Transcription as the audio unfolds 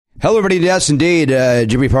Hello, everybody. Yes, indeed.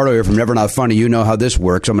 Jimmy Pardo here from Never Not Funny. You know how this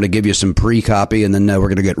works. I'm going to give you some pre-copy, and then we're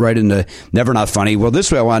going to get right into Never Not Funny. Well,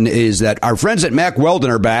 this one is that our friends at Mack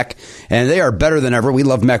Weldon are back, and they are better than ever. We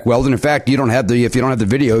love Mack Weldon. In fact, if you don't have the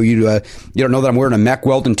video, you don't know that I'm wearing a Mack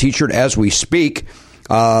Weldon T-shirt as we speak.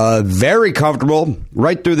 Very comfortable,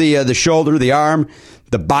 right through the shoulder, the arm,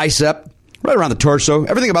 the bicep, right around the torso.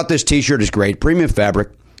 Everything about this T-shirt is great. Premium fabric.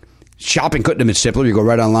 Shopping couldn't have been simpler. You go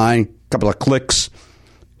right online, a couple of clicks.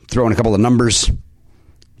 Throw in a couple of numbers,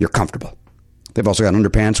 you're comfortable. They've also got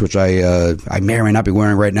underpants, which I may or may not be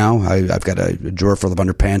wearing right now. I've got a drawer full of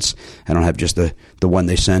underpants. I don't have just the one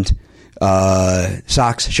they sent.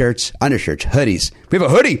 Socks, shirts, undershirts, hoodies. We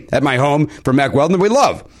have a hoodie at my home from Mack Weldon that we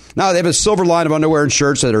love. Now, they have a silver line of underwear and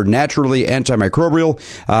shirts that are naturally antimicrobial.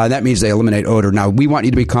 That means they eliminate odor. Now, we want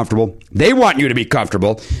you to be comfortable. They want you to be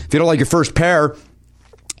comfortable. If you don't like your first pair,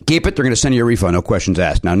 keep it. They're going to send you a refund. No questions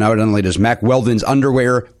asked. Now, not only does Mack Weldon's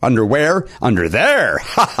underwear under there.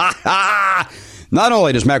 Not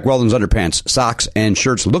only does Mack Weldon's underpants, socks, and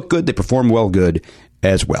shirts look good, they perform well good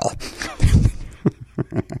as well.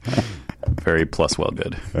 Very plus well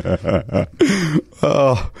good.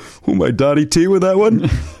 Who am I, Donnie T with that one?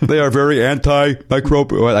 They are very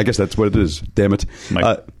antimicrobial. Well, I guess that's what it is. Damn it.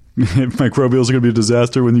 Microbials are going to be a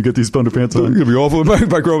disaster when you get these underpants on. It's going to be awful.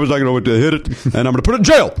 Microbials not going to hit it, and I'm going to put it in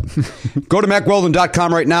jail. Go to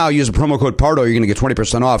MackWeldon.com right now. Use the promo code Pardo. You're going to get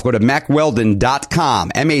 20% off. Go to MackWeldon.com.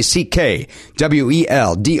 MackWeldon.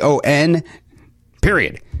 .com.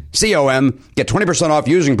 Get 20% off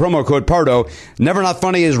using promo code Pardo. Never Not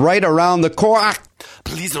Funny is right around the corner.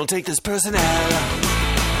 Please don't take this person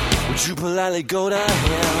out. Would you politely go to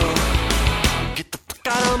hell? Get the fuck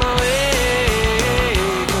out of my way.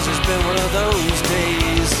 One of those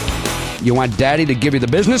days. You want Daddy to give you the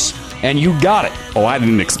business, and you got it. Oh, I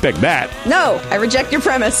didn't expect that. No, I reject your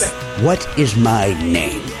premise. What is my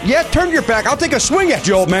name? Yeah, turn your back. I'll take a swing at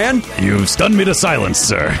you, old man. You've stunned me to silence,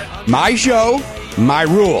 sir. My show, my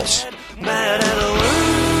rules. Mad at the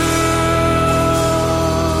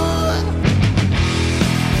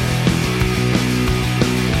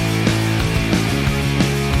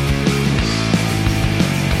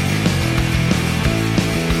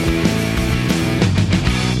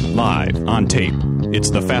Live on tape.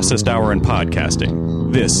 It's the fastest hour in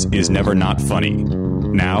podcasting. This is Never Not Funny.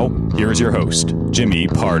 Now, here's your host, Jimmy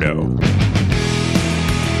Pardo.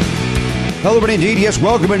 Hello, everybody. Indeed, yes,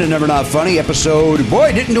 welcome into Never Not Funny episode. Boy,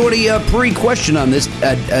 I didn't do any pre-question on this.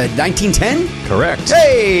 1910? Correct.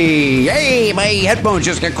 Hey, my headphones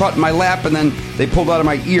just got caught in my lap, and then they pulled out of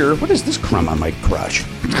my ear. What is this crumb on my crotch?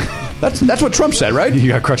 That's what Trump said, right? You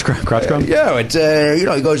got crotch crumb? Yeah, it's,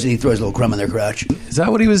 he goes and he throws a little crumb in their crotch. Is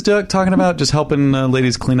that what he was talking about? Just helping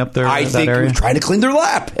ladies clean up their I think area? he was trying to clean their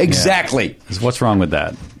lap. Exactly. Yeah. What's wrong with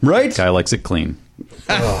that? Right? Guy likes it clean.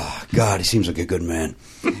 Oh, God, he seems like a good man.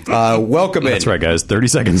 Welcome in. That's right, guys. 30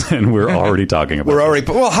 seconds in, we're already talking about it.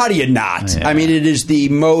 Well, how do you not? Yeah. I mean, it is the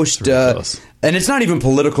most... and it's not even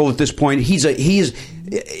political at this point. He's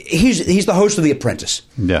the host of The Apprentice.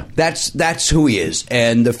 Yeah, that's who he is,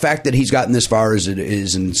 and the fact that he's gotten this far is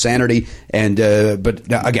insanity. And but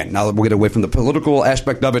again, now we'll get away from the political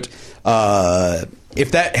aspect of it.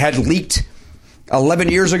 If that had leaked 11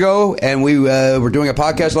 years ago, and we were doing a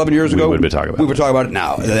podcast 11 years ago, we would be talking about we would talk about it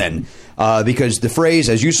now. Then because the phrase,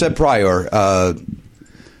 as you said prior.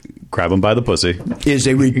 Grab him by the pussy is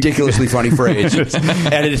a ridiculously funny phrase,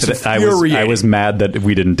 and it's infuriating. I was mad that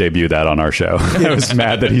we didn't debut that on our show. I was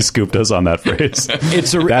mad that he scooped us on that phrase.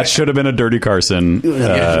 That should have been a Dirty Carson.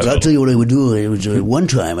 I'll tell you what I would do. It was one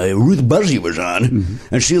time Ruth Buzzy was on,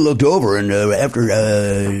 and she looked over, and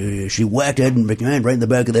after she whacked Ed McMahon right in the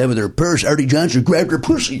back of the head with her purse, Artie Johnson grabbed her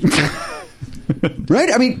pussy. Right?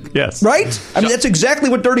 I mean, yes. Right? I mean, that's exactly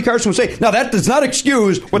what Dirty Carson would say. Now, that does not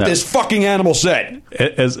excuse what this fucking animal said.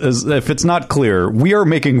 As if it's not clear, we are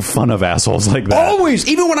making fun of assholes like that. Always.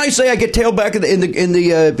 Even when I say I get tailed back in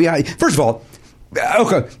the behind. First of all,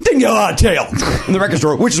 okay, didn't get a lot of tail in the record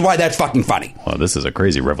store, which is why that's fucking funny. Well, this is a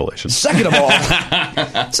crazy revelation. Second of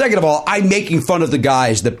all, I'm making fun of the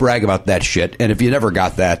guys that brag about that shit. And if you never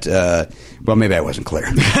got that, well, maybe I wasn't clear.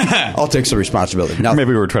 I'll take some responsibility. Now, maybe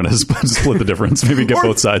we were trying to split the difference. Maybe get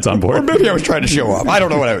both sides on board. Or maybe I was trying to show up. I don't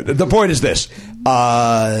know the point is this.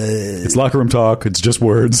 It's locker room talk. It's just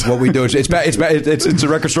words. What we do is it's a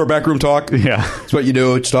record store backroom talk. Yeah, it's what you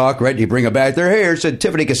do. It's talk, right? You bring it back there. Hey, it's a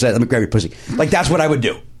Tiffany cassette. Let me grab your pussy. Like that's what I would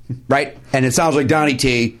do, right? And it sounds like Donnie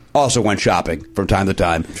T also went shopping from time to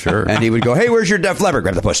time. Sure. And he would go, hey, where's your Def Leppard?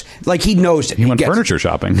 Grab the puss. Like he knows it. He went furniture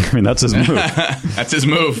shopping. I mean, that's his move. That's his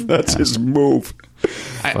move. That's his move.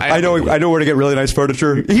 I know where to get really nice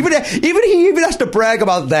furniture. He even has to brag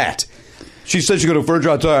about that. She said she go to furniture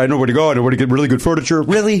outside. I know where to go. I know where to get really good furniture.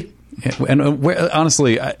 Really? And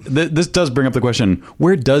honestly, this does bring up the question: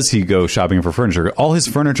 where does he go shopping for furniture? All his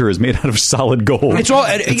furniture is made out of solid gold.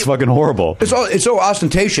 It's fucking horrible. It's so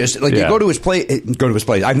ostentatious. Like you go to his place.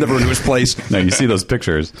 I've never been to his place. No, you see those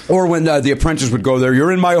pictures. Or when the apprentice would go there,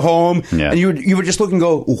 you're in my home, and you would just look and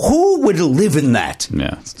go, who would live in that?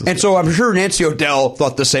 Yeah. And so I'm sure Nancy O'Dell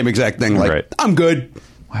thought the same exact thing. Like, I'm good.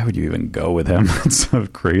 Why would you even go with him? That's so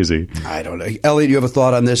crazy. I don't know. Ellie, do you have a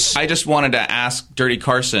thought on this? I just wanted to ask Dirty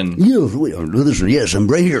Carson. Listen, yes, I'm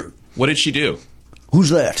right here. What did she do? Who's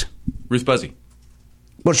that? Ruth Buzzy.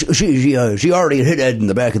 Well, she already hit Ed in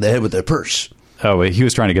the back of the head with her purse. Oh, wait, he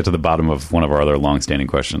was trying to get to the bottom of one of our other long-standing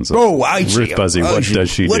questions. Oh, I see. Ruth Buzzy, what does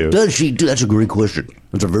she do? What does she do? That's a great question.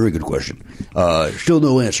 That's a very good question. Still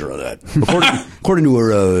no answer on that. According to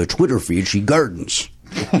her Twitter feed, she gardens.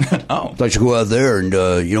 Oh. Like to go out there and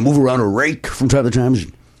move around a rake from time to time.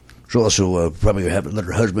 She'll also probably let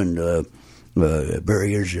her husband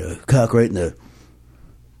bury his cock right in the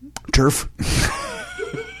turf.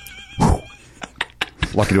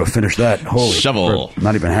 Lucky to have finished that. Holy shovel.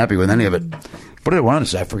 Not even happy with any of it. What did I want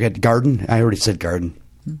to say? I forget. Garden? I already said garden.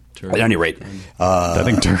 Turf. At any rate. I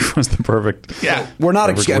think turf was the perfect. Yeah. We're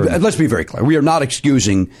not let's be very clear. We are not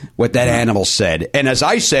excusing what that animal said. And as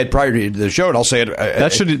I said prior to the show, and I'll say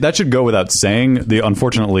it. That should go without saying.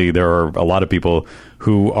 Unfortunately, there are a lot of people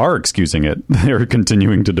who are excusing it. They're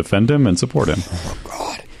continuing to defend him and support him. Oh,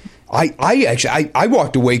 God. I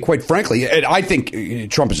walked away, quite frankly, and I think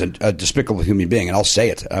Trump is a despicable human being, and I'll say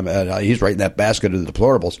it. He's right in that basket of the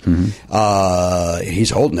deplorables. Mm-hmm.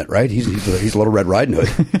 He's holding it, right? He's a little Red Riding Hood.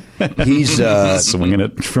 He's swinging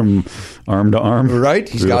it from arm to arm, right?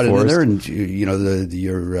 He's got it in there, and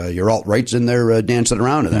your alt-right's in there dancing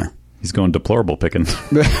around in there. He's going deplorable picking.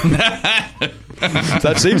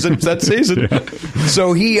 That season. Yeah.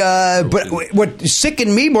 So but what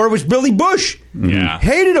sickened me more was Billy Bush. Yeah.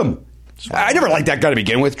 Hated him. I never liked that guy to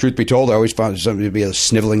begin with, truth be told. I always found somebody to be a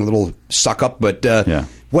sniveling little suck-up. But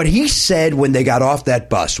what he said when they got off that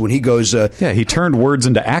bus, when he goes... he turned words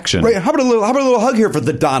into action. Right, how about a little hug here for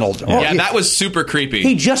the Donald? Yeah, that was super creepy.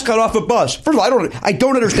 He just got off a bus. First of all, I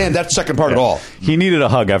don't understand that second part at all. He needed a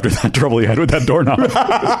hug after that trouble he had with that doorknob.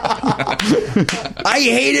 I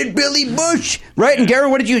hated Billy Bush. Right, and Gary,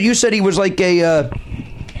 what did you said he was like a...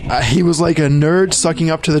 he was like a nerd sucking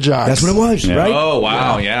up to the jocks. That's what it was, right? Oh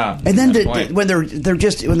wow, yeah. And then when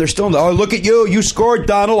they're still in look at you scored,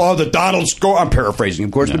 Donald. Oh, the Donald score. I'm paraphrasing,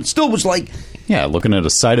 of course, but it still was like, looking at a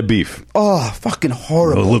side of beef. Oh, fucking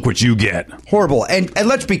horrible! Oh, look what you get. Horrible. And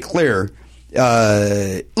let's be clear.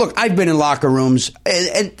 Look, I've been in locker rooms,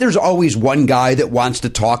 and there's always one guy that wants to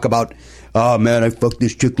talk about. Oh, man, I fucked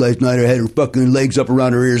this chick last night. I had her fucking legs up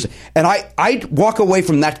around her ears. And I walk away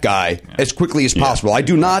from that guy as quickly as possible. I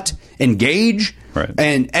do not engage. Right.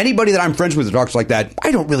 And anybody that I'm friends with that talks like that,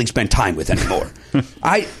 I don't really spend time with anymore.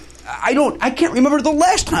 I can't remember the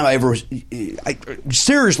last time I ever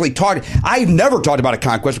seriously talked. I've never talked about a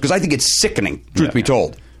conquest because I think it's sickening, truth be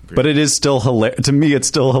told. But it is still hilarious. To me, it's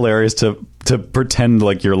still hilarious to pretend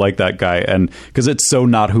like you're like that guy, and because it's so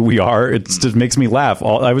not who we are, it just makes me laugh.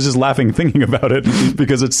 I was just laughing thinking about it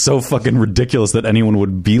because it's so fucking ridiculous that anyone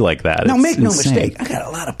would be like that. Now, make no mistake, I got a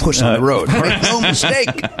lot of puss on the road. Make no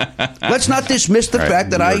mistake. Let's not dismiss the fact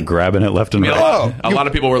that you're grabbing it left and right. A lot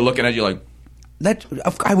of people were looking at you like. That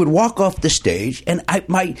I would walk off the stage and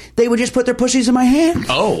they would just put their pussies in my hand.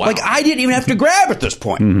 Oh, wow. Like I didn't even have to grab at this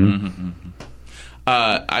point. Mm-hmm. Mm-hmm.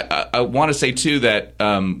 I want to say too that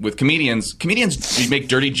with comedians make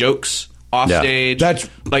dirty jokes off stage. That's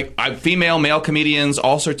like female, male comedians,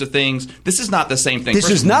 all sorts of things. This is not the same thing. This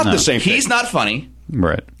is not the same thing. He's not funny.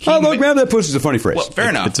 Right. Although grab that pussy is a funny phrase. Well, fair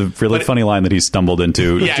enough. It's a really funny line that he stumbled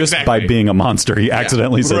into by being a monster. He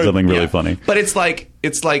accidentally said something really funny. But it's like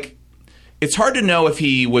it's hard to know if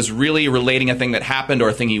he was really relating a thing that happened or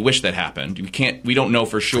a thing he wished that happened. We don't know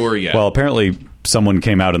for sure yet. Well, apparently someone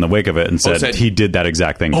came out in the wake of it and said he did that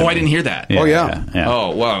exact thing. I didn't hear that. Yeah.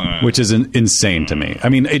 Oh, well. Which is insane to me. I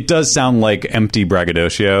mean, it does sound like empty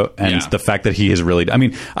braggadocio, and the fact that he has really... I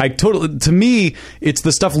mean, to me, it's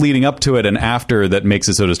the stuff leading up to it and after that makes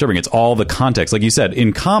it so disturbing. It's all the context. Like you said,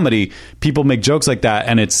 in comedy, people make jokes like that,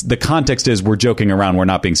 and the context is we're joking around, we're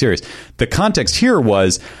not being serious. The context here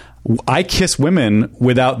was... I kiss women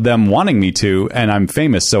without them wanting me to, and I'm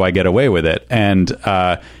famous, so I get away with it. And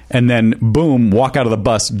then, boom, walk out of the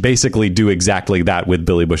bus, basically do exactly that with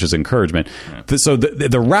Billy Bush's encouragement. Yeah. So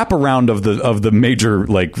the wraparound of the major,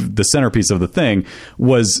 like the centerpiece of the thing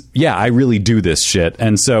was, I really do this shit.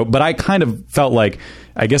 And so, but I kind of felt like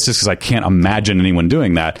I guess just because I can't imagine anyone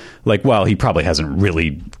doing that. Like, well, he probably hasn't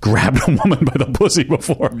really grabbed a woman by the pussy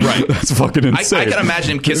before. Right. That's fucking insane. I can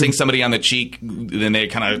imagine him kissing somebody on the cheek, then they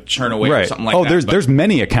kind of turn away or something like that. There's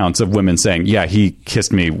many accounts of women saying, yeah, he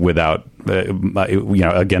kissed me without,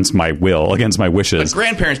 against my will, against my wishes. But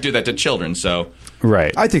grandparents do that to children, so...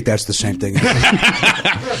 Right. I think that's the same thing.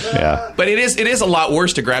 Yeah. But it is a lot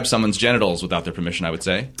worse to grab someone's genitals without their permission, I would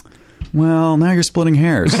say. Well, now you're splitting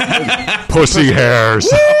hairs. Pussy hairs.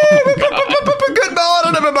 Good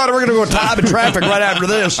morning, everybody. We're going to go time and traffic right after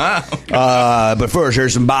this. But first,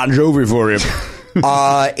 here's some Bon Jovi for you.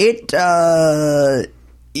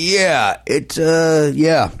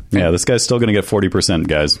 Yeah, this guy's still going to get 40%,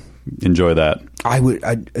 guys. Enjoy that.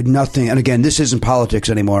 Nothing, and again, this isn't politics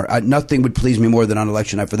anymore. Nothing would please me more than on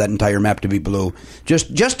election night for that entire map to be blue.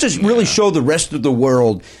 Just to really show the rest of the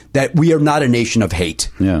world that we are not a nation of hate.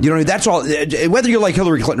 Yeah. You know, that's all. Whether you like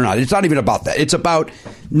Hillary Clinton or not, it's not even about that. It's about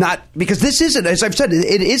not, because this isn't, as I've said,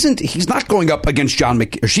 it isn't. He's not going up against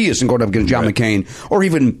or she isn't going up against John McCain, or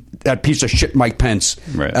even that piece of shit Mike Pence.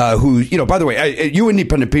 Right. Who, by the way, you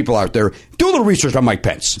independent people out there, do a little research on Mike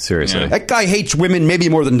Pence. Seriously, that guy hates women maybe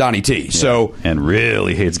more than Donnie T. Yeah. So. And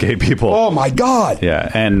really hates gay people. Oh my God! Yeah,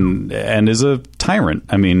 and is a tyrant.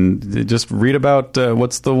 I mean, just read about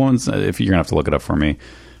what's the ones. If you're gonna have to look it up for me,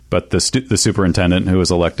 but the superintendent who was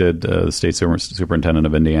elected, the state superintendent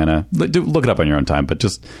of Indiana. Look it up on your own time, but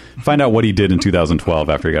just find out what he did in 2012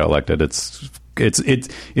 after he got elected. It's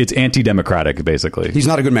anti-democratic, basically. He's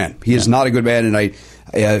not a good man. He is not a good man, and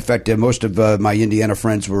in fact, most of my Indiana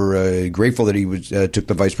friends were grateful that he took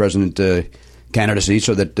the vice president candidacy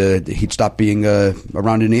so that he'd stop being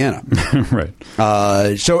around Indiana. Right.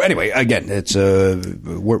 So anyway, again, it's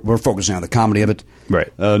we're focusing on the comedy of it. Right.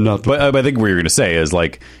 But I think what you're going to say is,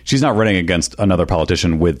 like, she's not running against another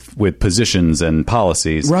politician with positions and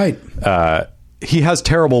policies. Right. He has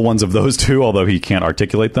terrible ones of those too, although he can't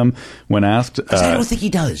articulate them when asked. I don't think he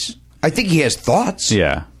does. I think he has thoughts.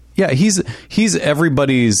 Yeah. Yeah, he's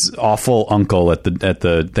everybody's awful uncle at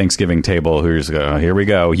the Thanksgiving table who's here we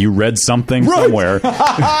go. You read something somewhere,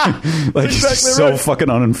 like exactly so fucking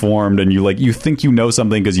uninformed, and you think you know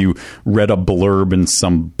something because you read a blurb in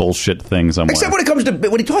some bullshit thing somewhere. Except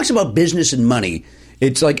when he talks about business and money.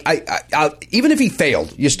 It's like, even if he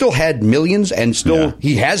failed, you still had millions, and still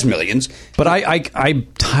he has millions. But I'm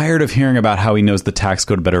tired of hearing about how he knows the tax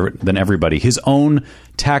code better than everybody. His own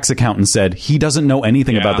tax accountant said he doesn't know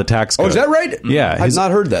anything about the tax code. Oh, is that right? Yeah. I've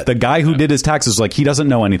not heard that. The guy who did his taxes, he doesn't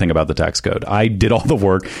know anything about the tax code. I did all the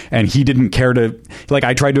work, and he didn't care to,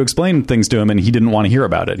 I tried to explain things to him, and he didn't want to hear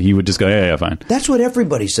about it. He would just go, yeah, fine. That's what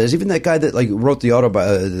everybody says. Even that guy that wrote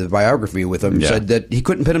the biography with him said that he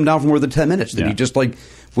couldn't pin him down for more than 10 minutes. That he just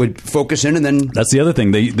would focus in, and then that's the other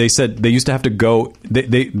thing. They said they used to have to go.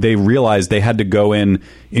 They realized they had to go in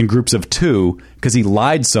groups of two because he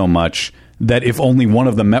lied so much that if only one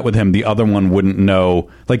of them met with him, the other one wouldn't know.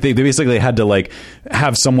 They basically had to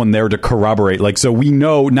have someone there to corroborate. So we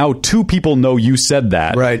know now 2 people know you said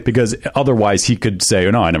that, right? Because otherwise he could say,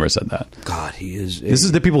 "Oh no, I never said that." God, he is. This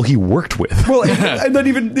is the people he worked with. Well, and not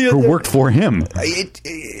even who worked for him. I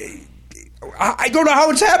don't know how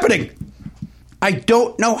it's happening. I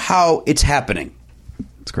don't know how it's happening.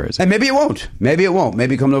 It's crazy. And maybe it won't. Maybe it won't.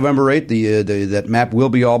 Maybe come November 8th, that map will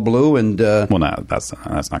be all blue. And well, no, that's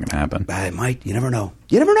not going to happen. It might. You never know.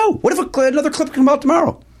 You never know. What if another clip come out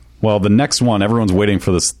tomorrow? Well, the next one, everyone's waiting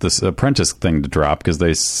for this Apprentice thing to drop because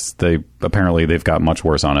they apparently they've got much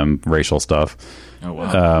worse on him, racial stuff. Oh,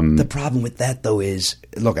 wow. The problem with that, though, is,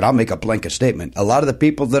 look, and I'll make a blanket statement. A lot of the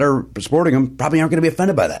people that are supporting him probably aren't going to be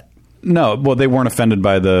offended by that. No, well, they weren't offended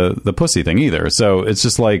by the pussy thing either. So it's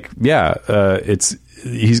just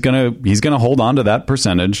he's gonna hold on to that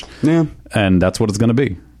percentage, and that's what it's going to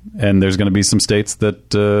be. And there's going to be some states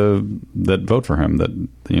that vote for him that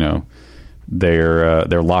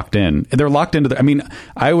they're locked in. They're locked into.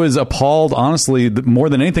 I was appalled, honestly, more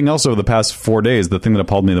than anything else over the past 4 days. The thing that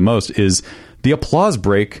appalled me the most is the applause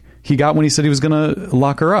break he got when he said he was going to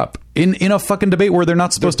lock her up in a fucking debate where they're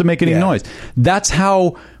not supposed to make any noise. That's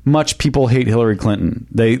how much people hate Hillary Clinton.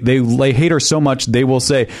 They hate her so much they will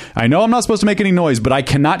say, "I know I'm not supposed to make any noise, but I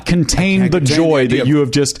cannot contain the joy that you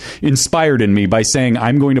have just inspired in me by saying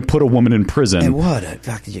I'm going to put a woman in prison." And what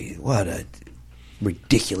a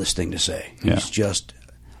ridiculous thing to say. He's just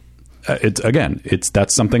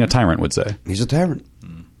that's something a tyrant would say. He's a tyrant.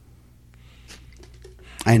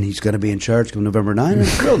 And he's going to be in charge come November 9, and I'm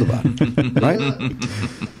thrilled about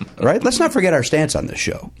it. Right? Let's not forget our stance on this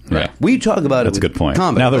show. Right. We talk about That's it. That's a good point.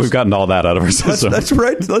 Comedy. Now that we've gotten all that out of our system. That's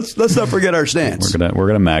right. Let's not forget our stance. We're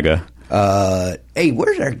gonna MAGA. Hey,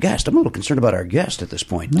 where's our guest? I'm a little concerned about our guest at this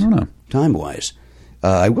point. I don't know. Time-wise.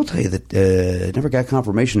 I will tell you that I never got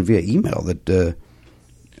confirmation via email that.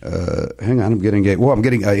 Hang on, I'm getting.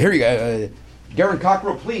 Here you go. Garen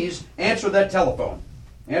Cockrell, please answer that telephone.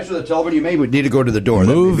 Answer the telephone. You may need to go to the door.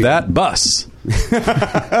 Move that bus.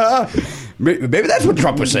 Maybe that's what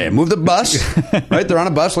Trump was saying. Move the bus. Right? They're on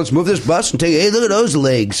a bus. Let's move this bus and take. Hey, look at those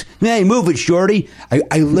legs. Hey, move it, shorty.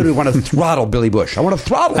 I literally want to throttle Billy Bush. I want to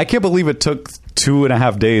throttle. I can't believe it took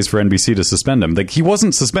 2.5 days for NBC to suspend him. Like, he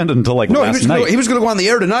wasn't suspended until last night. He was going to go on the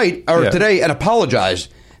air tonight or today and apologize.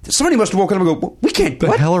 Somebody must have woken up and go, we can't.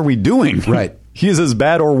 The hell are we doing? Right. He is as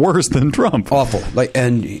bad or worse than Trump. Awful.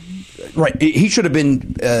 Right. He should have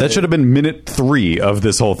been. That should have been minute 3 of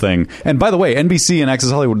this whole thing. And by the way, NBC and Access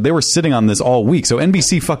Hollywood, they were sitting on this all week. So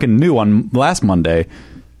NBC fucking knew on last Monday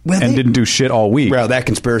and didn't do shit all week. Well, that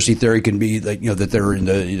conspiracy theory can be that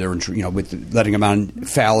they're with letting them on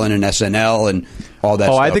Fallon and SNL and all that.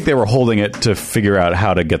 I think they were holding it to figure out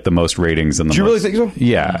how to get the most ratings. And Do you really think so?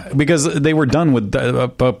 Yeah, because they were done with.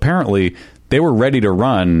 Apparently, they were ready to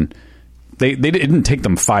run. They didn't take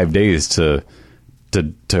them 5 days to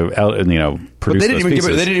produce. But they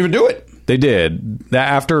didn't even do it. They did.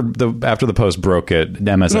 After the Post broke it,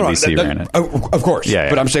 MSNBC ran it. Of course. Yeah.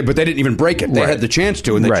 But I'm saying, but they didn't even break it. They had the chance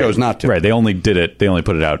to, and they chose not to. Right. They only did it. They only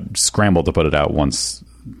put it out, scrambled to put it out once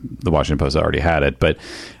the Washington Post already had it. But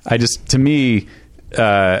I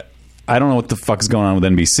don't know what the fuck is going on with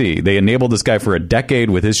NBC. They enabled this guy for a decade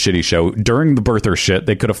with his shitty show during the birther shit.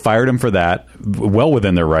 They could have fired him for that, well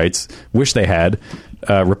within their rights. Wish they had.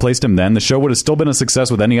 Replaced him then. The show would have still been a success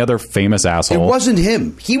with any other famous asshole. It wasn't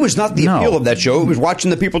him. He was not the appeal of that show. It was watching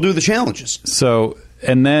the people do the challenges. So,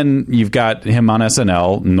 and then you've got him on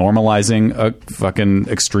SNL normalizing a fucking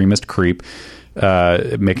extremist creep,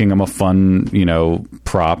 making him a fun,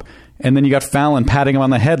 prop. And then you got Fallon patting him on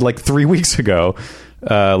the head like 3 weeks ago,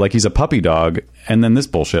 like he's a puppy dog. And then this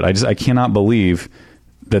bullshit. I cannot believe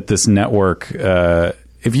that this network,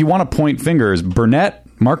 if you want to point fingers,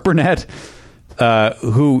 Mark Burnett,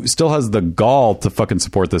 who still has the gall to fucking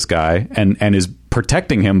support this guy and is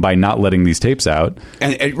protecting him by not letting these tapes out.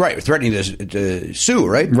 And threatening to sue,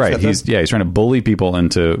 right? Right. He's trying to bully people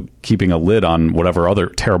into keeping a lid on whatever other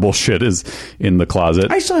terrible shit is in the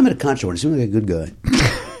closet. I saw him at a concert once. He seemed like a good guy.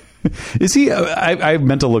 Is he? I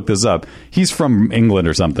meant to look this up. He's from England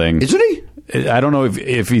or something. Isn't he? I don't know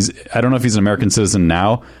if he's an American citizen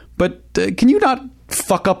now, but can you not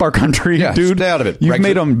fuck up our country, dude? Stay out of it. You've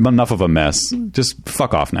made enough of a mess. Just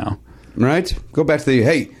fuck off now. Right? Go back to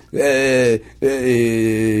you're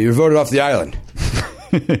voted off the island.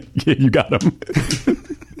 Yeah, you got him.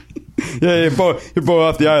 You're voted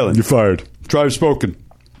off the island. You're fired. Tribe spoken.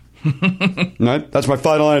 Right? That's my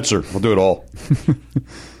final answer. I'll do it all.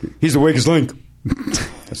 He's the weakest link.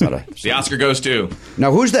 That's not the Oscar goes to.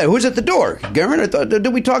 Now, who's that? Who's at the door? Garen, I thought,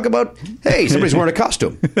 did we talk about, hey, somebody's wearing a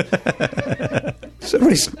costume.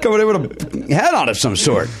 Somebody's coming in with a hat on of some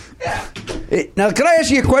sort. Now, can I ask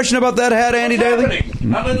you a question about that hat, Andy Daly?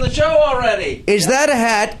 I'm in the show already. Is that a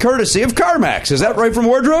hat courtesy of CarMax? Is that right from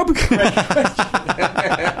Wardrobe?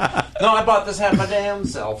 No, I bought this hat my damn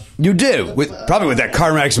self. You do? Probably with that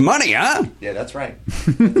CarMax money, huh? Yeah, that's right.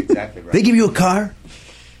 That's exactly right. They give you a car?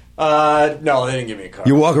 No, they didn't give me a car.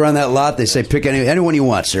 You walk around that lot, they say, pick anyone you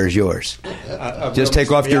want, sir, is yours. Just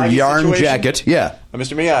take off your yarn situation? Jacket. Yeah.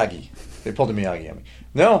 Mr. Miyagi. They pulled a Miyagi at me.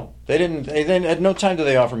 No, they didn't. At no time did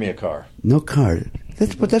they offer me a car. No car.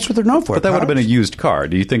 That's what they're known for. But that would have been a used car.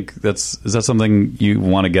 Do you think is that something you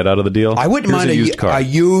want to get out of the deal? I wouldn't mind a used car. A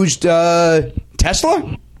used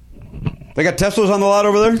Tesla? They got Teslas on the lot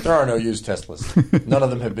over there? There are no used Teslas. None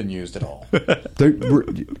of them have been used at all.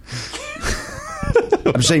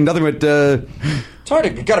 I'm saying nothing but... It's hard.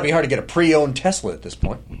 It's got to be hard to get a pre-owned Tesla at this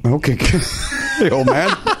point. Okay. Hey, old man.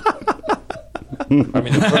 I mean,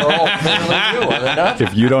 they're all fairly new, are they not?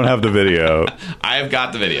 If you don't have the video... I've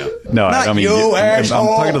got the video. No, Not I mean... you, I'm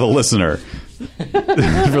talking to the listener. For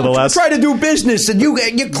the last... Try to do business and you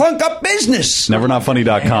clunk up business.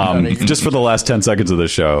 Nevernotfunny.com. Just for the last 10 seconds of the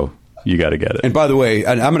show... You got to get it. And by the way,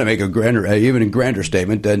 I'm going to make a grander, even a grander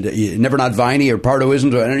statement. And Never Not Viney or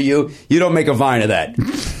Pardo-isms or any of you don't make a vine of that.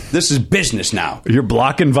 This is business now. You're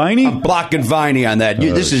blocking Viney? I'm blocking Viney on that.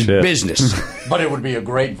 This is business. But it would be a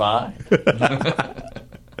great vine.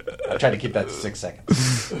 I try to keep that to 6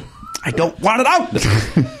 seconds. I don't want it out.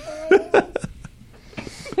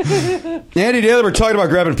 Andy Daly, we're talking about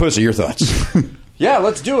grabbing pussy. Your thoughts? Yeah,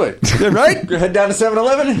 let's do it. Right? Head down to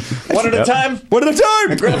 7-Eleven, one at a time. One at a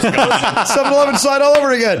time. 7-Eleven side all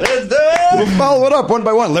over again. Let's do it. We'll follow it up one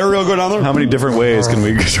by one. Larry will go down there. How many different ways can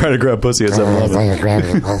we try to grab pussy at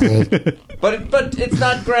 7-Eleven? But it's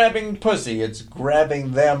not grabbing pussy. It's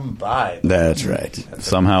grabbing them by them. That's right.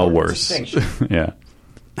 Somehow worse. Distinction. Yeah.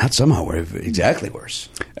 Not somehow exactly worse.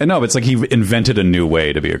 And no, it's like he invented a new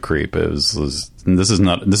way to be a creep. This is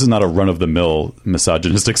not a run of the mill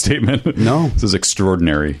misogynistic statement. No, this is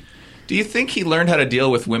extraordinary. Do you think he learned how to deal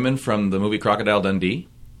with women from the movie Crocodile Dundee?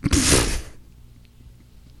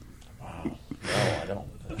 Wow. No, I don't.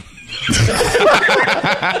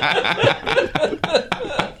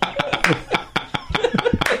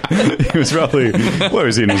 He was probably, what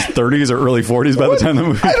was he, in his 30s or early 40s by the time the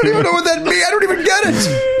movie I don't even know what that means. I don't even get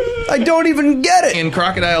it. I don't even get it. In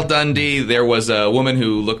Crocodile Dundee, there was a woman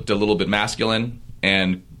who looked a little bit masculine,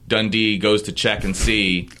 and Dundee goes to check and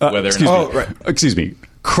see whether or not... Excuse me.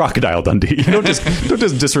 Crocodile Dundee. You don't just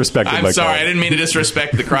disrespect it. I'm sorry, I didn't mean to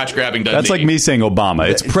disrespect the crotch grabbing Dundee. That's like me saying Obama.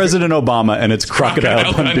 It's President Obama and it's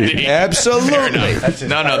Crocodile Dundee. Absolutely.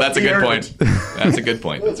 No, that's a good point. That's a good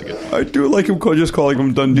point. I do like him just calling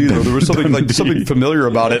him Dundee, though. There was something familiar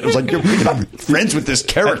about it. It was like, you're not friends with this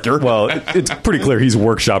character. Well, it's pretty clear he's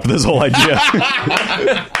workshopped this whole idea.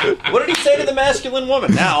 What did he say to the masculine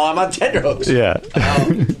woman? Now I'm on tenterhooks. Yeah.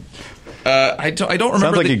 I don't remember.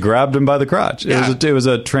 Sounds like he grabbed him by the crotch. Yeah. It was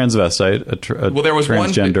a transvestite. Well, there was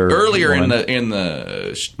transgender one earlier woman. in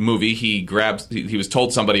the movie. He was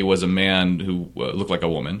told somebody was a man who looked like a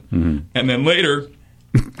woman, and then later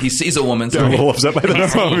he sees a woman. I'm a little upset by that.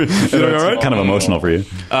 It's kind of emotional for you.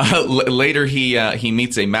 Later, he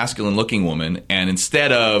meets a masculine looking woman, and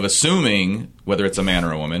instead of assuming whether it's a man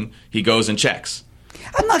or a woman, he goes and checks.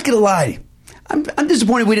 I'm not going to lie. I'm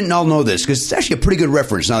disappointed we didn't all know this because it's actually a pretty good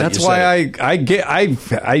reference. Now That's why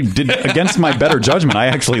I did against my better judgment. I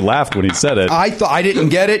actually laughed when he said it. I thought I didn't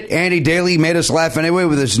get it. Andy Daly made us laugh anyway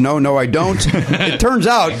with his no, I don't. It turns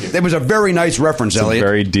out it was a very nice reference, It's Elliot.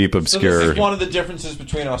 very deep, obscure. So this is one of the differences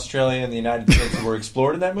between Australia and the United States that were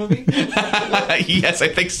explored in that movie? Yes, I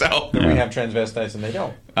think so. We have transvestites and they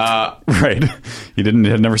don't. Right. He had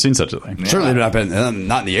never seen such a thing. Certainly not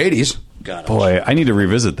in the 80s. Boy, I need to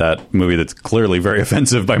revisit that movie that's clearly very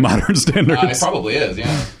offensive by modern standards. It probably is,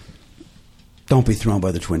 yeah. Don't be thrown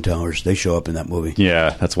by the Twin Towers. They show up in that movie.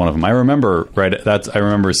 Yeah, that's one of them. I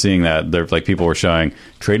remember seeing that. There, like, people were showing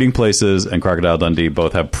Trading Places and Crocodile Dundee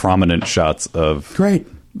both have prominent shots of Great.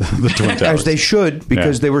 the Twin Towers. As they should,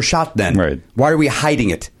 because they were shot then. Right. Why are we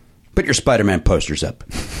hiding it? Put your Spider-Man posters up.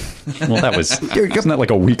 Well, that was wasn't that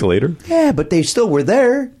like a week later? Yeah, but they still were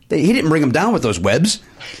there. He didn't bring them down with those webs.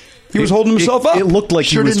 He was holding himself up. It looked like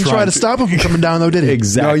Sure he was didn't try to stop him from coming down, though, did he?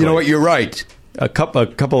 Exactly. No, you know what? You're right. A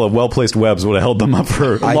couple of well-placed webs would have held them up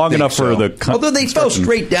for long enough for the. Although they fell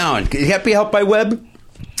straight down. Could he have to be helped by web?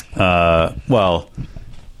 Well,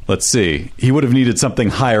 let's see. He would have needed something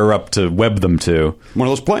higher up to web them to. One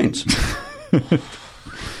of those planes. I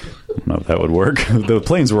don't know if that would work. The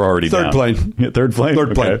planes were already Third down. plane. Yeah, third plane.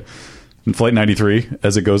 Third plane. Okay. In Flight 93,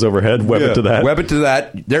 as it goes overhead, web it to that. Web it to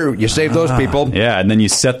that. There, you save those people. Yeah, and then you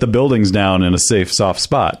set the buildings down in a safe, soft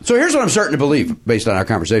spot. So here's what I'm starting to believe, based on our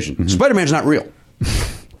conversation. Mm-hmm. Spider-Man's not real.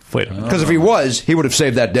 Wait a minute. Because if he was, he would have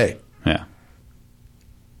saved that day. Yeah.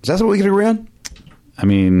 Is that what we can agree on? I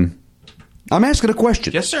mean... I'm asking a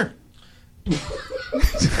question. Yes, sir.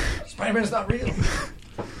 Spider-Man's not real.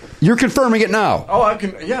 You're confirming it now. Oh, I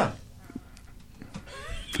can, yeah.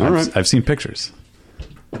 All right. I've seen pictures.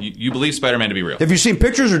 You believe Spider-Man to be real? Have you seen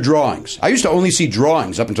pictures or drawings? I used to only see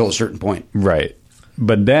drawings up until a certain point. Right.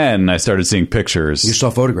 But then I started seeing pictures. You saw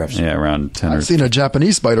photographs. Yeah, around 10 or... I've seen a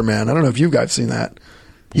Japanese Spider-Man. I don't know if you guys seen that.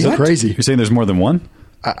 He's What? crazy. You're saying there's more than one?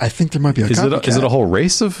 I think there might be a Is copycat. it a whole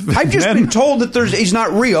race of I've just men? been told that he's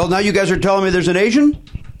not real. Now you guys are telling me there's an Asian?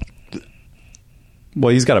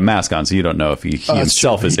 Well, he's got a mask on, so you don't know if he Oh, that's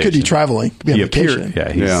himself true. is He could be Asian. traveling. Could be on He vacation.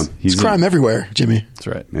 appeared. Yeah, Yeah. he's It's crime everywhere, Jimmy. That's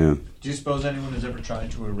right. Yeah. Do you suppose anyone has ever tried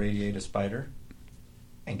to irradiate a spider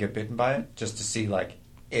and get bitten by it just to see, like,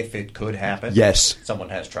 if it could happen? Yes. Someone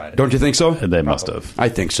has tried it. Don't you think so? They must have. I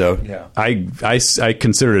think so. Yeah. I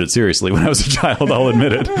considered it seriously when I was a child, I'll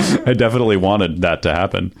admit it. I definitely wanted that to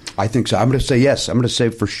happen. I think so. I'm going to say yes. I'm going to say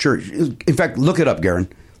for sure. In fact, look it up,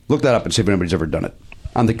 Garen. Look that up and see if anybody's ever done it.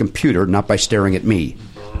 On the computer, not by staring at me.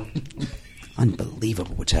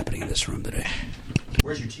 Unbelievable what's happening in this room today.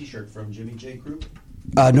 Where's your T-shirt from, Jimmy J. Group?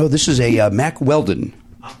 No, this is a Mac Weldon.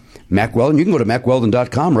 Mac Weldon. You can go to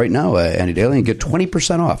MacWeldon.com right now, Andy Daly, and get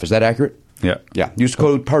 20% off. Is that accurate? Yeah. Yeah. Use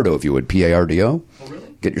code PARDO if you would, PARDO. Oh,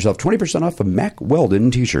 really? Get yourself 20% off a Mac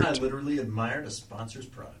Weldon T-shirt. I literally admired a sponsor's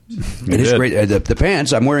product. It is great. The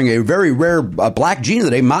pants, I'm wearing a very rare black jean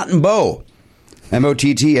today, Mott & Bow.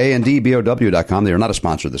 MOTTANDBOW.com. They are not a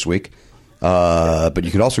sponsor this week. But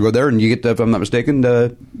you can also go there and you get, if I'm not mistaken,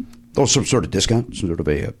 some sort of discount. Some sort of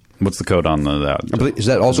a... What's the code on that? Is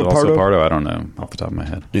that also Pardo? Pardo? I don't know off the top of my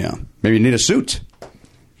head. Yeah. Maybe you need a suit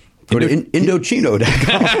Go to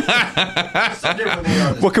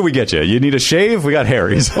Indochino.com. What can we get you? You need a shave? We got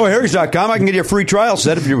Harry's. Oh, Harry's.com. I can get you a free trial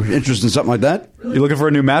set if you're interested in something like that. You looking for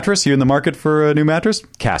a new mattress? You in the market for a new mattress?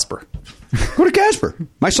 Casper. Go to Casper.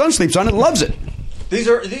 My son sleeps on it, loves it. These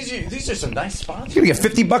are some nice spots. You're going to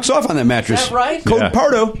get $50 off on that mattress. Is that right? Code Yeah.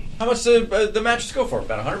 Pardo. How much the mattress go for?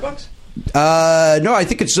 About $100? No, I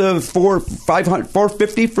think it's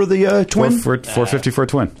 $450 for the twin. $450 for a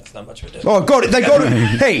twin. That's not much of a discount. Oh, go to.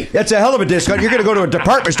 Hey, that's a hell of a discount. You're going to go to a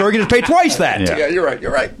department store. You can just pay twice that. Yeah. You're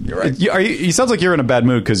right. You sounds like you're in a bad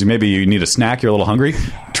mood because maybe you need a snack. You're a little hungry.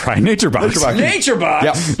 Try Nature Box. Nature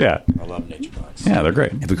Box. Yeah. Yeah. I love Nature Box. Yeah, they're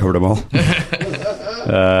great. Have we covered them all?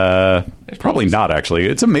 Probably not, actually.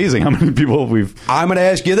 It's amazing how many people we've... I'm going to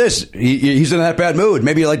ask you this. He's in that bad mood.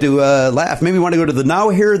 Maybe you like to laugh. Maybe you want to go to the Now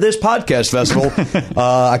Hear This Podcast Festival,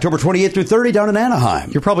 October 28th through 30 down in Anaheim.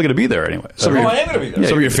 You're probably going to be there anyway. I am going to be there.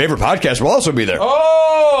 Some of your favorite podcasts will also be there.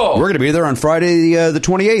 Oh! We're going to be there on Friday the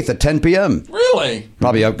 28th at 10 p.m. Really?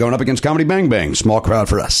 Probably going up against Comedy Bang Bang. Small crowd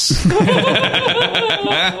for us.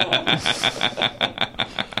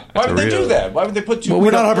 Why would they do that? Why would they put two?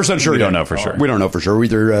 We're not 100% sure We yet. don't know for sure. We don't know for sure.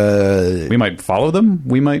 Either We might follow them.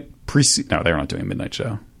 We might precede... No, they're not doing a midnight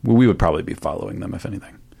show. We would probably be following them, if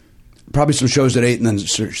anything. probably some shows at 8 and then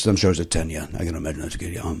some shows at 10. Yeah, I can imagine that's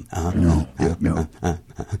good. All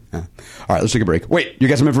right, let's take a break. Wait, you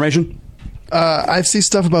got some information? I see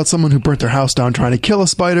stuff about someone who burnt their house down trying to kill a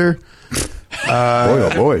spider. Boy,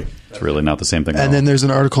 oh boy. It's really not the same thing. And then there's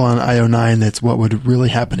an article on IO9 that's what would really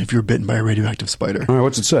happen if you're bitten by a radioactive spider. All right,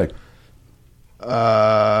 what's it say?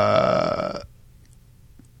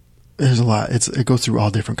 There's a lot. It goes through all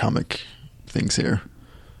different comic things here.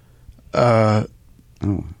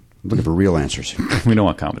 Looking for real answers. We don't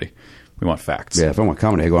want comedy. We want facts. Yeah, if I want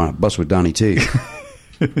comedy, I go on a bus with Donnie T.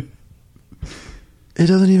 It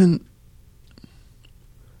doesn't even.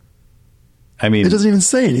 I mean, It doesn't even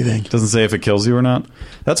say anything. doesn't say if it kills you or not.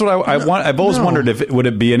 That's what I want. I've always wondered if would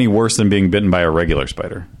it be any worse than being bitten by a regular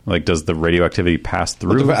spider? Like, does the radioactivity pass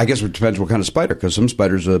through? I guess it depends what kind of spider, because some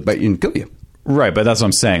spiders bite you and kill you. Right, but that's what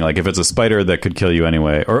I'm saying. Like, if it's a spider that could kill you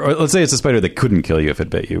anyway, or let's say it's a spider that couldn't kill you if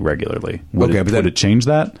it bit you regularly, would it change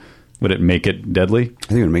that? Would it make it deadly? I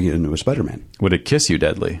think it would make it into a Spider-Man. Would it kiss you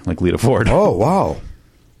deadly, like Lita Ford? Oh, wow.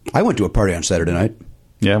 I went to a party on Saturday night.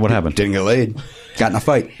 Yeah, what happened? Didn't get laid. Got in a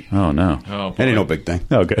fight. Oh, no. Oh, It ain't no big thing.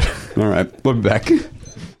 Oh, good. All right, we'll be back.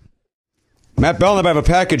 Matt Belknap, I have a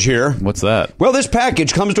package here. What's that? Well, this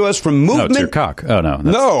package comes to us from No, Movement. it's your cock. Oh, no.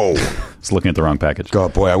 No. I was looking at the wrong package. Oh,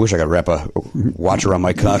 boy, I wish I could wrap a watch around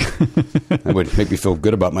my cock. That would make me feel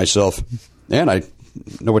good about myself. And I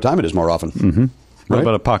know what time it is more often. Mm-hmm. What Right?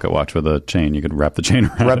 about a pocket watch with a chain? You could wrap the chain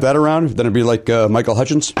around Wrap it. that around, then it'd be like Michael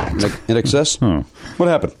Hutchins in excess. Oh. What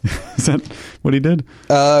happened? Is that what he did?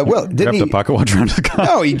 Well, didn't Wrapped he? a pocket watch around his cock?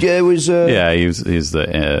 No, he was. Yeah, he's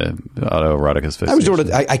the autoerotic asphyxiation. I was doing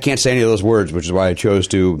it. I can't say any of those words, which is why I chose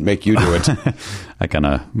to make you do it. I kind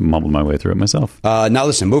of mumbled my way through it myself. Now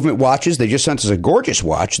listen, Movement watches. They just sent us a gorgeous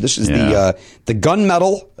watch. This is the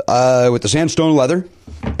gunmetal with the sandstone leather,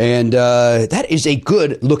 and that is a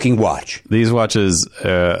good looking watch. These watches,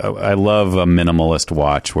 I love a minimalist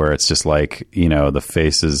watch where it's just like, the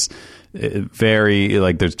face is very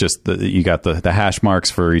like there's just you got the hash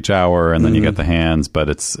marks for each hour, and then you got the hands, but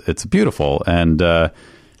it's beautiful and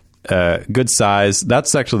good size.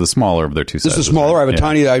 That's actually the smaller of their two sizes. This is smaller. Right?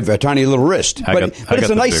 I have a tiny little wrist, but it's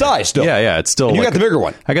a nice size still. Yeah, it's still. And you got the bigger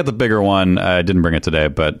one. I got the bigger one. I didn't bring it today,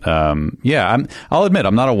 but I'll admit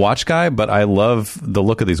I'm not a watch guy, but I love the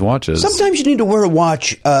look of these watches. Sometimes you need to wear a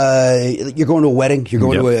watch. You're going to a wedding. You're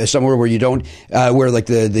going to somewhere where you don't wear like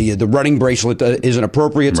the running bracelet isn't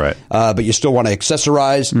appropriate, right. But you still want to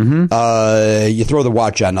accessorize. Mm-hmm. You throw the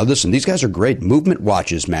watch on. Now listen, these guys are great. Movement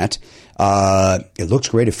watches, Matt. It looks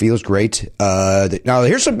great. It feels great. Now,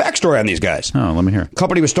 here's some backstory on these guys. Oh, let me hear. The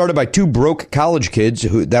company was started by two broke college kids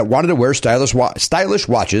that wanted to wear stylish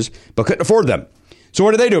watches but couldn't afford them. So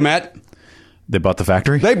what did they do, Matt? They bought the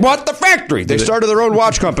factory? They bought the factory. They started their own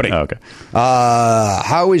watch company. Oh, okay.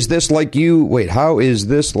 How is this like you? Wait, how is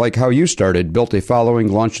this like how you started, built a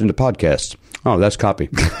following, launched into podcasts? Oh, that's copy.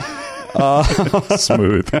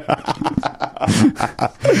 Smooth.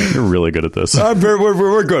 You're really good at this.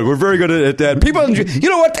 We're good. We're very good at that. People, you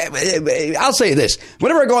know what? I'll say this: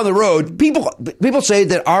 whenever I go on the road, people say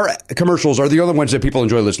that our commercials are the only ones that people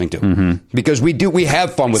enjoy listening to because we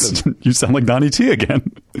have fun with them. You sound like Donnie T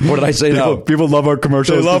again. What did I say now? People love our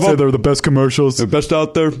commercials. They love say them. they're the best commercials. The best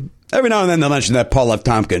out there. Every now and then they'll mention that Paul F.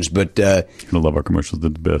 Tompkins, but I love our commercials. They're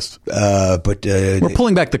the best. But we're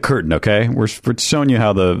pulling back the curtain, okay? We're showing you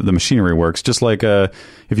how the machinery works. Just like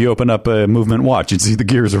if you open up a Movement watch, you'd see the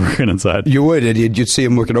gears working inside. You would, and you'd see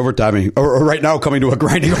him working overtime, or right now coming to a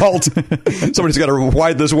grinding halt. Somebody's got to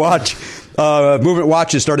wind this watch. Movement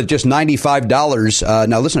watches start at just $95.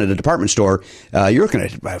 Now, listen, at a department store, you're looking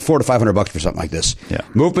at $400 to $500 for something like this. Yeah.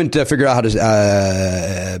 Movement figured out how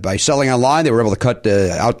to, by selling online, they were able to cut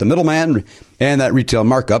out the middleman and that retail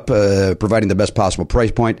markup, providing the best possible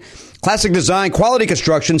price point. Classic design, quality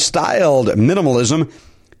construction, styled minimalism.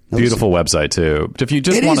 Beautiful website, too. If you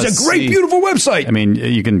just want to It is a great, beautiful website. I mean,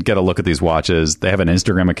 you can get a look at these watches. They have an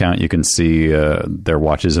Instagram account. You can see their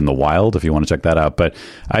watches in the wild if you want to check that out. But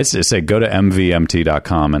I say go to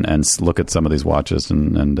mvmt.com and look at some of these watches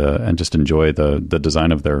and just enjoy the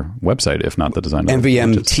design of their website, if not the design of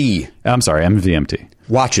MVMT. I'm sorry, MVMT.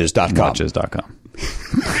 Watches.com. Watches.com.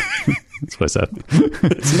 That's what I said.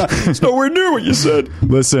 It's nowhere near what you said.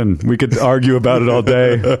 Listen, we could argue about it all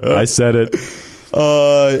day. I said it.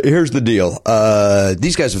 Here's the deal.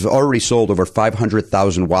 These guys have already sold over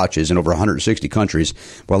 500,000 watches in over 160 countries.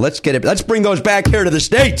 Well, let's bring those back here to the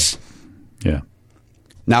States. Yeah.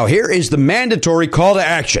 Now, here is the mandatory call to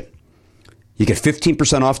action. You get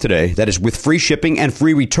 15% off today. That is with free shipping and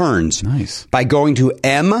free returns. Nice. By going to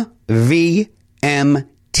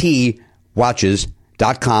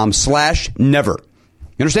mvmtwatches.com/never. You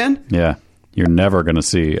understand? Yeah. You're never going to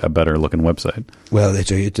see a better looking website. Well,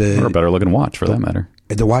 it's or a better looking watch, for that matter.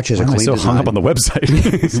 The watch has a Why am clean I so design. hung up on the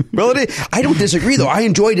website? Well, it is. I don't disagree, though. I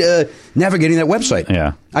enjoyed navigating that website.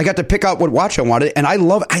 Yeah. I got to pick out what watch I wanted, and I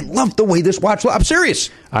love the way this watch looks. I'm serious.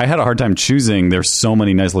 I had a hard time choosing. There's so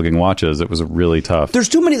many nice looking watches. It was really tough. There's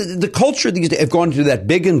too many. The culture these days have gone into that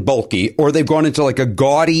big and bulky, or they've gone into like a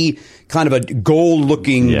gaudy kind of a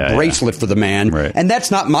gold-looking bracelet for the man. Right. And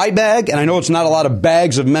that's not my bag, and I know it's not a lot of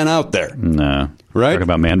bags of men out there. No. Right? Talking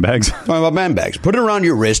about man bags. Talking about man bags. Put it around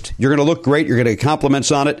your wrist. You're going to look great. You're going to get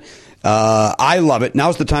compliments on it. I love it.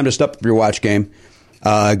 Now's the time to step up your watch game.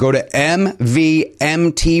 Go to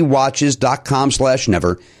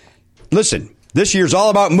mvmtwatches.com/never. Listen, this year's all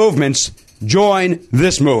about movements. Join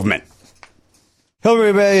this movement. Hello,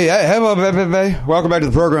 everybody. Hello, everybody. Welcome back to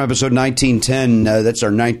the program, episode 1910. That's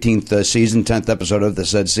our 19th season, 10th episode of the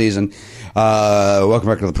said season. Welcome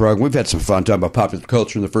back to the program. We've had some fun talking about popular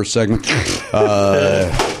culture in the first segment.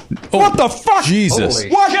 What the fuck? Jesus.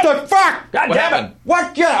 What the fuck? What happened?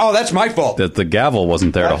 What? Yeah. Oh, that's my fault. The gavel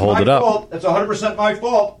wasn't there to hold it up. Fault. That's 100% my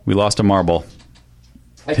fault. We lost a marble.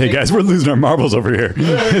 Hey, guys, we're losing our marbles over here.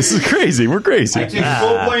 This is crazy. We're crazy. I take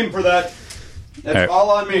full blame for that. That's all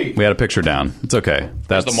on me. We had a picture down. It's okay.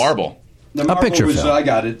 That's the marble. The marble picture was, fell. I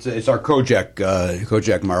got it. It's our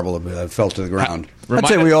Kojak marble fell to the ground. I'd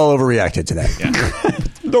say we all overreacted to that.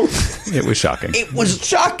 It was shocking. It was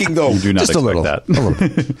shocking, though. You do not Just a expect little. that. A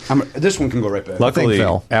little. This one can go right back. Luckily,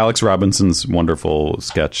 fell. Alex Robinson's wonderful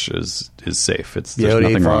sketch is safe. There's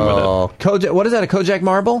nothing wrong with it. Kojak, what is that, a Kojak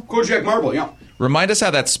marble? Kojak marble, yeah. Remind us how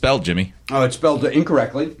that's spelled, Jimmy. Oh, it's spelled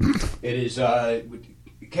incorrectly. It is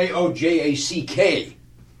Kojack.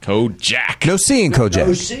 Kojak. No C in Kojak.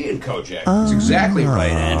 No C in Kojak. That's exactly right,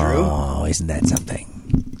 Andrew. Oh, isn't that something?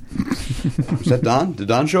 Is that Don? Did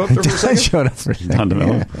Don show up there for a I second? showed up for a second. Don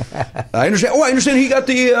DeMello. I understand. Oh, I understand. He got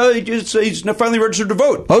the. He's finally registered to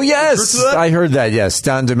vote. Oh, yes. Heard to that? I heard that, yes.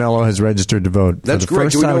 Don DeMello has registered to vote That's for the correct.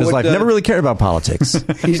 first Do we time know in his what, life. Never really cared about politics.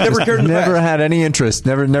 He's never cared in the Never past. had any interest.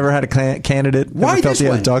 Never had a candidate. Why Never felt this he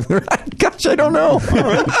had a one? dog. Gosh, I don't know.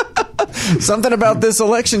 Something about this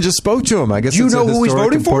election just spoke to him. I guess Do you it's know a who he's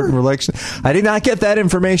historic, voting for? important election. I did not get that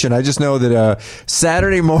information. I just know that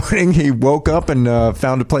Saturday morning he woke up and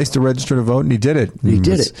found a place to register to vote, and he did it. He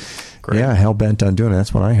did it. Great. Yeah, hell bent on doing it.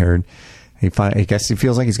 That's what I heard. I guess he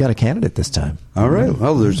feels like he's got a candidate this time. All right.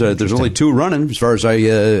 Well, there's only two running as far as I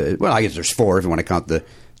guess there's four if you want to count the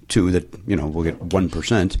two that will get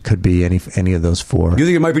 1%. Could be any of those four. You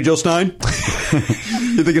think it might be Jill Stein?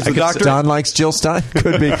 You think it's the doctor? Don likes Jill Stein.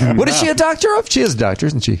 Could be. What is she a doctor of? She is a doctor,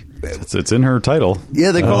 isn't she? It's in her title.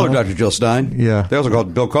 Yeah, they call her Dr. Jill Stein. Yeah. They also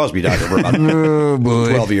called Bill Cosby doctor for about Oh, boy.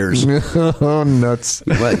 12 years. Oh, nuts.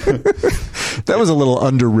 But That was a little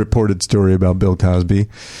underreported story about Bill Cosby.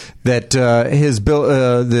 That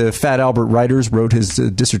the Fat Albert writers wrote his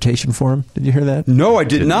dissertation for him. Did you hear that? no, I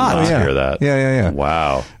did not. not yeah. hear that. Yeah.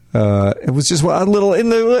 Wow. It was just a little in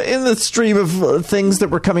the stream of things that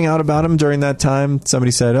were coming out about him during that time.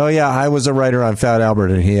 Somebody said, "Oh yeah, I was a writer on Fat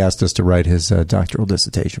Albert, and he asked us to write his doctoral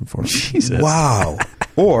dissertation for him." Jesus. Wow.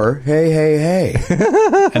 Or, hey.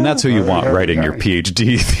 And that's who you want writing your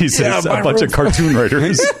PhD thesis. Yeah, a bunch of cartoon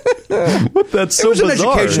writers. What? That's so It was an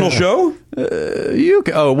bizarre. educational show. How do you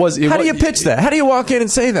pitch that? How do you walk in and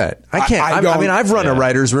say that? I can't. I mean, I've run a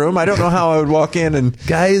writer's room. I don't know how I would walk in and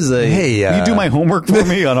guys, hey, you do my homework for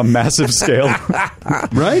me on a massive scale,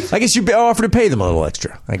 right? I guess you offer to pay them a little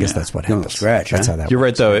extra. I guess that's what happens. Scratch. That's how that. You're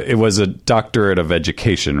works. right, though. It was a doctorate of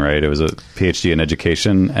education, right? It was a PhD in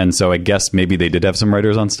education, and so I guess maybe they did have some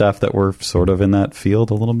writers on staff that were sort of in that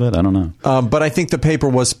field a little bit. I don't know. But I think the paper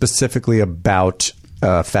was specifically about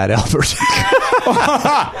Fat Albert.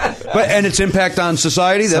 And its impact on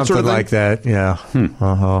society, that Something sort of thing? like that, yeah.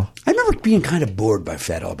 I remember being kind of bored by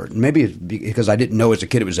Fat Albert. Maybe it's because I didn't know as a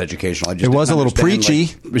kid it was educational. I just It was a didn't little understand,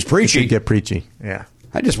 preachy. like, it was preachy. It did get preachy, yeah.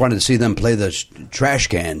 I just wanted to see them play the trash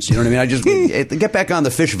cans. You know what I mean? I just get back on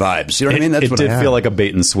the Fish vibes. You know what I mean? That's it what did feel like a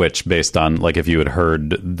bait and switch based on like if you had heard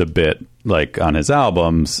the bit like on his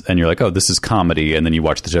albums and you're like, oh, this is comedy, and then you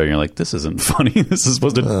watch the show and you're like, this isn't funny. This is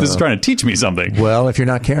trying to teach me something. Well, if you're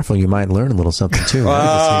not careful, you might learn a little something too.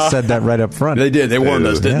 Right? He said that right up front. They did. They warned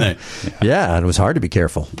us, didn't they? Yeah, and it was hard to be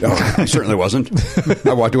careful. Oh, I certainly wasn't.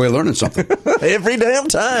 I walked away learning something. Every damn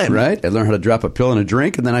time. Right? I learned how to drop a pill in a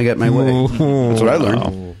drink, and then I got my way. That's what I learned.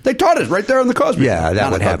 They taught us right there on the Cosby. Yeah,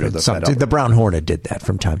 that would happen. The Brown Hornet did that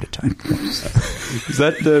from time to time. Was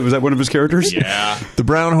that one of his characters? Yeah. The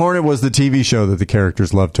Brown Hornet was the TV show that the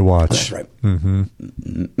characters loved to watch. That's right. All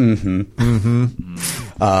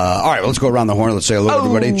right, well, let's go around the horn. Let's say hello to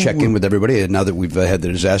everybody, check in with everybody. Now that we've had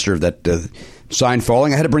the disaster of that sign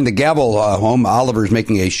falling, I had to bring the gavel home. Oliver's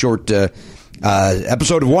making a short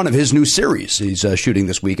episode of one of his new series. He's shooting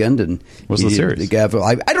this weekend. And what's the series? The gavel.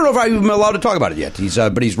 I don't know if I'm allowed to talk about it yet.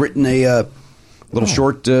 But he's written a little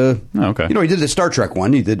short. Okay. You know, he did the Star Trek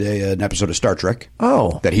one. He did an episode of Star Trek.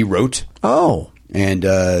 That he wrote. And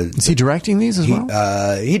is he directing these as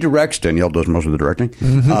well? He directs. Danielle does most of the directing.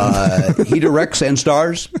 He directs and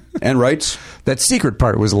stars and writes. That secret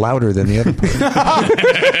part was louder than the other part.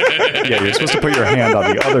 Yeah, you're supposed to put your hand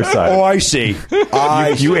on the other side. Oh, I see.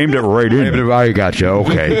 You aimed it right in. I got you.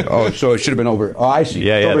 Okay. Oh, so it should have been over. Oh, I see.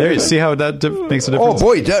 Yeah. There you see how that makes a difference? Oh,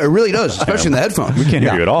 boy, it really does, especially in the headphones. We can't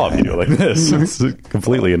hear you at all if you do it like this. It's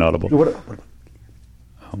completely inaudible.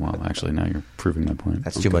 Oh, well, actually, now you're proving my point.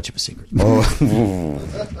 That's too much of a secret.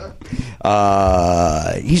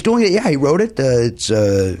 He's doing it. Yeah, he wrote it. It's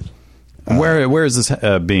where is this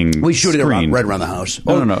being? We shoot it screened? right around the house.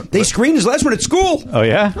 No. They screened his last one at school. Oh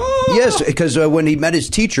yeah. Yes, because when he met his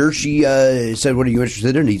teacher, she said, "What are you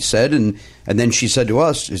interested in?" He said, and then she said to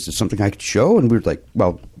us, "Is this something I could show?" And we were like,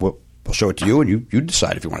 "Well, we'll show it to you, and you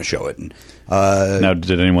decide if you want to show it." And now,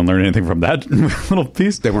 did anyone learn anything from that little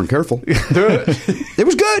piece? They weren't careful. It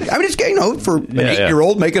was good. I mean, it's for an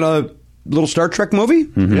 8-year-old making a little Star Trek movie.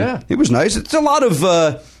 Mm-hmm. Yeah, it was nice. It's a lot of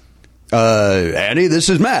Andy, this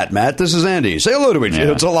is Matt. Matt, this is Andy. Say hello to each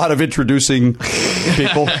other. It's a lot of introducing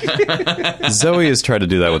people. Zoe has tried to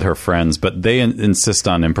do that with her friends, but they insist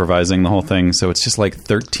on improvising the whole thing. So it's just like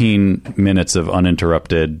 13 minutes of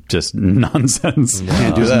uninterrupted, just nonsense.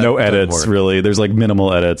 Can't do There's that. no edits, really. There's like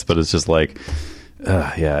minimal edits, but it's just like,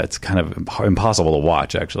 it's kind of impossible to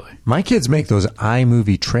watch, actually. My kids make those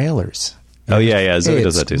iMovie trailers. Oh, yeah. Zoe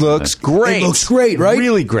does that too. Looks great. It looks great, right?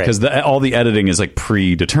 Really great. Because all the editing is like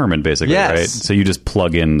predetermined, basically, Yes. right? So you just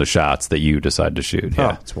plug in the shots that you decide to shoot.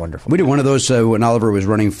 Yeah, it's wonderful. We did one of those when Oliver was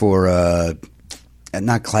running for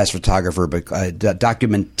not class photographer, but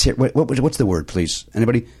what's the word, please?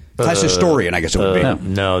 Anybody? Class historian, I guess it would be.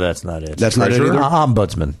 No, that's not it. That's not it either?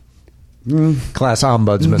 Ombudsman. Class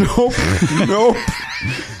ombudsman. Nope.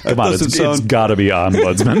 Come on, it's got to be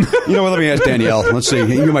ombudsman. You know what? Let me ask Danielle. Let's see.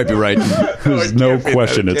 You might be right. There's no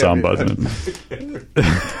question it's ombudsman.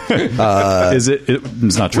 Is it?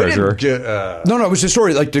 It's not treasurer. No, it was a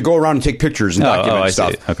story like to go around and take pictures and document I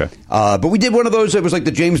stuff. see. Okay. But we did one of those. It was like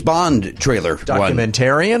the James Bond trailer.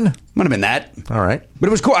 Documentarian? Might have been that. All right. But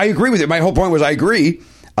it was cool. I agree with it. My whole point was I agree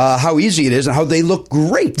how easy it is and how they look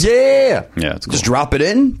great. Yeah. Yeah, it's cool. Just drop it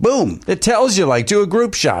in. Boom. It tells you, like, do a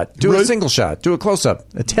group shot, do a single shot, do a close-up.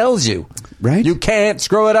 It tells you. Right. You can't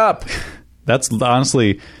screw it up. That's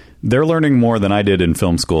honestly, they're learning more than I did in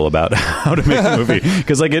film school about how to make a movie.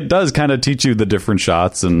 Because like it does kind of teach you the different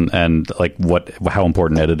shots and like how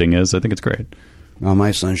important editing is. I think it's great. Well, my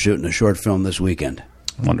son's shooting a short film this weekend.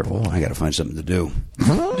 Wonderful. I got to find something to do. I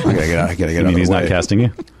got to get out. You mean he's not casting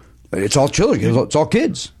you? It's all children. It's all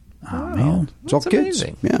kids. Oh, man. It's all kids.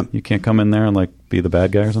 amazing. Yeah. You can't come in there and like be the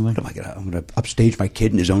bad guy or something? I'm going to upstage my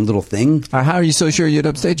kid in his own little thing. How are you so sure you'd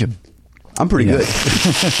upstage him? I'm pretty good.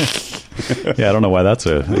 Yeah, I don't know why that's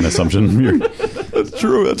an assumption. That's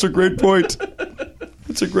true. That's a great point.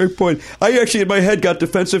 That's a great point. I actually, in my head, got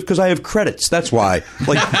defensive because I have credits. That's why.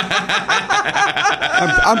 Like,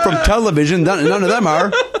 I'm from television. None of them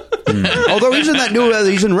are. Although he's in that new,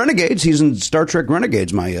 he's in Renegades. He's in Star Trek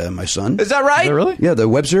Renegades. My son. Is that right? Is that really? Yeah, the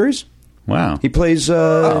web series. Wow. He plays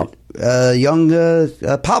young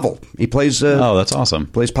Pavel. He plays. Oh, that's awesome.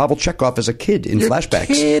 Plays Pavel Chekhov as a kid in flashbacks.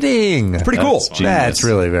 Kidding. Pretty cool. That's genius. That's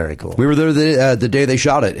really very cool. We were there the day they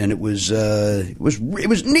shot it, and it was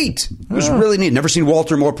neat. It was really neat. Never seen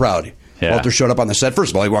Walter more proud. Yeah. Walter showed up on the set.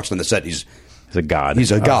 First of all, he walks on the set. He's a god.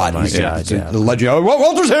 He's a god. my He's God, the legend. Oh,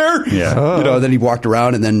 Walter's here. Yeah. You know. Then he walked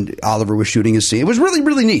around, and then Oliver was shooting his scene. It was really,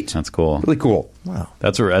 really neat. That's cool. Really cool. Wow.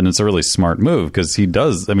 And it's a really smart move because he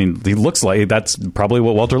does. I mean, he looks like that's probably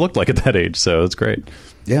what Walter looked like at that age. So it's great.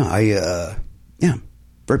 Yeah,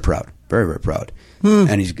 very proud. Very, very proud.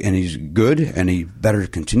 And he's good, and he better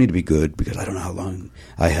continue to be good because I don't know how long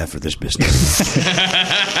I have for this business.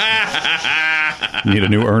 Need a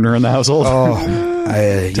new earner in the household.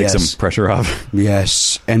 Take Take some pressure off.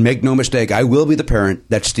 Yes, and make no mistake, I will be the parent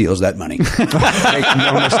that steals that money. Make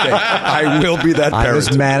no mistake, I will be that I parent.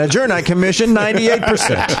 was manager and I commissioned 98%.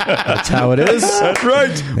 That's how it is. That's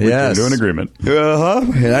right. Yes. Into an agreement.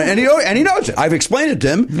 And he knows it. I've explained it to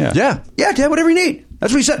him. Yeah. Dad, whatever you need.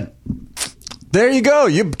 That's what he said. There you go.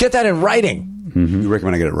 You get that in writing. You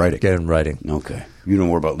recommend I get it writing? Get it in writing. Okay. You know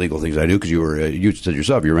more about legal things than I do because you said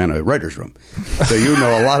yourself you ran a writer's room. So you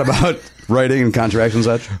know a lot about writing and contracts and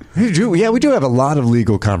such. We do have a lot of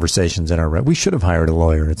legal conversations in our. We should have hired a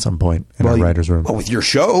lawyer at some point in our writer's room. Oh, with your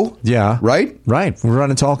show? Yeah. Right? Right. We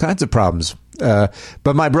run into all kinds of problems. But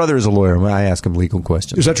my brother is a lawyer. I ask him legal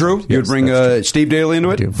questions. Is that true? Yes, You'd bring Steve Daly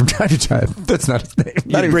into it? I do from time to time. That's not his name.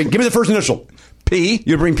 Give me the first initial. P.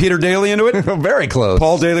 You'd bring Peter Daly into it? Very close.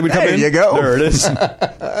 Paul Daly would come in? There you go. There it is.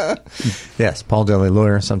 Yes, Paul Daly,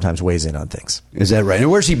 lawyer, sometimes weighs in on things. Is that right?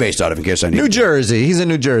 And where's he based out of, in case I need New Jersey. He's in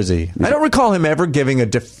New Jersey. I don't recall him ever giving a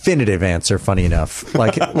definitive answer, funny enough.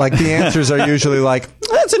 Like the answers are usually like,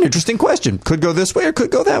 that's an interesting question. Could go this way or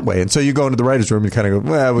could go that way. And so you go into the writer's room and kind of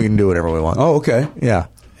go, well, we can do whatever we want. Oh, okay. Yeah.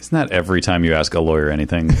 Isn't that every time you ask a lawyer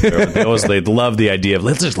anything? They love the idea of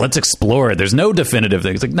let's explore it. There's no definitive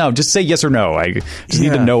thing. It's like, no, just say yes or no. I just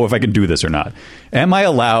need to know if I can do this or not. Am I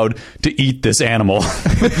allowed to eat this animal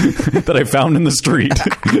that I found in the street?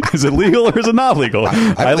 Is it legal or is it not legal?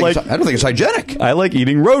 I don't think it's hygienic. I like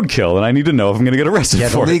eating roadkill, and I need to know if I'm going to get arrested Yeah,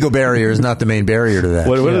 for the legal barrier is not the main barrier to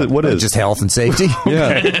that. What is? Just health and safety.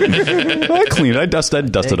 Yeah. I clean it. I dust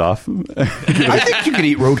it off. I think you could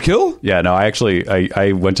eat roadkill. Yeah, no,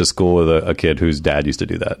 I went to school with a kid whose dad used to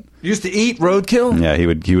do that. You used to eat roadkill? Yeah, he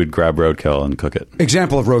would grab roadkill and cook it.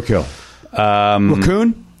 Example of roadkill.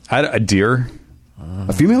 Raccoon? A deer.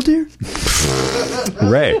 A female deer?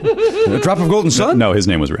 Ray. A drop of golden sun? No, his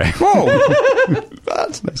name was Ray. Whoa.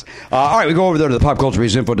 That's nice. All right, we go over there to the Pop Culture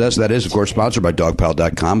Beast Info Desk. That is, of course, sponsored by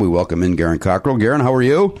DogPal.com. We welcome in Garen Cockrell. Garen, how are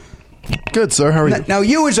you? Good, sir. How are you? Now,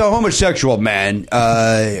 you as a homosexual man,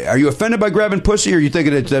 are you offended by grabbing pussy, or are you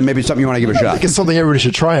thinking it's maybe something you want to give a I shot? think it's something everybody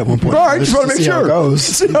should try at one point. All right, just want to make see sure. how it goes.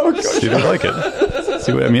 See how it goes. See if I like it.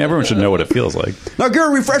 Everyone should know what it feels like. Now,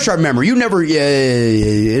 Gary, refresh our memory. You never,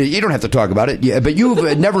 you don't have to talk about it, but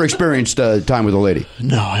you've never experienced time with a lady.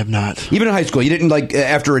 No, I have not. Even in high school, you didn't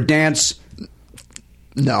after a dance.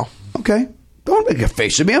 No. Okay, don't make a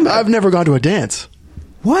face at me. I've never gone to a dance.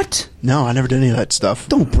 What? No, I never did any of that stuff.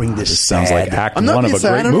 Don't bring this. Sounds like Act I'm not 1 of being a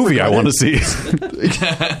sad. great I don't movie I regret want it. to see.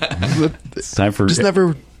 It's time for Just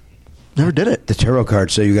never did it. The tarot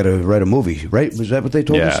cards say you got to write a movie, right? Was that what they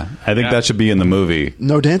told us? Yeah, I think that should be in the movie.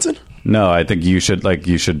 No dancing? No, I think there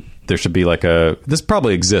should be this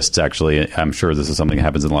probably exists actually. I'm sure this is something that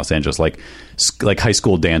happens in Los Angeles, like high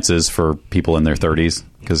school dances for people in their 30s,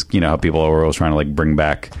 because you know how people are always trying to bring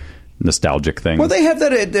back nostalgic things. Well, they have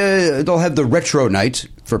that. They'll have the retro night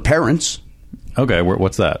for parents. Okay,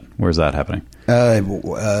 what's that? Where's that happening?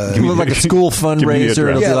 Like a school fundraiser.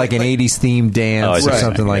 It'll be like an 80s themed dance or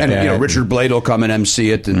something like and, that. And Richard Blade will come and MC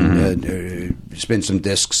it and spin some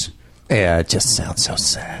discs. Yeah, it just sounds so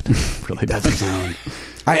sad. Really does.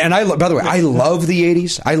 By the way, I love the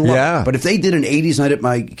 80s. I love it. But if they did an 80s night at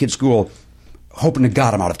my kid's school, hoping to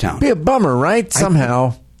God I'm out of town. Be a bummer, right?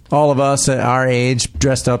 Somehow. All of us at our age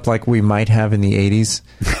dressed up like we might have in the 80s.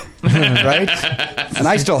 Right? And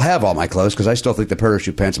I still have all my clothes because I still think the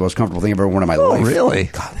parachute pants are the most comfortable thing I've ever worn in my life. Oh, really?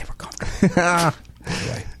 God, they were comfortable.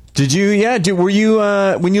 Anyway. Did you, were you,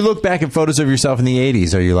 when you look back at photos of yourself in the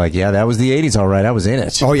 80s, are you like, yeah, that was the 80s, all right, I was in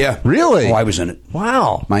it? Oh, yeah. Really? Oh, I was in it.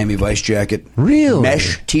 Wow. Miami Vice jacket. Really?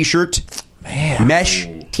 Mesh T-shirt. Man. Mesh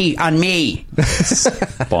T on me.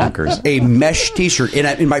 Bonkers. A mesh T-shirt.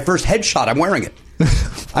 In my first headshot, I'm wearing it.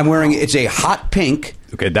 It's a hot pink.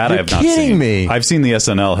 Okay, that I You're have not seen. kidding me. I've seen the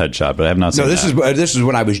SNL headshot, but I have not seen No, this is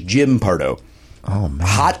when I was Jim Pardo. Oh, man.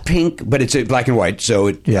 Hot pink, but it's black and white, so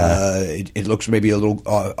it looks maybe a little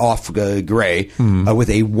off gray, with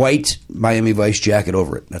a white Miami Vice jacket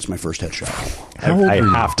over it. That's my first headshot. I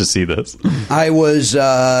have to see this. I was,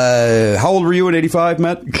 how old were you in 85,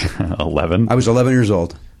 Matt? 11. I was 11 years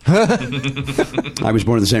old. I was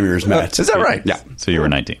born the same year as Matt. Is that right? Yeah. So you were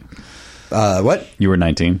 19. What? You were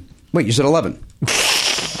 19. Wait, you said 11.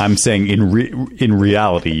 I'm saying in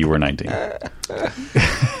reality you were 19.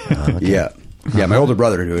 Yeah. Yeah, my older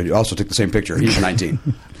brother, who also took the same picture, he's 19.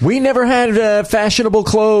 We never had fashionable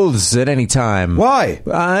clothes at any time. Why?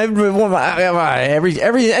 Anything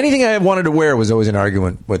I wanted to wear was always an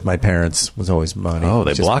argument with my parents. Was always money. Oh,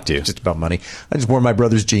 they Just- blocked you. Just about money. I just wore my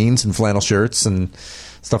brother's jeans and flannel shirts and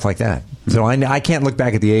stuff like that. So I can't look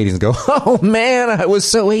back at the 80s and go, oh, man, I was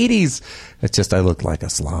so 80s. It's just I looked like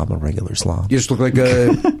a slob, a regular slob. You just look like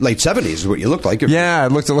late 70s is what you look like. Yeah, I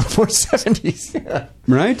looked a little more 70s. Yeah.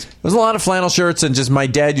 Right? There was a lot of flannel shirts, and just my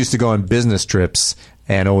dad used to go on business trips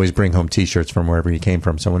and always bring home T-shirts from wherever he came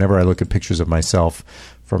from. So whenever I look at pictures of myself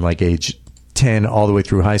from like age 10 all the way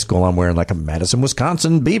through high school, I'm wearing like a Madison,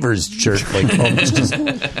 Wisconsin Beavers shirt. Like it's just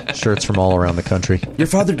shirts from all around the country. Your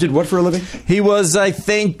father did what for a living? He was, I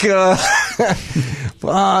think, he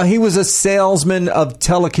was a salesman of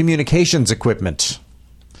telecommunications equipment,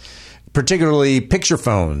 particularly picture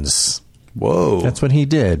phones. Whoa. That's what he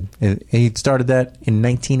did. He started that in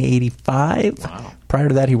 1985. Wow. Prior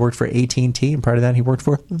to that, he worked for AT&T, and prior to that, he worked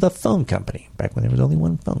for the phone company, back when there was only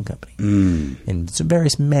one phone company, in some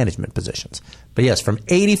various management positions. But yes, from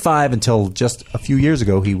 85 until just a few years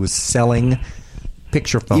ago, he was selling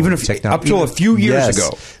picture phone technology. Up till a few years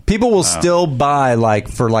ago. People will still buy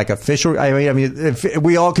for official. I mean, if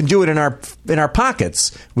we all can do it in our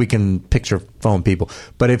pockets, we can picture phone people.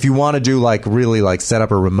 But if you want to do really set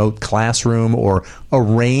up a remote classroom or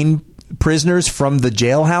arraign prisoners from the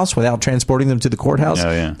jailhouse without transporting them to the courthouse,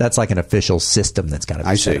 that's like an official system that's got to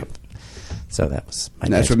be set up. So that was.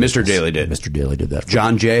 That's what Mr. Daly did. Mr. Daly did that.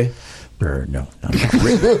 John Jay? No.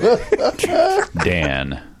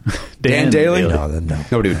 Dan. Dan Daly? No.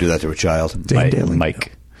 Nobody would do that to a child. Dan Daly.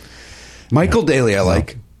 Mike. Michael Daly, I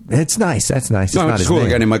like. It's nice. That's nice. No, it's cool. A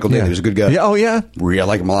guy named Michael Daly. He was a good guy. Yeah. Oh, yeah? I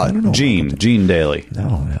like him a lot. Gene Daly.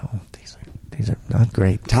 No. These are not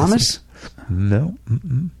great. Thomas? No.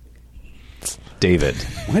 David.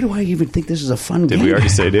 Why do I even think this is a fun game? Did we already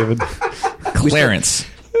say David? Clarence.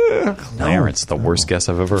 Clarence, the worst guess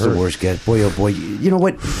I've ever It's the heard. worst guess. Boy, oh boy. You know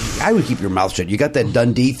what? I would keep your mouth shut. You got that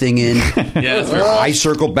Dundee thing in. Yeah, that's right. I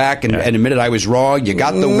circled back and admitted I was wrong. You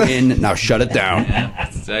got the win. Now shut it down.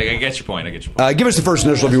 I get your point. Give us the first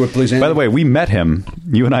initial if you would, please, Andy. By the way, we met him.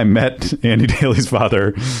 You and I met Andy Daly's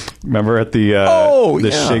father. Remember at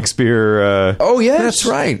the Shakespeare... oh, yes. That's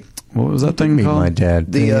right. What was that thing Meet called? my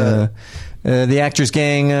dad. The Actors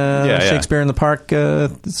Gang Shakespeare in the Park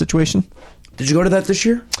situation. Did you go to that this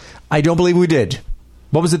year? I don't believe we did.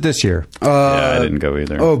 What was it this year? I didn't go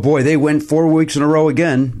either. Oh, boy. They went 4 weeks in a row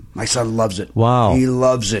again. My son loves it. Wow. He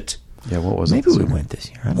loves it. Yeah, what was Maybe it? we went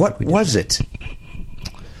this year. I don't What think we did. was it?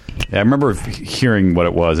 Yeah, I remember hearing what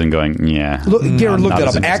it was and going, yeah. Garrett, look not that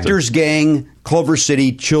as up. interested. Actors Gang, Culver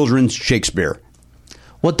City, Children's Shakespeare.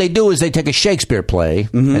 What they do is they take a Shakespeare play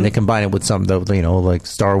and they combine it with some, like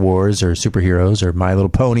Star Wars or superheroes or My Little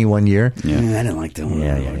Pony one year. Yeah, I didn't like that one.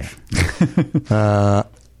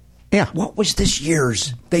 Yeah. What was this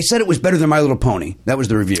year's? They said it was better than My Little Pony. That was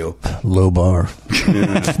the review. Low bar.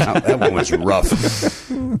 That one was rough.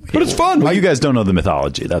 But it's fun. Well, you guys don't know the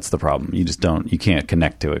mythology. That's the problem. You just don't. You can't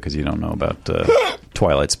connect to it because you don't know about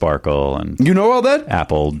Twilight Sparkle and You know all that?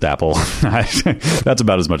 Apple Dapple. That's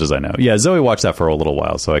about as much as I know. Yeah, Zoe watched that for a little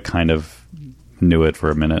while, so I kind of knew it for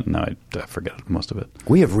a minute, and now I forget most of it.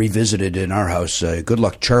 We have revisited in our house. Good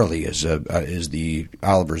Luck Charlie is the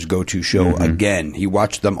Oliver's go-to show again. He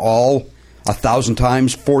watched them all 1,000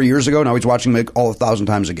 times 4 years ago. Now he's watching them all 1,000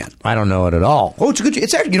 times again. I don't know it at all. Oh, it's a good.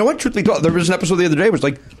 It's actually, you know what? Truth be told, there was an episode the other day. It was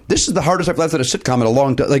like, this is the hardest I've laughed at a sitcom in a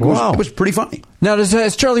long time. Like, Wow. it was pretty funny. Now,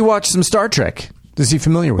 has Charlie watched some Star Trek? Is he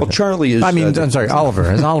familiar with it? Charlie is. I mean, I'm sorry, Oliver.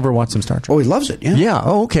 Has Oliver watched some Star Trek? Oh, he loves it. Yeah. Yeah.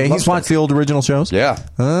 Oh, okay. Loves He's watched the old original shows? Yeah.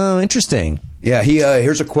 Oh, interesting. Yeah, he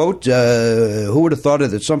here's a quote. Who would have thought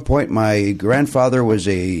it at some point my grandfather was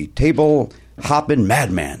a table hopping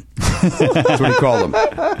madman? That's what he called him.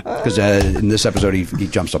 Because in this episode, he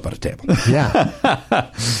jumps up on a table. Yeah.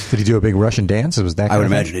 Did he do a big Russian dance? Was that? I would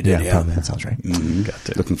imagine he did. Yeah, probably, that sounds right.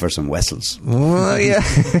 Looking for some Wessels. Well, yeah.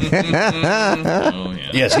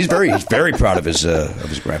 Yes, he's very proud of his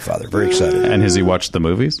grandfather. Very excited. And has he watched the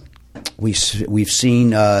movies? We've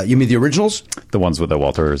seen. You mean the originals? The ones with the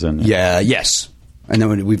Walters in? Yeah. Yes. And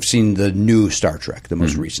then we've seen the new Star Trek. The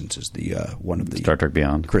most recent is the one of the Star Trek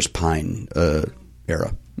Beyond. Chris Pine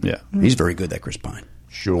era. Yeah. He's very good, that Chris Pine.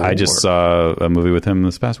 Sure. I just saw a movie with him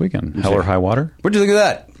this past weekend, Hell or High Water. What did you think of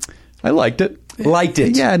that? I liked it. Liked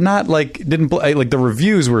it. Yeah, not like didn't like the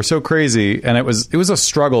reviews were so crazy, and it was a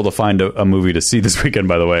struggle to find a movie to see this weekend.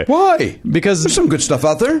 By the way, Why? Because there's some good stuff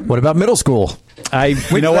out there. What about middle school?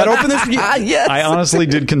 You know what? Open this. Yes. I honestly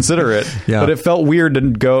did consider it, but it felt weird to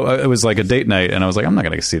go. It was like a date night, and I was like, I'm not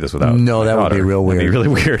going to see this without. No, that my would be daughter. real weird. That'd be really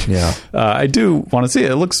weird. Yeah. I do want to see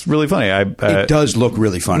it. It looks really funny. It does look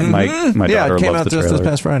really funny. My Yeah, daughter it came loves out the just trailer. this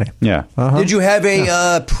past Friday. Yeah. Did you have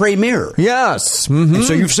a premiere? Yes. And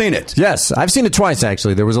so you've seen it? Yes, I've seen it twice,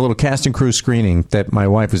 actually. There was a little cast and crew screening that my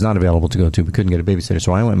wife was not available to go to. We couldn't get a babysitter,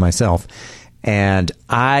 so I went myself. And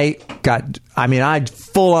I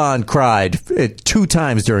full on cried 2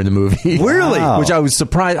 times during the movie. Really? Wow. Which I was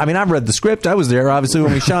surprised. I mean, I read the script. I was there, obviously,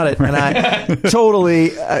 when we shot it. And I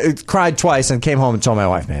totally cried twice and came home and told my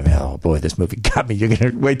wife, man, oh boy, this movie got me. You're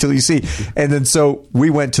going to wait till you see. And then so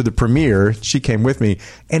we went to the premiere. She came with me.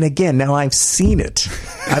 And again, now I've seen it.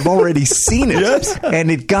 I've already seen it. Yes.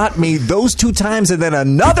 And it got me those 2 times and then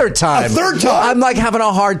another time. A third time? I'm like having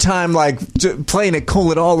a hard time like playing it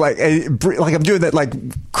cool at all. Like I'm doing that like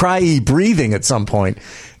cry breathing at some point.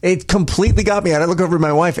 It completely got me. And I look over at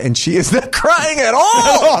my wife, and she is not crying at all.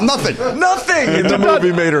 Oh, nothing. Nothing in the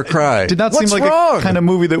movie made her cry. Did not What's seem like wrong? a kind of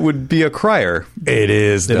movie that would be a crier. It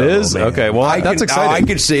is. It is? man. Okay, well, that's exciting. I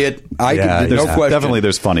can see it. Yeah, no question. Definitely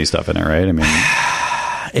there's funny stuff in it, right? I mean,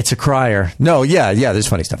 It's a crier. No, yeah. There's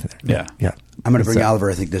funny stuff in there. Yeah. I'm going to bring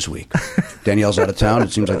Oliver, I think, this week. Danielle's out of town.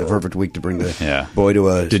 It seems like the perfect week to bring the boy to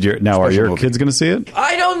a. Are your kids going to see it?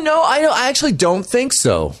 I don't know. I actually don't think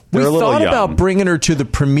so. They're we a little thought young. about bringing her to the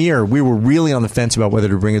premiere. We were really on the fence about whether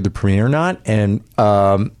to bring her to the premiere or not, and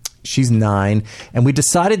she's 9, and we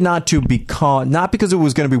decided not to not because it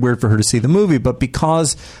was going to be weird for her to see the movie, but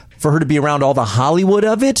because for her to be around all the Hollywood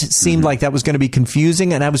of it seemed like that was going to be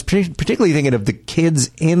confusing. And I was particularly thinking of the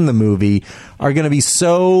kids in the movie are going to be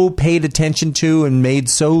so paid attention to and made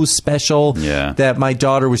so special that my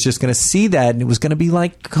daughter was just going to see that, and it was going to be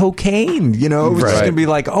like cocaine. You know, it was just going to be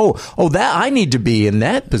like, oh, that I need to be in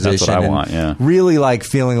that position. That's what I want. Yeah, really like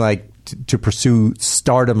feeling like to pursue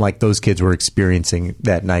stardom like those kids were experiencing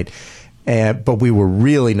that night. But we were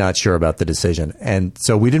really not sure about the decision. And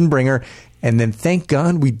so we didn't bring her. And then thank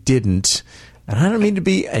God we didn't. And I don't mean to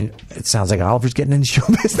be, and it sounds like Oliver's getting into show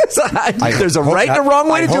business. There's a right and a wrong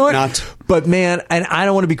way to do it. Not. But man, and I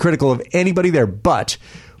don't want to be critical of anybody there, but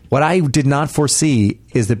what I did not foresee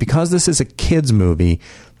is that because this is a kids movie,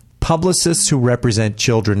 publicists who represent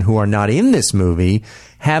children who are not in this movie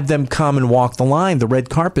have them come and walk the line, the red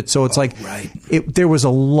carpet. So it's there was a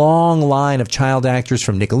long line of child actors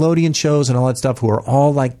from Nickelodeon shows and all that stuff who are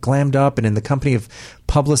all like glammed up and in the company of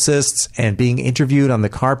publicists and being interviewed on the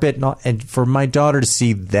carpet. And for my daughter to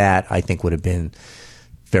see that, I think would have been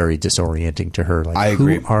very disorienting to her. Like, I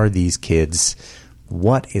agree. Who are these kids?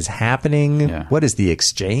 What is happening? Yeah. What is the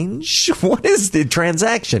exchange? What is the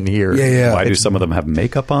transaction here? Yeah. Why do some of them have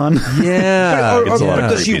makeup on? Yeah. It's a lot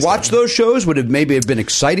of Does she creepy watch stuff. those shows? Would it maybe have been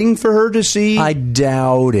exciting for her to see I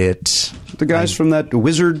doubt it. the guys from that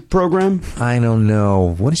Wizard program? I don't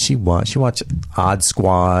know. What does she watch? She watched Odd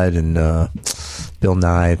Squad and Bill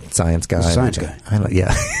Nye, Science Guy. Science Guy. I don't,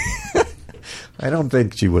 yeah. I don't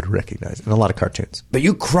think she would recognize it. And a lot of cartoons. But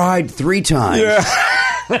you cried 3 times. Yeah.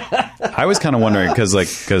 I was kind of wondering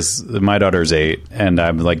because my daughter's 8, and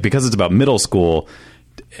I'm like, because it's about middle school.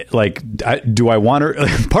 Like, do I want her?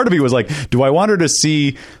 Part of me was like, do I want her to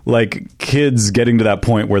see like kids getting to that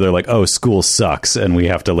point where they're like, oh, school sucks, and we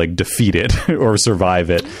have to like defeat it or survive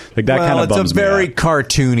it? Like that kind of bums it's a very me out.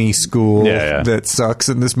 cartoony school Yeah. that sucks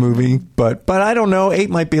in this movie. But I don't know. 8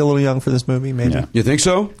 might be a little young for this movie. Maybe Yeah. You think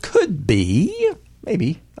so? could be.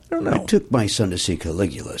 Maybe. I don't I know. took my son to see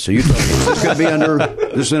Caligula. So you thought this is going to be under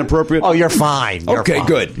this inappropriate? Oh, you're fine. You're Okay, fine.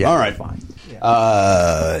 good. Yeah, All you're right. fine.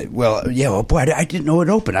 Well, boy, I didn't know it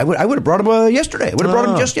opened. I would have brought him yesterday. I would have brought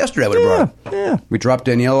him just yesterday. I would have brought him. Yeah. We dropped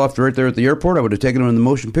Danielle off right there at the airport. I would have taken him in the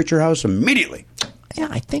motion picture house immediately. Yeah,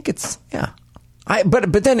 I think it's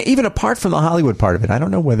but then even apart from the Hollywood part of it, I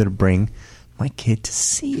don't know whether to bring my kid to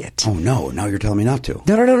see it. Oh no! Now you're telling me not to.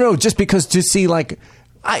 No. Just because to see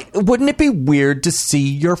wouldn't it be weird to see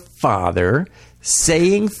your father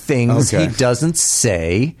saying things Okay. he doesn't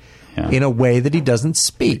say in a way that he doesn't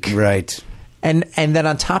speak? Right. And then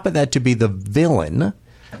on top of that, to be the villain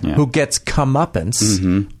who gets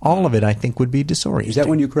comeuppance, all of it I think would be disorienting. Is that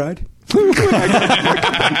when you cried? Got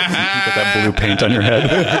that blue paint on your head.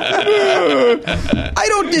 I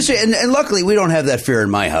don't disagree, and luckily we don't have that fear in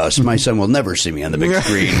my house. My son will never see me on the big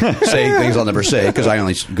screen saying things I'll never say because I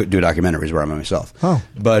only do documentaries where I'm myself. Oh.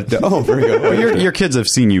 But very good. Well, your kids have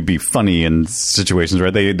seen you be funny in situations,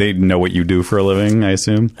 right? They know what you do for a living, I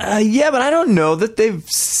assume. Yeah, but I don't know that they've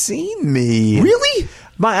seen me. Really?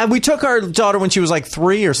 We took our daughter when she was like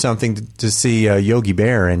 3 or something to see Yogi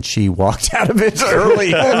Bear, and she walked out of it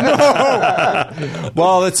early.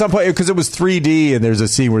 Well, at some point, because it was 3D, and there's a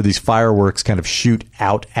scene where these fireworks kind of shoot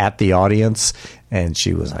out at the audience, and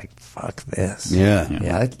she was like, fuck this. Yeah,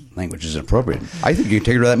 that language is inappropriate. I think you can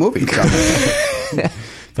take her to that movie.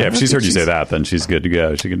 Yeah, if she's heard you say that, then she's good to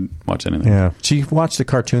go. She can watch anything. Yeah, she watched the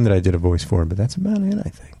cartoon that I did a voice for, but that's about it, I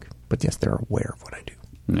think. But yes, they're aware of what I do.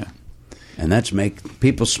 Yeah. And that's make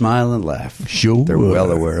people smile and laugh. Sure. They're well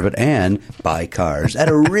aware of it. And buy cars at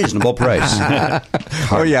a reasonable price.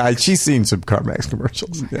 Oh, yeah. She's seen some CarMax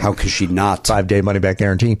commercials. Yeah. How could she not? 5-day money-back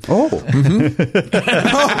guarantee. Oh.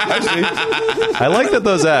 I like that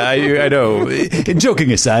those ads, I know,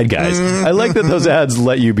 joking aside, guys, I like that those ads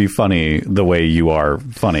let you be funny the way you are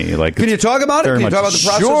funny. Like, Can you talk about it? Can you talk about the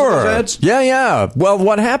process of those ads? Yeah. Well,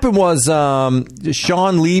 what happened was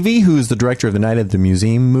Sean Levy, who's the director of the Night at the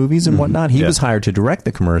Museum movies and whatnot, he was hired to direct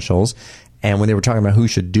the commercials. And when they were talking about who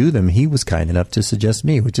should do them, he was kind enough to suggest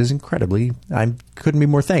me, which is incredibly, I couldn't be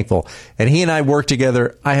more thankful. And he and I worked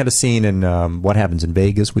together. I had a scene in What Happens in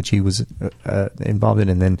Vegas, which he was involved in.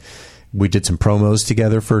 And then we did some promos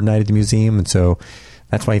together for Night at the Museum. And so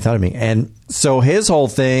that's why he thought of me. And so his whole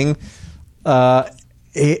thing,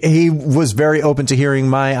 he was very open to hearing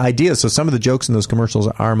my ideas. So some of the jokes in those commercials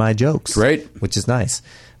are my jokes. Great. Which is nice.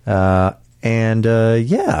 And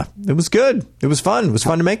yeah, it was good. It was fun. It was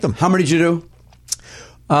fun to make them. How many did you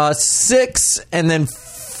do? 6, and then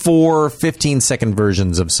 4 15-second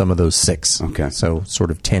versions of some of those 6. Okay. So sort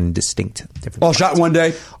of 10 distinct different All parts. shot one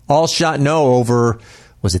day? All shot, over,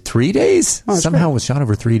 was it 3 days? Somehow it was shot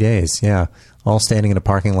over 3 days, yeah. All standing in a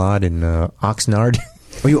parking lot in Oxnard.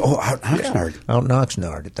 Out in Oxnard? Yeah. Out in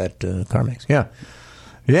Oxnard at that CarMax, yeah.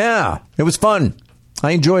 Yeah, it was fun.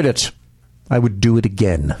 I enjoyed it. I would do it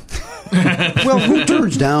again. Well, who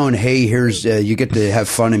turns down, hey, here's, you get to have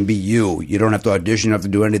fun and be you. You don't have to audition. You don't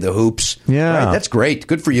have to do any of the hoops. Yeah. Right? That's great.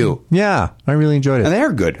 Good for you. Yeah, I really enjoyed it. And they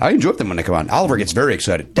are good. I enjoy them when they come on. Oliver gets very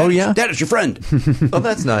excited. Oh, yeah? Dad is your friend. Oh,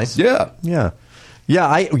 that's nice. Yeah. Yeah.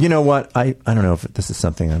 Yeah, you know what? I don't know if this is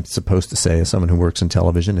something I'm supposed to say as someone who works in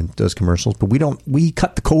television and does commercials, but we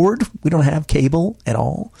cut the cord. We don't have cable at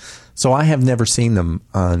all. So I have never seen them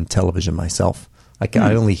on television myself. I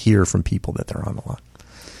only hear from people that they're on a lot.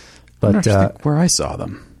 But where I saw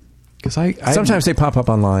them, because I sometimes they pop up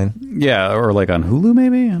online. Yeah, or like on Hulu,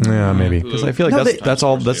 maybe. Yeah, maybe. Because I feel like that's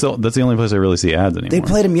the only place I really see ads anymore. They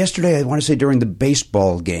played them yesterday. I want to say during the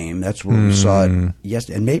baseball game. That's where we saw it. Yes,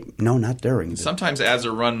 and maybe not during. Sometimes ads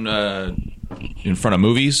are run in front of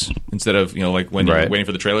movies instead of like when you're waiting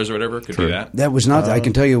for the trailers or whatever. Could be that. That was not. I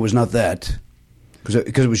can tell you, it was not that.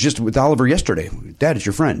 Because it was just with Oliver yesterday. Dad is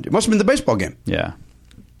your friend. It must have been the baseball game. Yeah.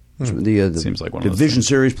 The seems like one of those Division things.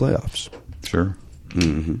 Series playoffs. Sure.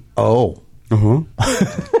 Mm-hmm. Oh.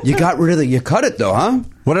 You got rid of it. You cut it though, huh?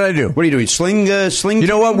 What did I do? What are you doing? Sling. You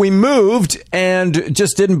know what? We moved and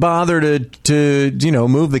just didn't bother to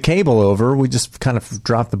move the cable over. We just kind of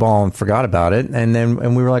dropped the ball and forgot about it.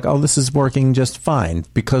 And we were like, oh, this is working just fine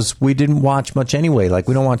because we didn't watch much anyway. Like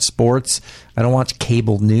we don't watch sports. I don't watch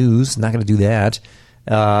cable news. Not going to do that.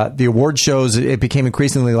 The award shows, it became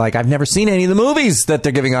increasingly like I've never seen any of the movies that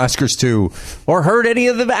they're giving Oscars to or heard any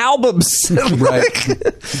of the albums.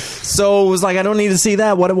 Right. So it was like, I don't need to see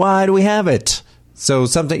that. Why do we have it? So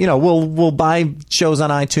something, we'll buy shows on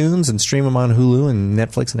iTunes and stream them on Hulu and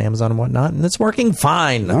Netflix and Amazon and whatnot, and it's working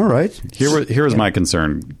fine. All right. Here was my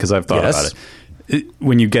concern because I've thought about it.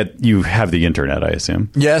 When you have the internet, I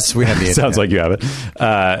assume. Yes, we have the internet. Sounds like you have it.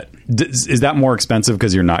 Is that more expensive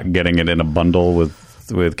because you're not getting it in a bundle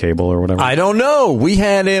with cable or whatever? I don't know. We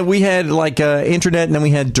had like internet, and then we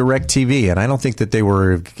had DirecTV, and I don't think that they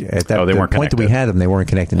were at that they weren't point connected. that we had them. They weren't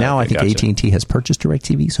connected. Now I think AT&T has purchased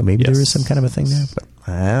DirecTV, so maybe there is some kind of a thing there. But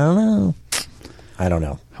I don't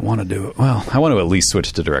know. I want to do it. Well, I want to at least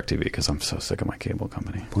switch to DirecTV because I'm so sick of my cable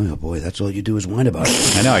company. Boy, that's all you do is whine about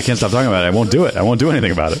it. I know. I can't stop talking about it. I won't do it. I won't do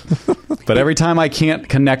anything about it. But every time I can't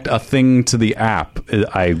connect a thing to the app,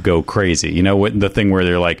 I go crazy. You know, the thing where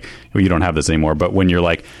they're like, well, you don't have this anymore. But when you're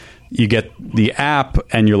like, you get the app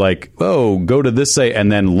and you're like, oh, go to this site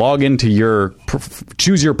and then log into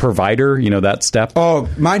choose your provider, that step. Oh,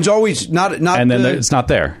 mine's always not. And then it's not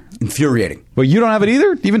there. infuriating. But you don't have it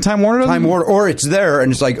either? Even Time Warner doesn't? Time Warner, or it's there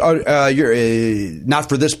and it's like, you're not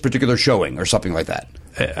for this particular showing or something like that.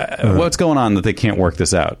 What's going on that they can't work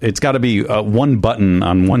this out? It's got to be one button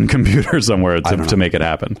on one computer somewhere to make it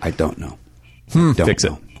happen. I don't know. Fix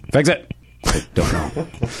it. Fix it. I don't know.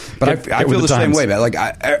 But I feel the same way, man. Like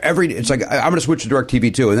it's like I'm going to switch to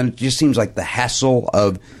DirecTV too, and then it just seems like the hassle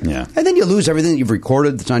of and then you lose everything that you've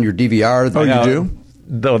recorded that's on your DVR. Oh, you do?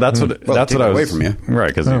 No, that's what I was away from you, right?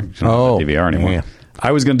 Because you don't have DVR anymore. Yeah.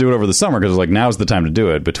 I was going to do it over the summer because like now's the time to do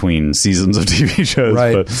it between seasons of TV shows,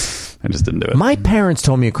 but I just didn't do it. My parents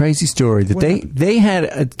told me a crazy story that they had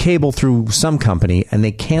a cable through some company and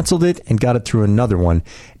they canceled it and got it through another one.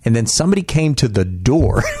 And then somebody came to the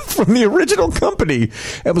door from the original company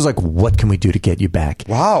and was like, "What can we do to get you back?"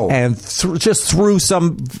 Wow! And just threw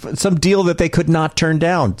some deal that they could not turn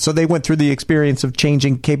down. So they went through the experience of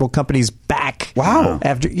changing cable companies back. Wow!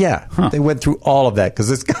 After they went through all of that because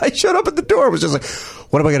this guy showed up at the door. It was just like,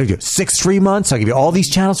 "What am I going to do? 6 free months? I'll give you all these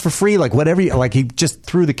channels for free, like whatever." Like he just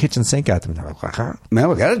threw the kitchen sink at them. Man,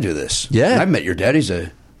 we got to do this. Yeah, I've met your dad. He's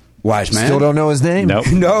a wise man. Still don't know his name? Nope.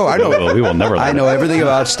 No, I don't. We will never. I know everything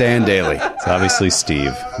about Stan Daly. It's obviously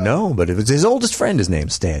Steve. No, but it was his oldest friend. His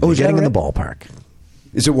name's Stan. Oh, He's is that getting in right? the ballpark.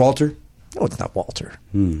 Is it Walter? No, it's not Walter.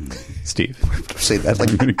 Steve. Say that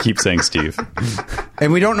I'm going to keep saying Steve.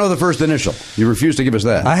 And we don't know the first initial. You refuse to give us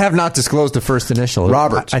that. I have not disclosed the first initial.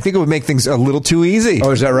 Robert. I think it would make things a little too easy.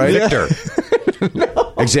 Oh, is that right? Victor.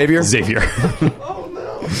 Xavier? Oh,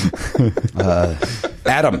 no.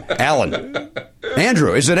 Adam. Alan.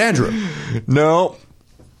 Andrew. Is it Andrew? No.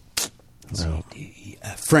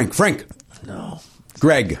 C-D-E-F. Frank. No.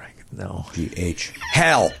 Greg. No. G-H.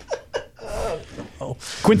 Hal.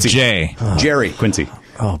 Quincy. Jay. Jerry. Quincy.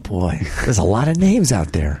 Oh, boy. There's a lot of names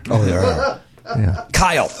out there. Oh, there are. Yeah.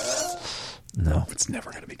 Kyle. No. It's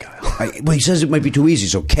never going to be Kyle. Well, he says it might be too easy,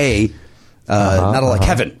 so K. Not a lot.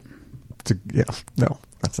 Kevin. No,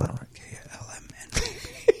 that's not right. K-L-M-N.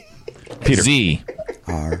 Peter. Z.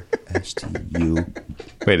 R-S-T-U.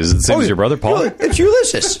 Wait, is it the same as your brother, Paul? It's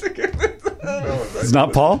Ulysses. It's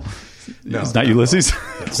not Paul? No. It's not Ulysses?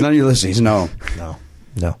 It's not Ulysses, no.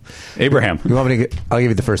 No. Abraham. You want me to I'll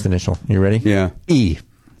give you the first initial. You ready? Yeah. E.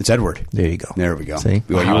 It's Edward. There you go. There we go. See?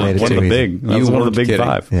 Well, Wow, made it one of too the easy. big. That was one of the big kidding.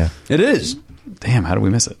 five. Yeah. It is. Damn, how did we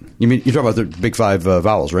miss it? You mean you're talking about the big five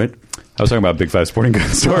vowels, right? I was talking about Big Five Sporting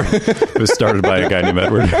Goods store. It was started by a guy named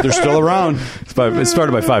Edward. They're still around. It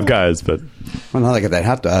started by 5 guys, but Well, now they got that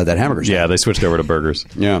hamburger. yeah, they switched over to burgers.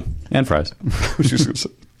 Yeah. And fries.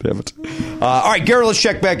 Damn it. All right, Gary, let's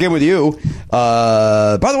check back in with you.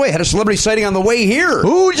 By the way, had a celebrity sighting on the way here.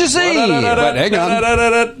 Who'd you see? But hang on.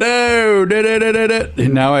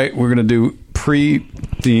 Now we're going to do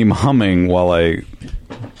pre-theme humming while I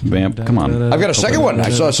vamp. Come on. I've got a second one. I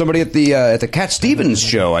saw somebody at the Cat Stevens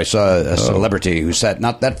show. I saw a celebrity who sat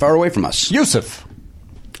not that far away from us. Yusuf.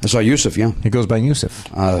 I saw Yusuf, yeah. He goes by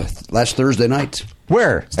Yusuf. Last Thursday night.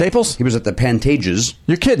 Where? Staples? He was at the Pantages.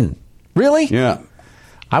 You're kidding. Really? Yeah.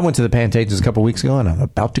 I went to the Pantages a couple weeks ago, and I'm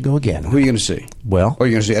about to go again. Who are you going to see? Well, are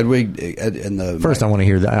you going to see Edwig and the... First, I want to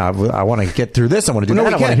hear that. I want to get through this. I want to do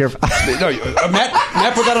that. I want to hear...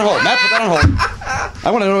 Matt, put that on hold. Matt, put that on hold.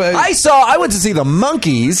 I want to know... I went to see the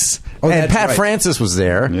Monkees, and Pat Francis was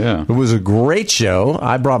there. Yeah. It was a great show.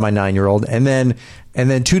 I brought my 9-year-old, and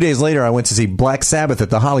then 2 days later, I went to see Black Sabbath at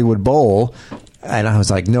the Hollywood Bowl, and I was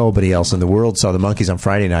like, nobody else in the world saw the Monkees on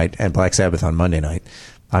Friday night and Black Sabbath on Monday night.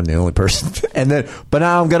 I'm the only person. But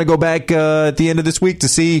now I'm going to go back at the end of this week to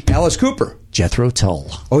see Alice Cooper. Jethro Tull.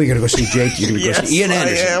 Oh, you're going to go see Jake? You're going to go see Ian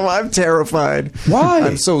Anderson? I am. I'm terrified. Why?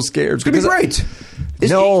 I'm so scared. It's going to be great.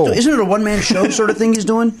 Isn't it a one-man show sort of thing he's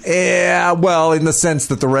doing? Yeah, well, in the sense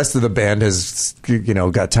that the rest of the band has,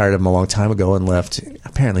 got tired of him a long time ago and left.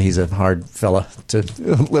 Apparently, he's a hard fella to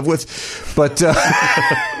live with. But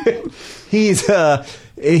he's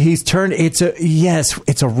turned. It's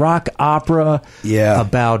a rock opera. Yeah.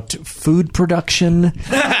 About food production.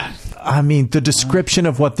 I mean, the description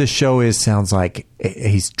of what this show is sounds like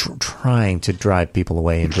he's trying to drive people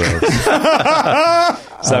away in droves. Does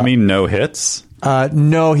that mean no hits?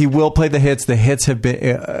 No, he will play the hits. The hits have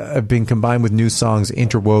been combined with new songs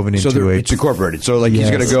interwoven into it. It's incorporated. So, he's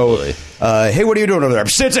going to go, hey, what are you doing over there? I'm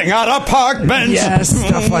sitting on a park bench. Yes,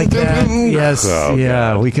 stuff like that. Yes. Oh,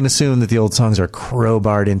 yeah, we can assume that the old songs are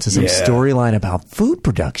crowbarred into some storyline about food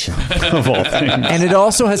production. Of all things. And it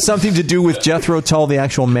also has something to do with Jethro Tull, the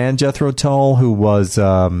actual man Jethro Tull, who was...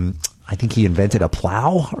 I think he invented a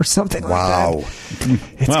plow or something like that.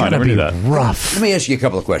 It's Wow, I going to never be knew that. rough. Let me ask you a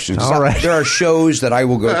couple of questions. All right. There are shows that I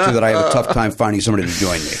will go to that I have a tough time finding somebody to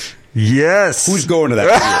join me. Yes. Who's going to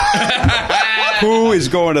that? Who is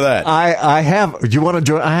going to that? I have. Do you want to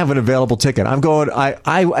join? I have an available ticket. I'm going. I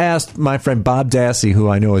asked my friend Bob Dassey, who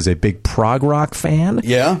I know is a big prog rock fan.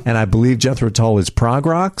 Yeah. And I believe Jethro Tull is prog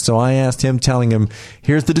rock. So I asked him, telling him,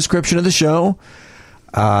 "Here's the description of the show.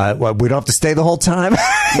 Well, we don't have to stay the whole time.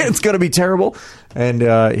 It's going to be terrible." And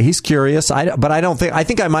he's curious. But I don't think. I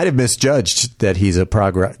think I might have misjudged that he's a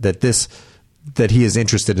prog rock. That he is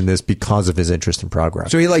interested in this because of his interest in prog rock.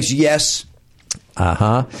 So he likes Yes.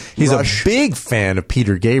 He's Rush. a big fan of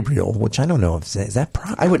Peter Gabriel, which I don't know if is that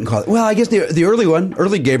prog. I wouldn't call it. Well, I guess the early one,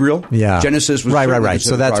 early Gabriel. Yeah, Genesis was right.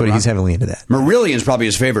 So that's what he's heavily into that. Marillion's probably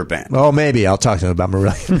his favorite band. Oh, maybe I'll talk to him about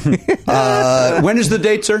Marillion. When is the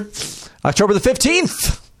date, sir? October the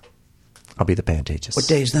 15th. I'll be the Pantages. What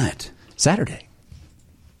day is that? Saturday,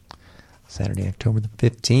 October the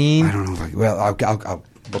 15th. I don't know.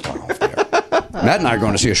 We'll talk off there. Matt and I are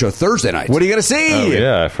going to see a show Thursday night. What are you going to see? Oh,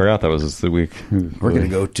 yeah, I forgot that was the week. We're going to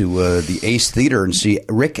go to the Ace Theater and see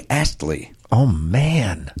Rick Astley. Oh,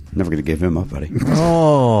 man. Never going to give him up, buddy.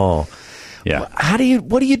 Oh. Yeah.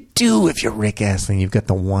 What do you do if you're Rick Astley and you've got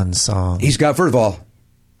the one song? He's got, first of all,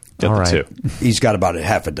 Get All the right. two. he's got about a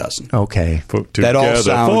half a dozen. Okay. That all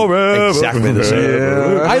sound exactly the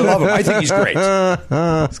same. I love him. I think he's great.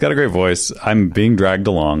 He's got a great voice. I'm being dragged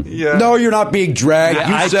along. Yeah. No, you're not being dragged.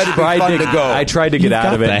 You said it'd be fun to go. I tried to get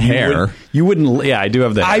out of it. the hair. You wouldn't. Yeah, I do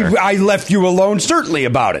have the hair. I left you alone, certainly,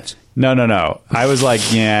 about it. No. I was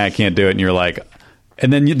like, yeah, I can't do it. And you're like,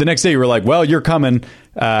 and then the next day you were like, well, you're coming.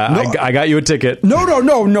 I got you a ticket. No. That's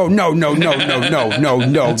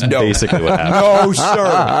basically what happened. No,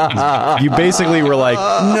 sir. You basically were like,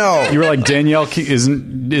 No. You were like, Danielle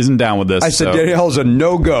isn't down with this. I said, so. Danielle's a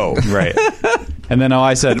no-go. Right. And then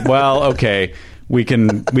I said, well, okay. We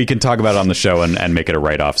can talk about it on the show and make it a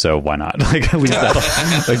write-off, so why not? Like, at least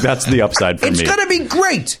that's the upside for me. It's going to be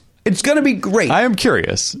great. It's going to be great. I am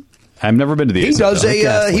curious. I've never been to the He Ace does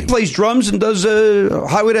Hotel. he plays drums and does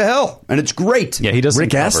Highway to Hell, and it's great. Yeah, he does Rick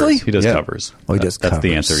some covers. Astley? He does Yeah. covers. Oh, he does That's the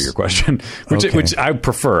covers. answer to your question, which Okay. which I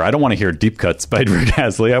prefer. I don't want to hear deep cuts by Rick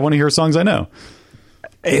Astley. I want to hear songs I know.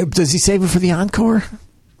 Does he save it for the encore?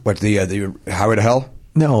 What, the Highway to Hell?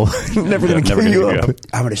 No. Never going to Never give you Gonna Give up.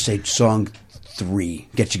 I'm going to say song 3.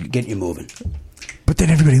 Get you moving. But then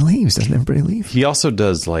everybody leaves. Doesn't everybody leave? He also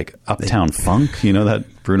does like Uptown Funk. You know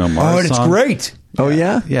that Bruno Mars Oh, and it's song? great. Oh,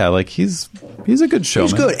 yeah? Yeah, like he's a good showman.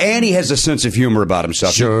 He's good. And he has a sense of humor about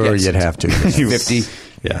himself. Sure, He gets you'd it. have to. 50.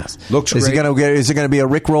 Yeah. Looks Is great. it going to be a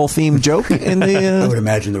Rickroll themed joke in the? I would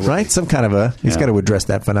imagine there would right. be. Some kind of a. He's got to address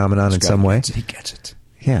that phenomenon in some way. He gets it.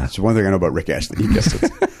 Yeah. That's one thing I know about Rick Astley. He gets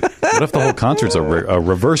it. What if the whole concert's a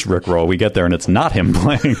reverse Rick roll? We get there and it's not him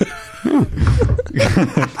playing.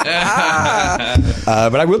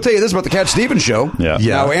 But I will tell you this about the Cat Stevens show. Yeah.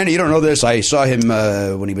 Now, Andy, you don't know this. I saw him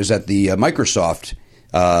when he was at the Microsoft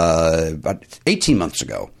about 18 months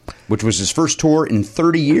ago, which was his first tour in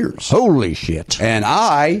 30 years. Holy shit! And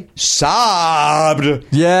I sobbed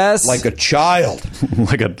Yes. like a child.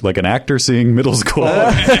 like an actor seeing middle school.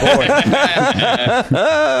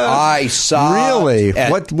 I sobbed. Really?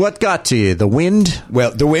 at- What got to you? The wind?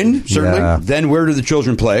 Well, the wind, certainly. Yeah. Then Where Do the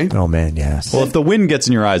Children Play? Oh man, yes. Well, if the wind gets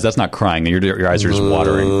in your eyes, that's not crying. Your eyes are just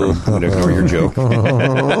watering. I'm going to ignore your joke.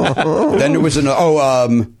 Then there was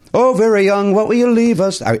very young, what will you leave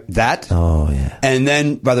us? That. Oh yeah. And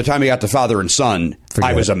then by the time he got to Father and Son,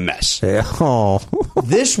 I was a mess. Yeah. Oh.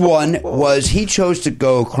 This one was, he chose to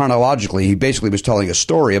go chronologically. He basically was telling a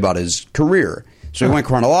story about his career. So he went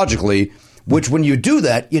chronologically, which when you do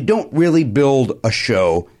that, you don't really build a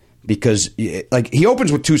show because, like, he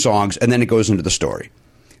opens with 2 songs and then it goes into the story.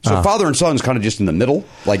 So Father and Son is kind of just in the middle,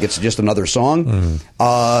 like it's just another song.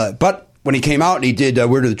 But when he came out and he did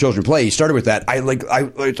Where Do the Children Play, he started with that. I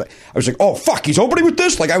was like, oh fuck, he's opening with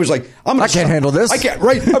this. Like I was like, I can't handle this. I can't.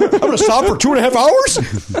 Right, I'm going to stop for 2.5 hours.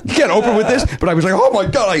 You can't open with this. But I was like, oh my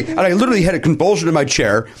god! And I literally had a convulsion in my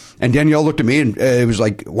chair. And Danielle looked at me and it was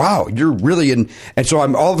like, wow, you're really in. And so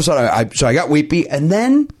I'm all of a sudden, I got weepy. And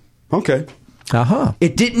then, okay.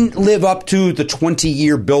 It didn't live up to the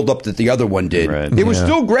 20-year buildup that the other one did. Right. It was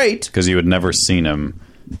still great. Because you had never seen him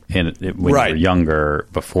when you were younger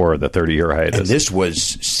before the 30-year hiatus. And this was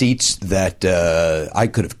seats that I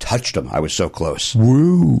could have touched them. I was so close.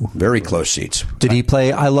 Woo. Very close seats. Did he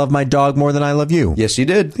play I Love My Dog More Than I Love You? Yes, he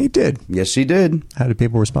did. He did. Yes, he did. How did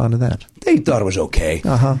people respond to that? They thought it was okay.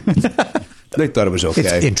 They thought it was okay.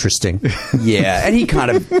 It's interesting. Yeah, and he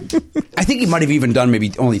kind of, I think he might have even done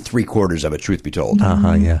maybe only 3/4 of it, truth be told.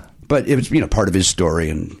 Yeah. But it was, part of his story.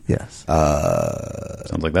 And Yes.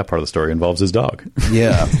 Sounds like that part of the story involves his dog.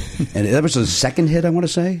 yeah. And that was his second hit, I want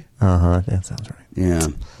to say. That sounds right. Yeah.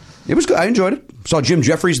 It was good. I enjoyed it. Saw Jim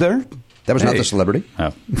Jeffries there. That was not the celebrity.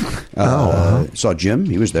 Saw Jim.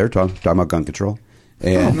 He was there talking about gun control.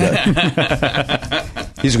 And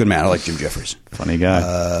he's a good man. I like Jim Jeffries. Funny guy.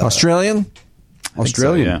 Australian?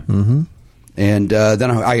 Australian. So, yeah. Mm-hmm. And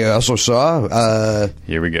then I also saw...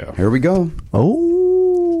 Here we go. Here we go.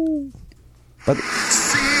 Oh. But...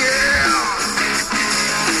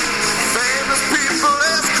 Famous people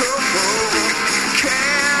have come home.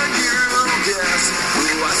 Can you guess who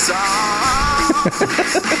I saw?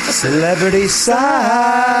 Celebrity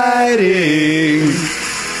sighting.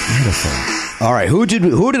 Beautiful. All right, who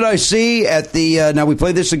did I see at the? Now we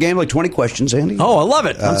played this game like 20 questions, Andy. Oh, I love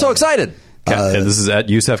it! I'm so excited. This is at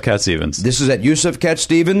Yusuf Cat Stevens. This is at Yusuf Cat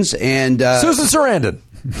Stevens and Susan Sarandon.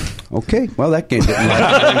 Okay, well that game didn't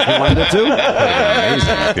wanted it to.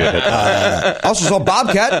 Also saw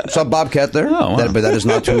Bobcat. Saw Bobcat there. Oh, wow. But that is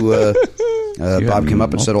not who. Bob came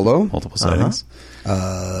up and said hello. Multiple sightings.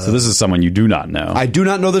 So this is someone you do not know. I do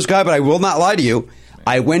not know this guy, but I will not lie to you.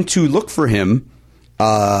 I went to look for him.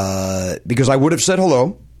 Because I would have said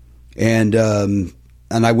hello, and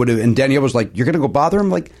I would have. And Danielle was like, "You're going to go bother him?"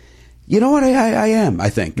 Like, you know what? I am. I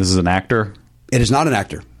think This is an actor, it is not an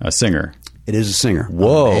actor. a singer. It is a singer.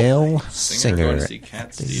 Whoa. Male Going singer. to see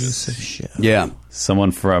Cat Stevens. Yeah, Someone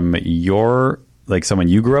from someone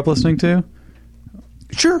you grew up listening to?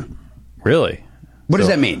 sure. Really? What does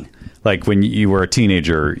that mean? Like when you were a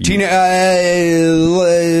teenager,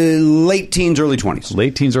 Late teens, early 20s.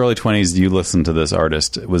 late teens, early 20s, you listened to this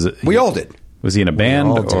artist. We all did. Was he in a band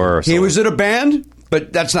all did. or? He was in a band,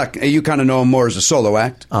 but that's not. You kind of know him more as a solo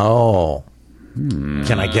act. Oh.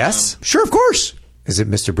 Can I guess? Sure, of course. Is it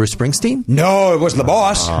Mr. Bruce Springsteen? No, it wasn't the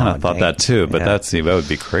boss. I thought dang that too, but Yeah. that would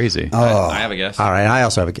be crazy. I have a guess. All right, I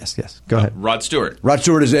also have a guess. Yes, go ahead. Rod Stewart. Rod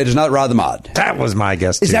Stewart it is not Rod the Mod. That was my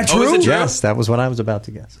guess, too. Is that true? Oh, is it true? Yes, that was what I was about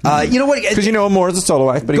to guess. You know what? Because you know him more as a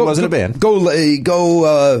solo act, but he wasn't a band. Go.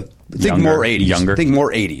 Think Younger. more 80s. Younger. Think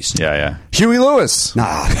more 80s. Yeah. Huey Lewis.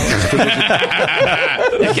 Nah. You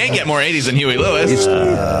can't get more 80s than Huey Lewis.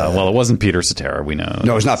 Well, it wasn't Peter Cetera. We know.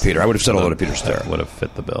 No, it's not Peter. I would have said hello to Peter That Cetera. would have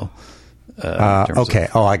fit the bill. In terms Okay.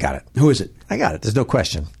 of- Oh, I got it. Who is it? I got it. There's no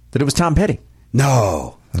question that it was Tom Petty.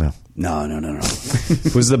 No. No. No.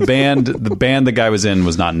 Was the band the guy was in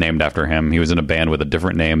was not named after him? He was in a band with a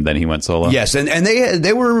different name. Then he went solo. Yes, and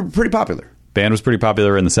they were pretty popular. Band was pretty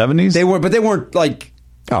popular in the 70s. They were, but they weren't like.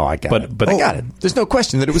 Oh, I got it. But I got it. There's no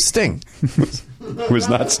question that it was Sting. It was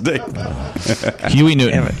not Sting. Huey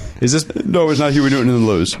Newton. Is this? No, it's not Huey Newton and the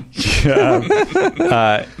Lose.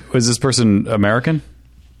 Was this person American?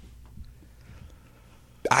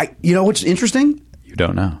 You know what's interesting? You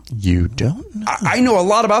don't know. You don't know? I know a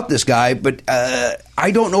lot about this guy, but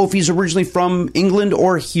I don't know if he's originally from England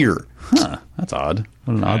or here. Huh. That's odd.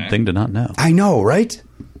 What an odd thing to not know. I know, right?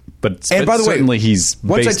 But And by the way, certainly he's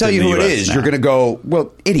once I based tell in you the who it US is, now. you're going to go,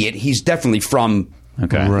 well, idiot. He's definitely from.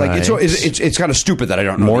 Okay. Like it's kind of stupid that I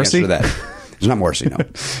don't know Morrissey? the answer to that. It's not Morrissey, no.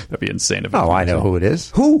 That'd be insane. If it Oh, was I know who it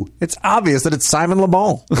is. Who? It's obvious that it's Simon Le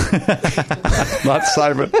Bon. Not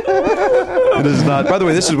Simon. It is not. By the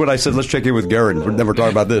way, this is what I said. Let's check in with Garen. We're never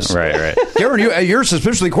talking about this. Right. Garen, you're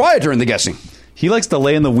suspiciously quiet during the guessing. He likes to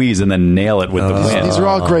lay in the wheeze and then nail it with the wind. These are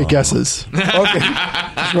all great guesses. Okay.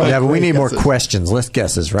 Yeah, but we need more questions, less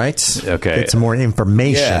guesses, right? Okay. Get some more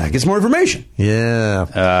information. Yeah, get some more information. Yeah.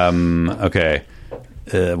 Okay.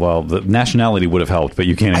 Well, the nationality would have helped, but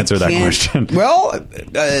you can't answer that question. Well,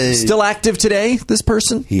 Still active today, this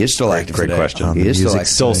person? he is still active. Great today. question. He is still active.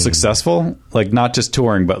 Still successful? Like, not just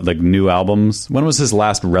touring, but like new albums? When was his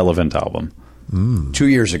last relevant album? 2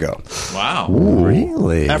 years ago. Wow.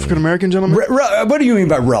 Really? African American gentleman? What do you mean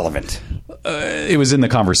by relevant? It was in the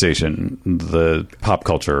conversation, the pop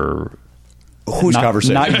culture. Whose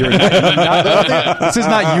conversation? Not your, this is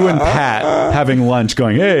not you and Pat having lunch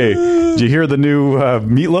going, hey, did you hear the new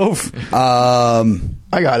Meatloaf?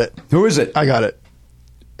 I got it. Who is it? I got it.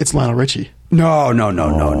 It's Lionel Richie. No.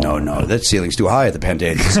 That ceiling's too high at the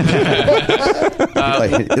Pantages.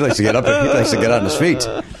 He likes to get up. He likes to get on his feet.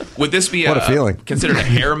 Would this be What a feeling. considered a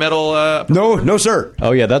hair metal? No, sir.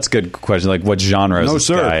 Oh yeah, that's a good question. Like, what genre is No, this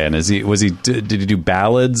sir. guy in? Did he do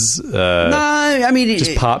ballads? I mean,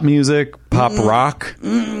 Just pop music, pop rock,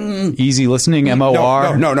 easy listening,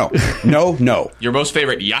 MOR. No. Your most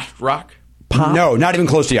favorite yacht rock? Pop? No, not even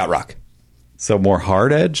close to yacht rock. So more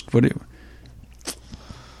hard edged. What?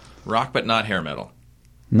 Rock, but not hair metal.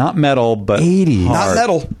 Not metal, but 80s.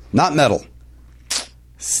 hard. Not metal.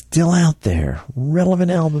 Still out there.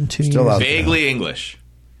 Relevant album 2 Still years out ago. Vaguely English.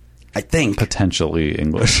 I think. Potentially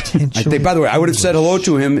English. I think. By the way, I would have said hello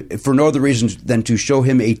to him for no other reason than to show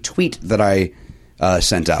him a tweet that I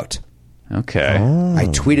sent out. Okay. I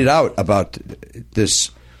tweeted out about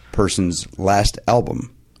this person's last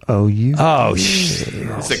album. Oh, you. Oh, shit.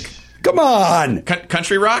 It's like Come on.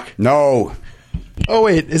 country rock. No. Oh,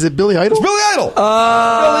 wait. Is it Billy Idol? It's Billy Idol. Billy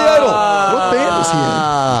Idol. What band is he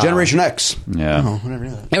in? Generation X. Yeah. Oh, whatever.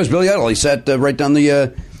 Yeah. It was Billy Idol. He sat right down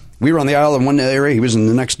the. We were on the aisle in one area. He was in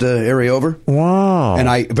the next area over. Wow.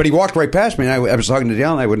 But he walked right past me, and I was talking to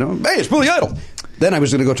Dale, and I would know, hey, it's Billy Idol. Then I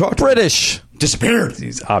was going to go talk to him. British. Disappeared.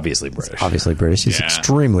 He's obviously British. Obviously British. He's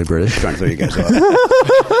extremely British. Trying to throw you guys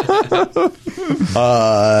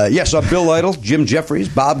off. Saw Bill Idol, Jim Jeffries,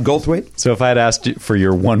 Bob Goldthwait. So if I had asked you for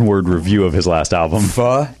your one-word review of his last album,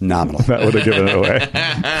 Phenomenal. that would have given it away.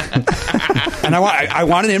 And I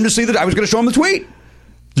wanted him to see that I was going to show him the tweet.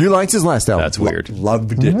 You liked his last album? That's weird.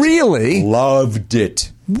 Loved it. Really? Loved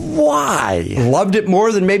it. Why? Loved it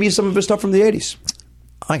more than maybe some of his stuff from the 80s.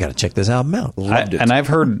 I got to check this album out. Loved it. And I've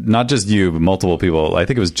heard not just you, but multiple people. I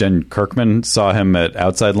think it was Jen Kirkman saw him at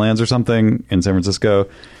Outside Lands or something in San Francisco,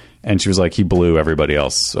 and she was like, he blew everybody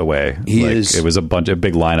else away. It was a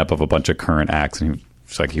big lineup of a bunch of current acts, and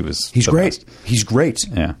He's the great. best. He's great.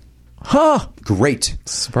 Yeah, Huh? Great.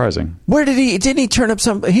 surprising. Where didn't he turn up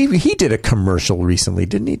some? He did a commercial recently,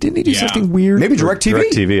 didn't he? Didn't he do something weird? Maybe DirecTV.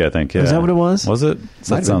 DirecTV, I think. Yeah. Is that what it was? Was it?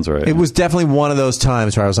 That sounds right. It was definitely one of those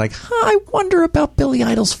times where I was like, I wonder about Billy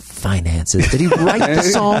Idol's finances. Did he write the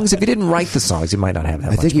songs? If he didn't write the songs, he might not have that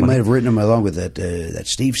I much think he money. might have written them along with that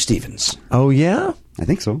Steve Stevens. Oh, yeah? I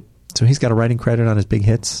think so. So he's got a writing credit on his big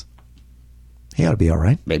hits? He ought to be all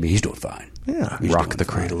right. Maybe he's doing fine. Yeah. He's Rock doing the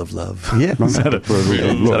fine. Cradle of Love. Yeah. Is that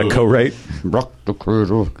a co-write? Rock the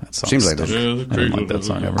cradle. That song Seems like stunk. that. I didn't like that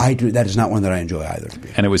song ever. I do. That is not one that I enjoy either.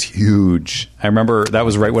 And it was huge. I remember that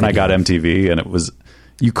was right when I got MTV, and it was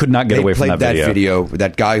you could not get They away from played that video. with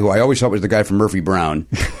that guy who I always thought was the guy from Murphy Brown.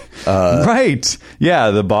 Right? Yeah,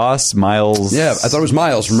 the boss Miles. Yeah, I thought it was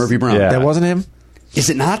Miles from Murphy Brown. Yeah. That wasn't him? Is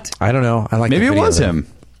it not? I don't know. I like Maybe the it video was though. him.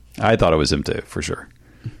 I thought it was him too, for sure.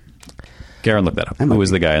 Garen, look that up. I might Who was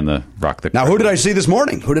be. the guy in the Rock the Now, who did I see this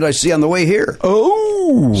morning? Who did I see on the way here?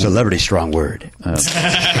 Oh. Celebrity, strong word. All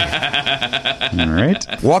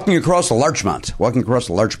right. Walking across the Larchmont. Walking across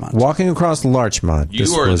Larchmont. You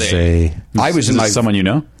This or was they? I was Is in this my someone you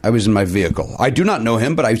know? I was in my vehicle. I do not know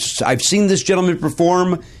him, but I've seen this gentleman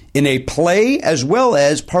perform in a play as well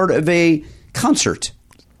as part of a concert.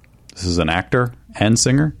 This is an actor and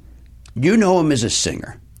singer. You know him as a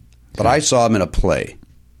singer, but I saw him in a play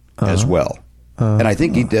as well, and I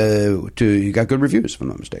think he got good reviews, if I'm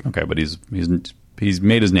not mistaken. Okay, but he's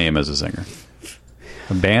made his name as a singer.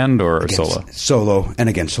 A band or a Again, solo? Solo, and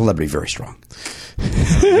again, celebrity, very strong,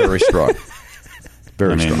 very strong,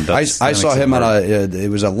 very I mean, strong. that's- I that saw makes it him on hard. it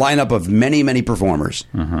was a lineup of many performers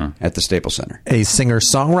at the Staples Center. a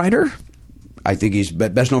singer-songwriter. I think he's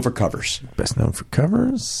best known for covers. Best known for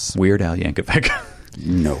covers. Weird Al Yankovic.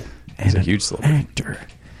 No, He's a huge celebrity. Actor.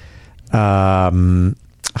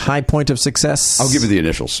 High point of success. I'll give you the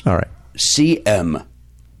initials. All right. CM.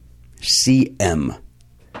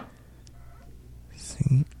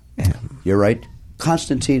 You're right.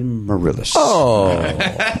 Constantine Marillis. Oh.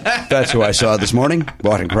 That's who I saw this morning,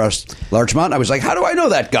 walking across Larchmont. I was like, how do I know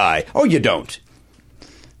that guy? Oh, you don't. Does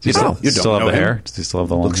he still, you don't still have know the him. hair? Does he still have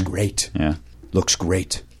the long Looks hair? great. Yeah. Looks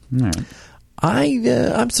great. All right.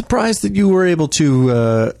 I'm surprised that you were able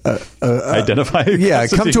to Identify. Yeah,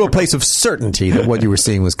 come to a Constantine place of certainty that what you were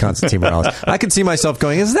seeing was Constantine Morales. I could see myself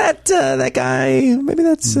going, "Is that that guy? Maybe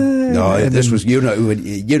that's." No, and this then- was you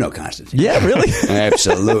know Constantine. Yeah, really.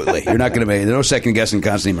 Absolutely. You're not going to make no second guessing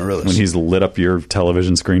Constantine Marillis. when he's lit up your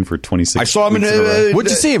television screen for 26 I saw him in weeks a row.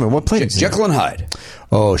 What'd you see him in? What play? did you see him in? Jekyll and Hyde.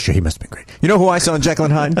 Oh, sure, he must have been great. You know who I saw in Jekyll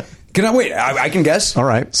and Hyde? Can I wait? I can guess. All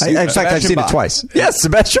right. In fact, I've Sebastian seen Bach. it twice. Yes,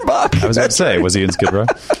 Sebastian Bach. I was about to say, was he in Skid Row?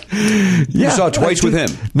 You saw it twice with him.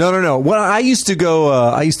 No. Well, I used to go.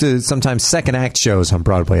 I used to sometimes second act shows on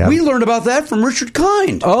Broadway. We learned about that from Richard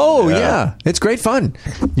Kind. Oh yeah, it's great fun.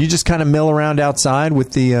 You just kind of mill around outside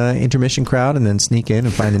with the intermission crowd, and then sneak in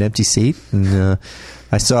and find an empty seat. And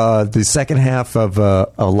I saw the second half of a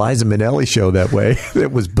Liza Minnelli show that way.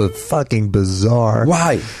 It was fucking bizarre.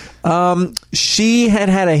 Why? She had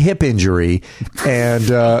a hip injury,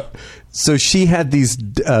 and so she had these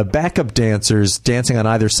backup dancers dancing on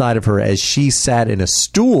either side of her as she sat in a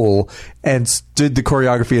stool and did the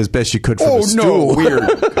choreography as best she could from the stool.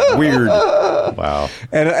 Weird. Wow.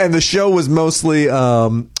 And the show was mostly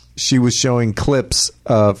she was showing clips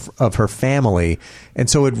of her family, and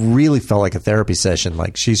so it really felt like a therapy session.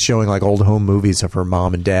 Like she's showing like old home movies of her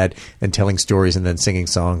mom and dad and telling stories and then singing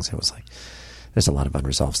songs. It was like there's a lot of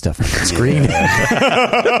unresolved stuff on the screen.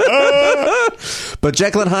 But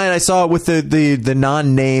Jekyll and Hyde, I saw it with the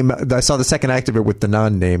non-name. I saw the second act of it with the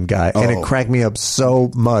non-name guy, and it cracked me up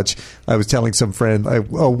so much. I was telling some friend,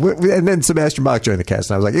 and then Sebastian Bach joined the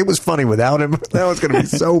cast, and I was like, it was funny without him. That was going to be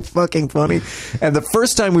so fucking funny. And the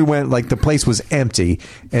first time we went, like, the place was empty,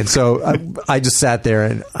 and so I just sat there,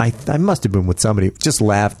 and I must have been with somebody, just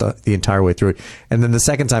laughed the entire way through it. And then the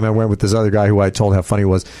second time I went with this other guy who I told how funny it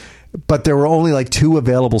was, but there were only like 2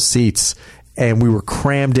 available seats. And we were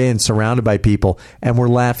crammed in, surrounded by people, and we're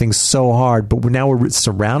laughing so hard. But now we're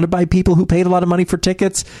surrounded by people who paid a lot of money for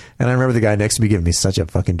tickets. And I remember the guy next to me giving me such a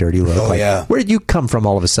fucking dirty look. Oh, yeah. Where did you come from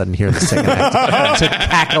all of a sudden here in the second act to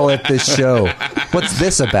cackle at this show? What's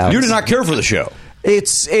this about? You did not care for the show.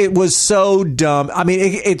 It was so dumb. I mean,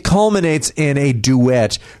 it culminates in a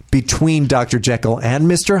duet between Dr. Jekyll and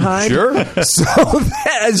Mr. Hyde. Sure. So,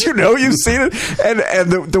 as you know, you've seen it.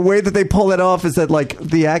 And the way that they pull it off is that, like,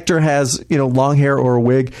 the actor has, long hair or a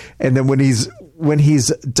wig, and then when he's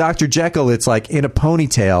Dr. Jekyll, it's like in a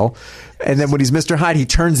ponytail, and then when he's Mr. Hyde, he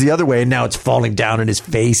turns the other way, and now it's falling down in his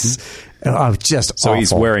face. Just so awful.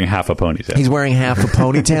 He's wearing half a ponytail. He's wearing half a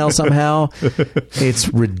ponytail somehow. It's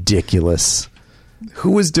ridiculous.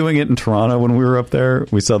 Who was doing it in Toronto when we were up there?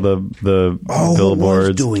 We saw the billboards. Who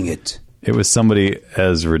was doing it? It was somebody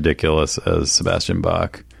as ridiculous as Sebastian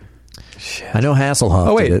Bach. Shit. I know Hasselhoff.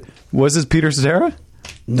 Oh wait, did it. Was this Peter Cetera?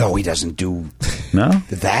 No, he doesn't do No.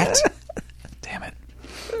 that. Damn it!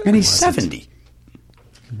 And he's 70.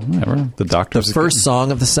 Whatever. The doctor. The first song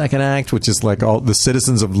of the second act, which is like all the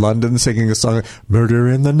citizens of London singing a song, "Murder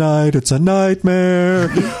in the Night, It's a Nightmare,"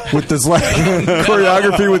 with this like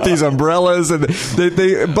choreography with these umbrellas, and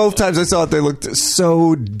they both times I saw it, they looked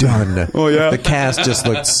so done. Oh yeah, the cast just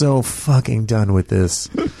looked so fucking done with this.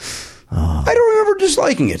 I don't remember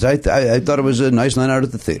disliking it. I thought it was a nice night out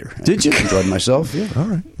at the theater. Did you? Enjoyed myself. Yeah. All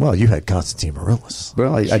right. Well, you had Constantine Marillis.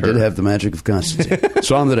 Well, I did have the magic of Constantine.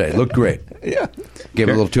 Saw him today. Looked great. Yeah. Gave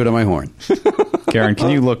him a little toot on my horn. Karen, can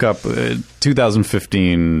you look up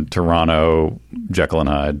 2015 Toronto Jekyll and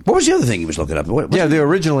Hyde? What was the other thing he was looking up?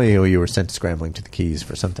 Originally you were sent scrambling to the Keys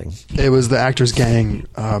for something. It was the Actors Gang.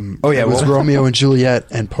 It was Romeo and Juliet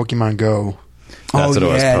and Pokemon Go. That's what it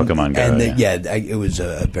was, Pokemon Go. And it was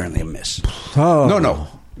apparently a miss. Oh.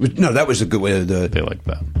 No, that was a good way. They like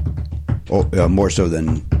that. Oh, more so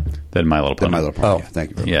than My Little Pony. My Little Pony. Yeah, thank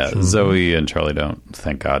you very much. Yeah, Zoe and Charlie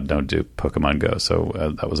thank God, don't do Pokemon Go. So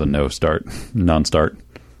that was a non-start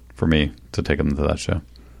for me to take them to that show.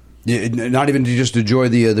 Yeah, not even to just enjoy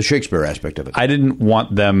the Shakespeare aspect of it. I didn't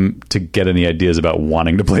want them to get any ideas about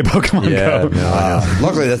wanting to play Pokemon Go. No,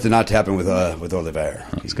 luckily, that did not happen with Oliver.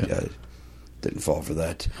 That's good. Didn't fall for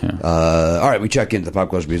that. Yeah. All right, we check into the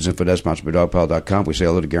Pop Culture Music Info Desk, sponsored by DogPile.com. We say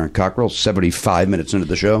hello to Garen Cockrell, 75 minutes into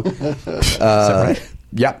the show. Is that right?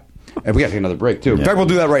 Yeah. And we got to take another break, too. In fact, we'll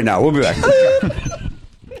do that right now. We'll be back.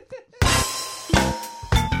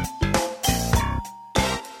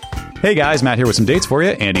 Hey guys, Matt here with some dates for you.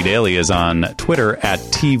 Andy Daly is on Twitter at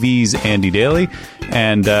TV's Andy Daly,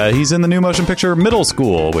 and he's in the new motion picture Middle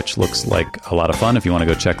School, which looks like a lot of fun if you want to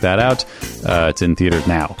go check that out. It's in theaters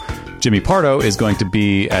now. Jimmy Pardo is going to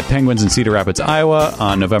be at Penguins in Cedar Rapids, Iowa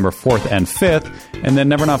on November 4th and 5th. And then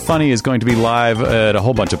Never Not Funny is going to be live at a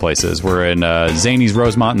whole bunch of places. We're in Zany's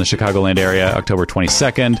Rosemont in the Chicagoland area, October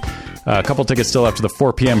 22nd. A couple tickets still after the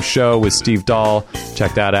 4 p.m. show with Steve Dahl.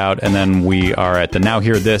 Check that out. And then we are at the Now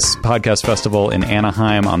Hear This Podcast Festival in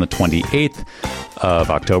Anaheim on the 28th of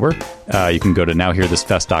October. You can go to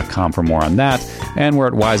nowhearthisfest.com for more on that. And we're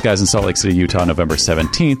at Wise Guys in Salt Lake City, Utah, November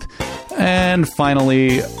 17th. And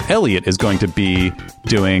finally, Elliot is going to be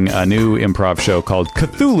doing a new improv show called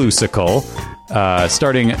Cthulhu-sicle,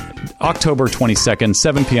 starting October 22nd,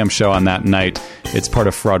 7 p.m. show on that night. It's part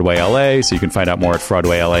of Fraudway LA, so you can find out more at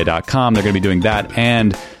fraudwayla.com. They're going to be doing that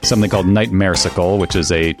and something called Nightmaresicle, which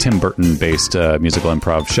is a Tim Burton-based musical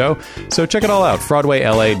improv show. So check it all out.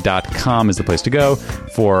 fraudwayla.com is the place to go.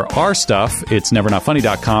 For our stuff, it's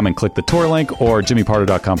nevernotfunny.com and click the tour link, or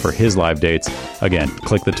jimmypardo.com for his live dates. Again,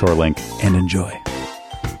 click the tour link and enjoy.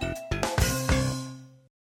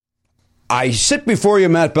 I sit before you,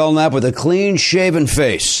 Matt Belknap, with a clean-shaven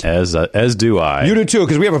face. As do I. You do, too,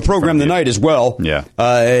 because we have a program tonight as well. Yeah.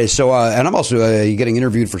 And I'm also getting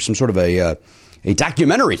interviewed for some sort of a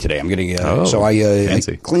documentary today. I'm getting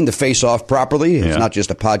I cleaned the face off properly. It's not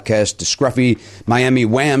just a podcast, a scruffy Miami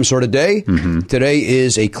Wham sort of day. Mm-hmm. Today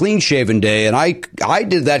is a clean-shaven day, and I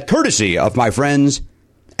did that courtesy of my friends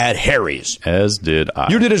at Harry's. As did I.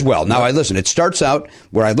 You did as well. Now, listen, it starts out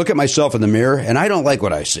where I look at myself in the mirror, and I don't like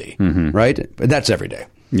what I see, right? But that's every day.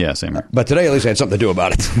 Yeah, same here. But today, at least I had something to do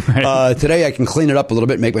about it. Right. Today, I can clean it up a little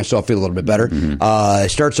bit, make myself feel a little bit better. It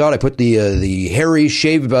starts out, I put the Harry's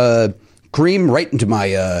shave cream right into my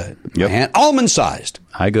hand, almond-sized.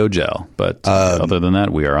 I go gel, but other than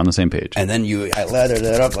that, we are on the same page. And then I lather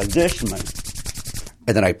that up like this,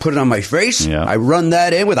 and then I put it on my face. Yeah. I run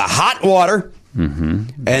that in with a hot water.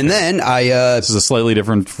 Mm-hmm. And then this is a slightly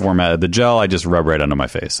different format. The gel I just rub right under my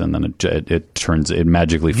face, and then it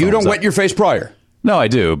magically. You don't up. wet your face prior. No, I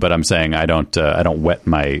do, but I'm saying I don't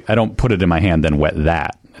put it in my hand then wet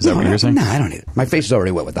that. Is that what you're saying? No, I don't either. My face is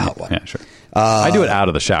already wet with the hot water. Yeah, sure. I do it out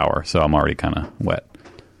of the shower, so I'm already kind of wet.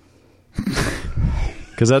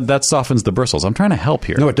 Because that softens the bristles. I'm trying to help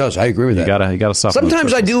here. No, it does. I agree with that. You gotta soften.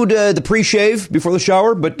 Sometimes I do the pre-shave before the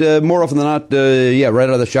shower, but more often than not, right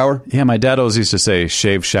out of the shower. Yeah, my dad always used to say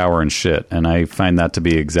shave, shower, and shit, and I find that to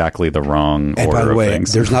be exactly the wrong order by the way, of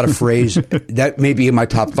things. There's not a phrase that may be in my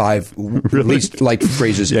top 5 least liked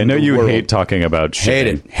phrases. Yeah, I know in the you world. hate talking about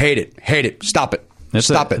shit. Hate it. Stop it.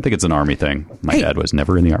 Stop it. I think it's an army thing. My dad was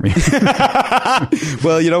never in the army.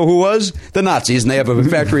 Well, you know who was? The Nazis, and they have a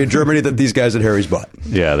factory in Germany that these guys at Harry's bought.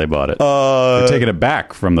 Yeah, they bought it. They're taking it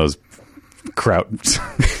back from those krauts.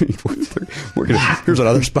 Here's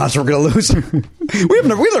another sponsor we're going to lose. we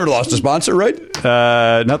never lost a sponsor, right?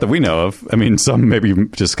 Not that we know of. I mean, some maybe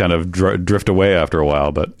just kind of drift away after a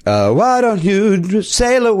while, but... why don't you just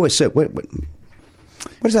sail away? What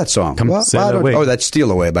is that song? Sail away. Oh, that's Steal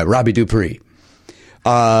Away by Robbie Dupree.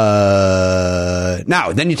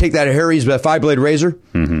 Now, then you take that Harry's 5-blade razor,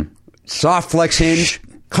 soft flex hinge,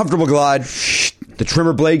 comfortable glide, the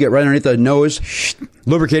trimmer blade, get right underneath the nose,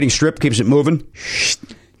 lubricating strip, keeps it moving,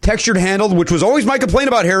 textured handle, which was always my complaint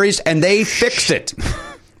about Harry's, and they fixed it.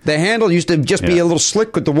 The handle used to just be a little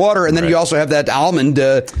slick with the water, and then you also have that almond.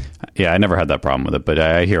 Yeah, I never had that problem with it, but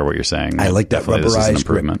I hear what you're saying. I like that Definitely, this is an rubberized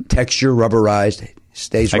improvement. texture, rubberized,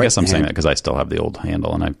 stays. I right guess I'm in the saying hand. that because I still have the old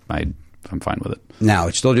handle, and I'm fine with it. Now,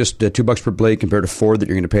 it's still just $2 per blade compared to $4 that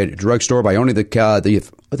you're going to pay at a drugstore by only they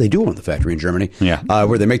do own the factory in Germany. Yeah.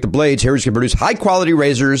 Where they make the blades. Harry's can produce high-quality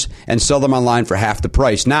razors and sell them online for half the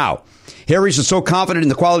price. Now, Harry's is so confident in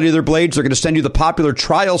the quality of their blades, they're going to send you the popular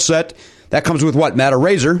trial set. That comes with what, Matt? A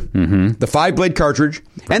razor, the 5-blade cartridge,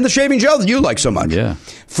 and the shaving gel that you like so much. Yeah.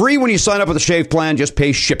 Free when you sign up with a shave plan, just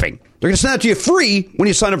pay shipping. They're going to send that to you free when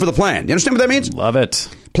you sign up for the plan. You understand what that means? Love it.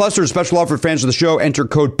 Plus, there's a special offer for fans of the show. Enter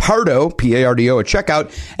code PARDO, P-A-R-D-O, at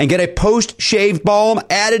checkout, and get a post-shave balm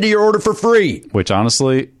added to your order for free. Which,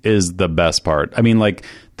 honestly, is the best part. I mean, like,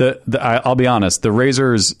 I'll be honest, the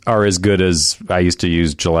razors are as good as I used to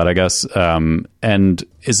use Gillette, I guess. And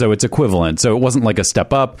so it's equivalent. So it wasn't like a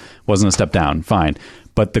step up, wasn't a step down. Fine.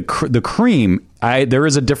 But the cream, there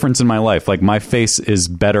is a difference in my life. Like, my face is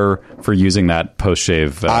better for using that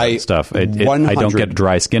post-shave stuff. I don't get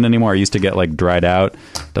dry skin anymore. I used to get, like, dried out.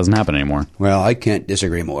 Doesn't happen anymore. Well, I can't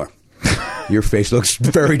disagree more. Your face looks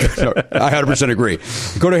very good. I 100% agree.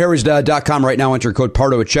 Go to harrys.com right now. Enter code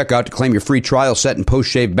PARDO at checkout to claim your free trial set and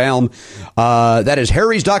post-shave balm. That is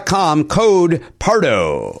harrys.com, code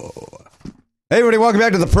PARDO. Hey, everybody, welcome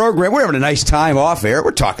back to the program. We're having a nice time off air.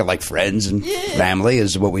 We're talking like friends and family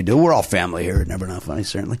is what we do. We're all family here at Never Not Funny,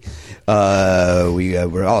 certainly.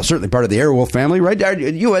 We're all certainly part of the Airwolf family, right?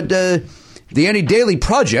 You had the Andy Daly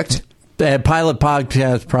project. The pilot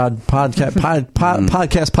podcast pilot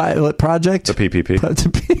project. The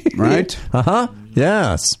PPP. Right? Uh-huh.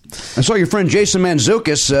 Yes. I saw your friend Jason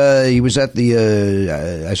Mantzoukas. He was at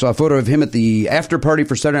I saw a photo of him at the after party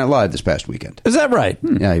for Saturday Night Live this past weekend. Is that right?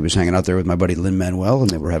 Yeah, he was hanging out there with my buddy Lin-Manuel,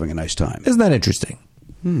 and they were having a nice time. Isn't that interesting?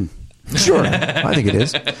 Sure. I think it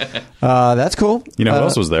is. That's cool. You know who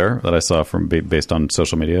else was there that I saw from based on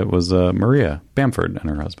social media? It was Maria Bamford and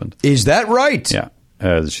her husband. Is that right? Yeah.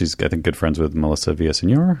 She's, I think, good friends with Melissa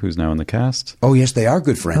Villaseñor, who's now in the cast. Oh, yes, they are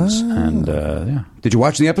good friends. And, yeah. Did you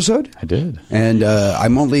watch the episode? I did. And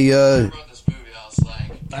I'm only... I'm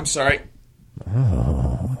sorry.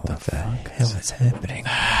 Oh, what the hell is happening?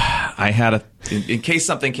 I had in case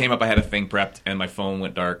something came up, I had a thing prepped, and my phone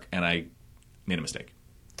went dark, and I made a mistake.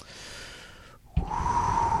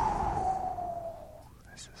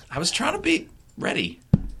 I was trying to be ready.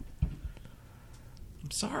 I'm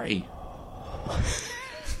sorry.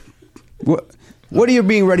 What are you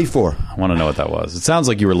being ready for? I want to know what that was. It sounds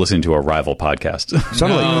like you were listening to a rival podcast.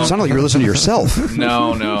 Sounded like you were listening to yourself.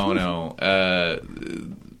 No.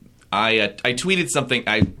 I tweeted something.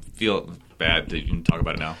 I feel bad that you can talk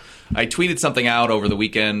about it now. I tweeted something out over the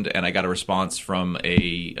weekend, and I got a response from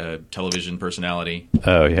a television personality.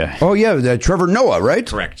 Oh, yeah. Oh, yeah, Trevor Noah, right?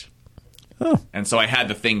 Correct. Oh. And so I had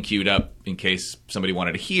the thing queued up in case somebody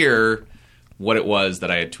wanted to hear what it was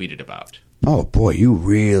that I had tweeted about. Oh, boy, you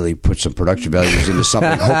really put some production values into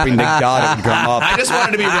something, hoping to God it would come up. I just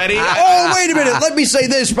wanted to be ready. Oh, wait a minute. Let me say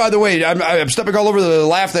this, by the way. I'm stepping all over the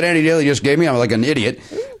laugh that Andy Daly just gave me. I'm like an idiot.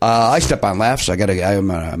 I step on laughs. I'm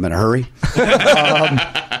in a hurry.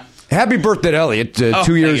 Happy birthday to Elliot.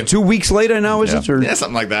 2 years, 2 weeks later now, is it? Or? Yeah,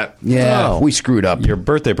 something like that. Yeah, we screwed up. Your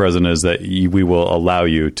birthday present is that we will allow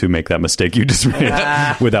you to make that mistake you just made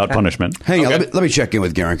without punishment. Hang on, let me check in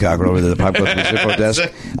with Garen Cocker over the Pop Culture Info Desk.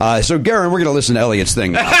 So, Garen, we're going to listen to Elliot's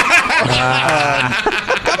thing now.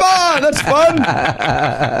 Come on, that's fun.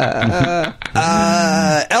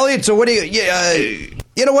 Elliot, so what do you...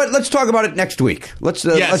 you know what? Let's talk about it next week. Let's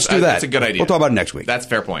do that. That's a good idea. We'll talk about it next week. That's a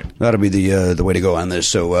fair point. That'll be the way to go on this.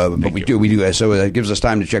 So, but we do. So it gives us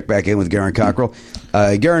time to check back in with Garen Cockrell.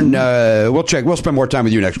 Garen, we'll check. We'll spend more time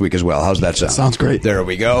with you next week as well. How's that sound? Sounds great. There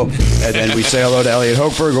we go. And then we say hello to Elliot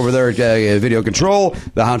Hochberg over there at Video Control.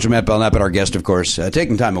 The Hounds from Matt Belknap, and our guest, of course,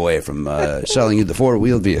 taking time away from selling you the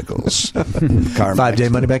 4-wheeled vehicles. 5-day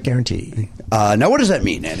money back guarantee. Now, what does that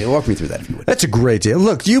mean, Andy? Walk me through that if you would. That's a great deal.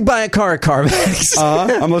 Look, you buy a car at CarMax.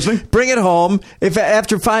 I'm listening. Bring it home. If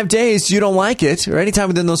after 5 days you don't like it, or anytime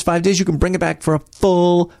within those 5 days, you can bring it back for a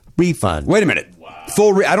full refund. Wait a minute.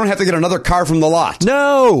 Wow. I don't have to get another car from the lot.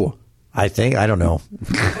 No. I don't know.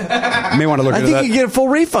 You may want to look into that. I think you get a full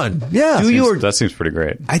refund. Yeah. That seems pretty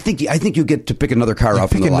great. I think you get to pick another car off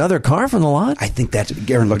from the lot. Pick another car from the lot? I think that's...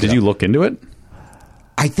 Garen, look. Did you look into it?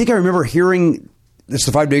 I think I remember hearing... It's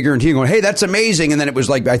the 5-day guarantee and going, hey, that's amazing. And then it was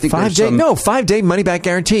like, I think 5-day money back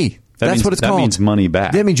guarantee. That's what it's called. That means money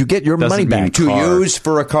back. That means you get your money back. To use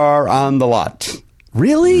for a car on the lot.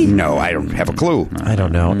 Really? No, I don't have a clue. I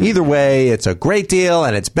don't know. Either way, it's a great deal,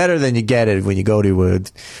 and it's better than you get it when you go to a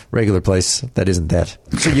regular place that isn't that.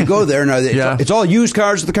 So you go there, and it's all used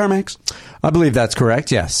cars at the CarMax? I believe that's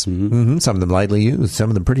correct, yes. Mm-hmm. Some of them lightly used, some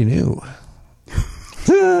of them pretty new.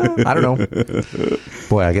 I don't know.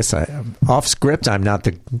 Boy, I guess off script, I'm not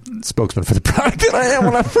the spokesman for the product that I am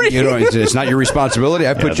when I'm free. It's not your responsibility.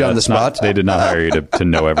 I put you on the spot. They did not hire you to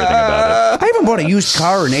know everything about it. I haven't bought a used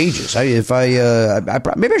car in ages. Maybe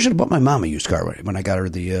I should have bought my mom a used car when I got her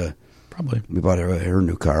the... Probably. We bought her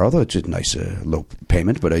new car, although it's a nice low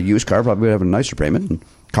payment, but a used car probably would have a nicer payment, and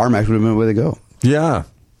CarMax would have been the way to go. Yeah.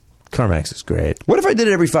 CarMax is great. What if I did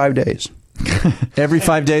it every 5 days? Every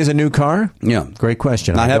 5 days a new car? Yeah. Great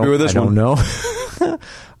question. Not happy with this one? I don't know.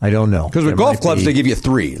 I don't know. Because with golf clubs, they give you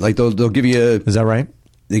 3. Like they'll give you... Is that right?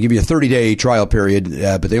 They give you a 30-day trial period,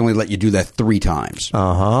 but they only let you do that 3 times.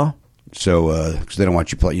 Uh-huh. So, because they don't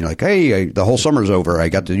want you play, like, hey, the whole summer's over. I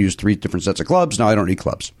got to use 3 different sets of clubs. Now I don't need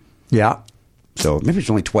clubs. Yeah. So maybe it's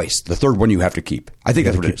only twice. The third one you have to keep. I think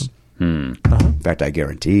that's what it is. In fact, I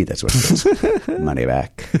guarantee that's what it is. Money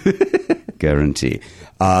back. Guarantee.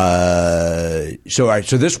 So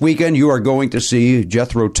this weekend you are going to see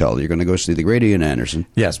Jethro Tull. You're going to go see the great Ian Anderson.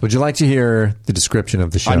 Yes. Would you like to hear the description of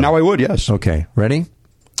the show? Now I would, yes. Okay. Ready?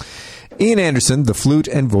 Ian Anderson, the flute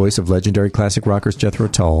and voice of legendary classic rockers Jethro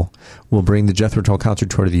Tull, will bring the Jethro Tull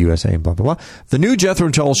concert tour to the USA and blah, blah, blah. The new Jethro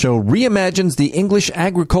Tull show reimagines the English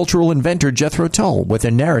agricultural inventor Jethro Tull with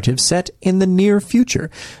a narrative set in the near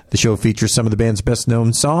future. The show features some of the band's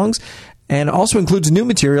best-known songs and also includes new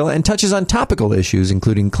material and touches on topical issues,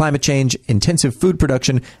 including climate change, intensive food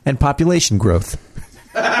production, and population growth.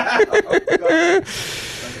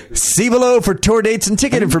 See below for tour dates and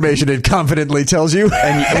ticket information, it confidently tells you.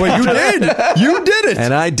 And well, you did. You did it.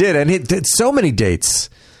 And I did. And it did so many dates.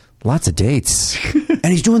 Lots of dates. And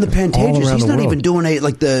he's doing the Pantages. He's not world. even doing he's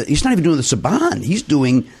not even doing the Saban. He's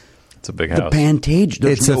doing It's a big the house. Pantage.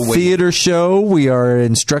 It's a theater show. We are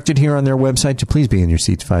instructed here on their website to please be in your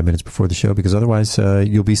seats 5 minutes before the show, because otherwise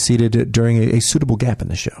you'll be seated during a suitable gap in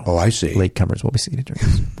the show. Oh, I see. Latecomers will be seated during a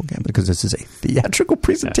suitable gap because this is a theatrical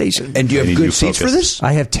presentation. And do you have good seats for this?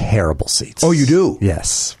 I have terrible seats. Oh, you do?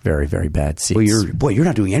 Yes. Very, very bad seats. Well, you're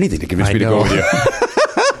not doing anything to convince I me to know. go with you.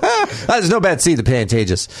 There's no bad seat, the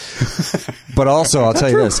Pantages. But also, I'll tell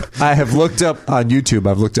you this. I have looked up on YouTube,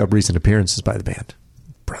 I've looked up recent appearances by the band.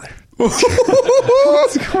 Brother. What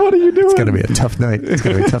are you doing? It's going to be a tough night.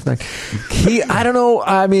 I don't know.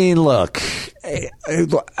 I mean, look,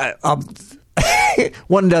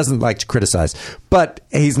 one doesn't like to criticize, but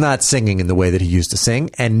he's not singing in the way that he used to sing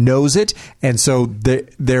and knows it. And so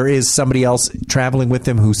there is somebody else traveling with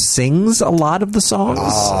him who sings a lot of the songs,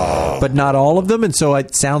 but not all of them. And so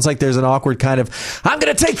it sounds like there's an awkward kind of, I'm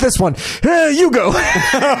going to take this one. You go.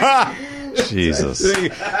 Jesus.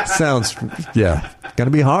 Sounds, going to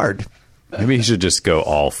be hard. Maybe he should just go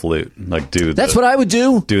all flute. Like That's what I would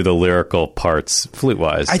do. Do the lyrical parts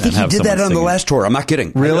flute-wise. I think he did that on the last tour. I'm not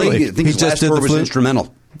kidding. Really? I think his last tour was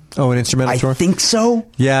instrumental. Oh, an instrumental tour? I think so.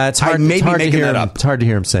 Yeah, it's hard. I may be making that up. It's hard to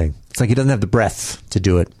hear him sing. It's like he doesn't have the breath to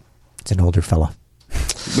do it. It's an older fella.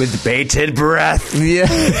 With bated breath. Yeah.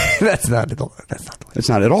 That's not the way. That's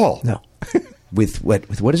not at all. No. With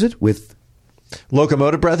what is it? With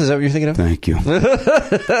Locomotive breath, is that what you're thinking of? Thank you.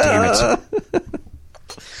 Damn it.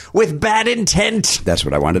 With bad intent. That's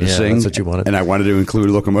what I wanted to sing. That's what you wanted. And I wanted to include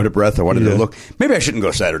locomotive breath. I wanted to look. Maybe I shouldn't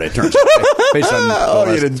go Saturday turns based on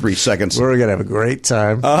the last 3 seconds. We're going to have a great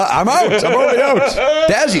time. I'm out. I'm already out.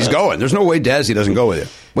 Dazzy's going. There's no way Dazzy doesn't go with you.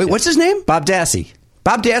 Wait, what's his name? Bob Dassey.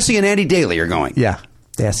 Bob Dassey and Andy Daly are going. Yeah.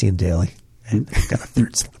 Dassey and Daly. And got a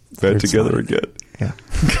third Bad together slide. again. Yeah.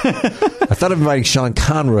 I thought of inviting Sean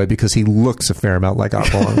Conroy because he looks a fair amount like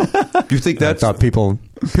Aqualung. You think I thought people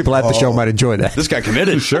at the show might enjoy that. This guy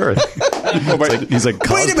committed? Sure. He's like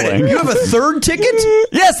cosplaying. Wait a minute. You have a third ticket?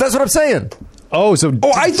 Yes, that's what I'm saying. Oh, so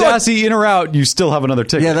I thought- Dassey in or out, you still have another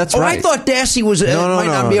ticket. Yeah, that's Oh, right. I thought Dassey was might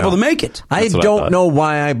not be able to make it. I That's what I don't thought. know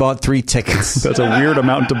why I bought 3 tickets. That's a weird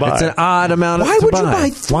amount to buy. It's an odd amount Why to would buy. you buy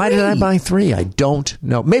 3? Why did I buy 3? I don't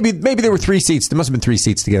know. Maybe there were 3 seats. There must have been 3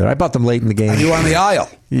 seats together. I bought them late in the game. Are you on the aisle?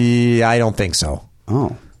 Yeah, I don't think so.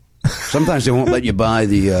 Oh. Sometimes they won't let you buy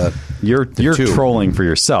the... You're two. trolling for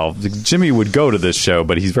yourself. Jimmy would go to this show,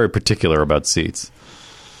 but he's very particular about seats.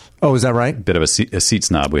 Oh, is that right? Bit of a seat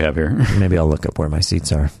snob we have here. Maybe I'll look up where my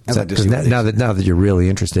seats are. I'd like to see 'Cause what they- now that you're really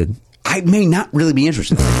interested. I may not really be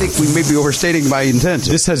interested. I think we may be overstating my intent.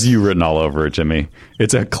 This has you written all over it, Jimmy.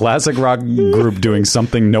 It's a classic rock group doing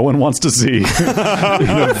something no one wants to see in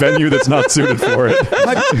a venue that's not suited for it.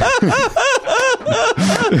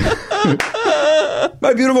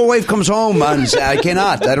 My beautiful wife comes home on I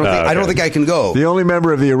cannot. I don't think I can go. The only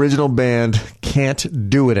member of the original band can't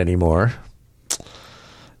do it anymore.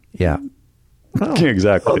 Yeah. Oh,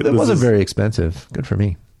 Exactly. It wasn't very expensive. Good for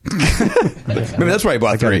me. Maybe that's why I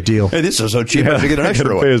bought 3. got a deal. Hey, this is so cheap. I have to get an I extra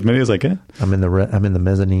gotta pay one. as many as I can. I'm in the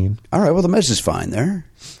mezzanine, All right. Well, the mess is fine there.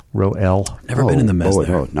 row L. Never been in the mess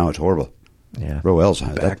there. Oh, no, it's horrible. Yeah. Row L's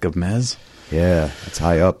high. Back of Mez. Yeah, it's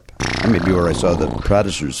high up. That may be where I saw the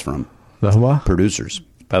producers from. The what? Producers.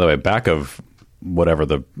 By the way, back of whatever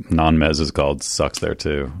the non-Mez is called sucks there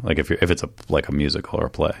too. Like if it's a musical or a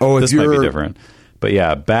play. Oh, if this might you're- be different. But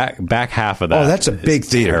yeah, back half of that. Oh, that's a big is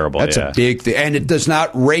theater. Terrible. That's yeah. a big theater. And it does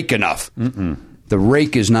not rake enough. The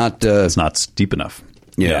rake is not... It's not steep enough.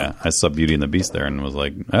 Yeah. I saw Beauty and the Beast there and was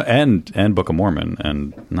like, and Book of Mormon,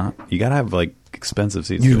 and not. You gotta have like expensive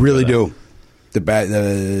seats. You to really enjoy that.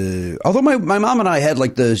 do. Although my mom and I had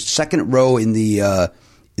like the second row in the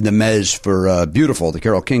Mez for Beautiful, the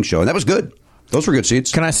Carole King show, and that was good. Those were good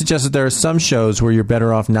seats. Can I suggest that there are some shows where you're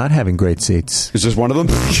better off not having great seats? Is this one of them?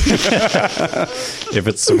 If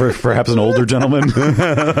it's perhaps an older gentleman,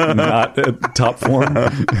 not at top form.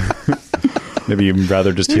 Maybe you'd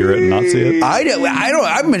rather just hear it and not see it. I don't.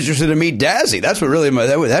 I'm interested to meet Dazzy. That's what really.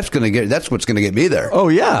 That's what's going to get me there. Oh,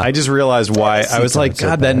 yeah. I just realized why. I was like, so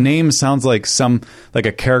God, bad. that name sounds like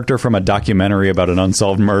a character from a documentary about an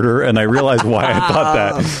unsolved murder, and I realized why I thought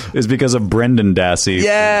that is because of Brendan Dassey.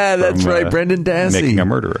 Yeah, that's from, right, Brendan Dassey. Making a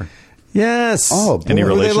Murderer. Yes. Oh, boy. Any Who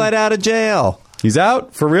they relation? let out of jail. He's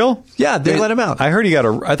out for real. Yeah, they let him out. I heard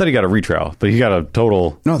I thought he got a retrial, but he got a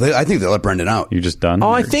total. No, I think they let Brendan out. You just done? Oh,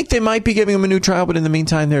 I think they might be giving him a new trial, but in the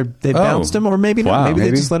meantime, they Oh. bounced him, or maybe not. Wow. Maybe they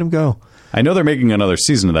Maybe. just let him go. I know they're making another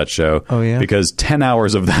season of that show. Oh, yeah? Because 10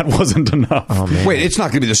 hours of that wasn't enough. Oh, man. Wait, it's not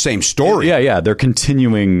going to be the same story. Yeah, they're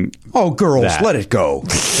continuing. Oh, girls, That. let it go. To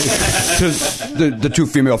the 2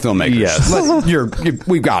 female filmmakers. Yes.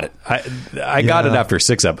 We've got it. I got it after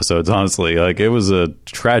 6 episodes. Honestly, like it was a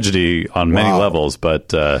tragedy on many Wow. levels,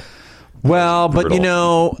 but Well, but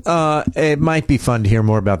brutal. it might be fun to hear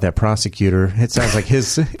more about that prosecutor. It sounds like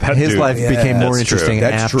his dude. life Yeah, became more that's true. interesting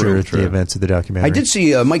That's after true. the events of the documentary. I did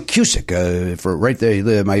see Mike Cusick for right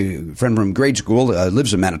there. My friend from grade school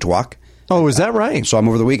lives in Manitowoc. Oh, is that right? Saw him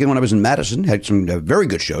over the weekend when I was in Madison. Had some very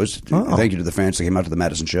good shows. Oh. Thank you to the fans that came out to the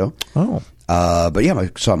Madison show. Oh. But yeah,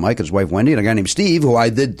 I saw Mike and his wife Wendy and a guy named Steve, who I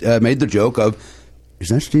did made the joke of. Is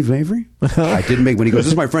that Steve Avery? I didn't make when he goes.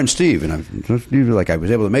 This is my friend Steve, and I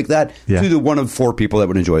was able to make that Yeah. to the one of 4 people that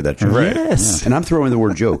would enjoy that joke. Right. Yes. And I'm throwing the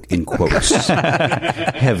word joke in quotes.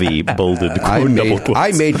 heavy bolded I double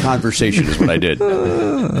quotes. made conversation is what I did.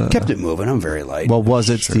 Kept it moving. I'm very light. Well, was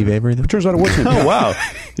it Steve Avery? Turns out it wasn't. Oh wow,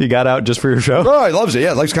 you got out just for your show? Oh, he loves it.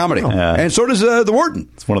 Yeah, likes comedy, Yeah. and so does the warden.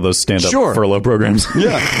 It's one of those stand-up Sure. furlough programs.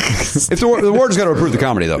 Yeah, if the warden's got to approve the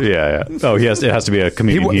comedy though. yeah. Oh, it has to be a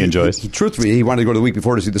comedian he enjoys. Truthfully, he wanted to go the week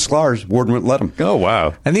before to see the Sklar's. Warden wouldn't let him. Oh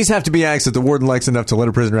wow. And these have to be acts that the warden likes enough to let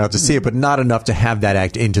a prisoner out to see it, but not enough to have that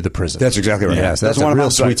act into the prison. That's exactly right. Yes, that's one a of real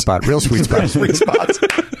those sweet sites. spot. Real sweet spot. Sweet spots.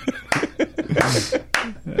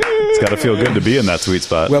 It's got to feel good to be in that sweet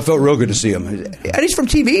spot. Well, it felt real good to see him. And he's from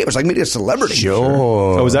TV. It was like meeting a celebrity.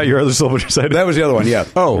 Sure. was that your other celebrity side? That was the other one, yeah.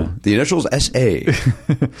 Oh, the initials S.A.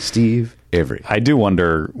 Steve Avery. I do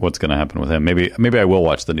wonder what's going to happen with him. Maybe I will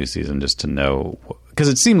watch the new season just to know because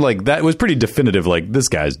it seemed like that was pretty definitive. Like, this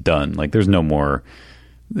guy's done. Like, there's no more.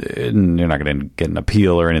 You're not going to get an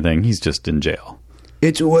appeal or anything. He's just in jail.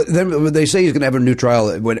 It's then they say he's going to have a new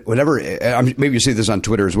trial. Whenever maybe you see this on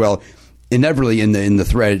Twitter as well. Inevitably in the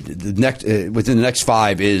thread, the next within the next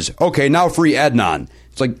 5 is okay. Now free Adnan.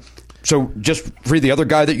 It's like, so just free the other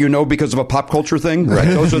guy that you know because of a pop culture thing. Right?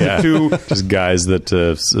 Those are the two just guys that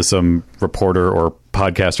some reporter or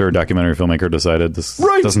podcaster or documentary filmmaker decided this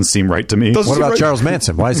doesn't seem right to me. What about Charles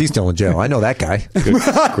Manson? Why is he still in jail? I know that guy.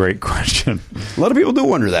 Great question. A lot of people do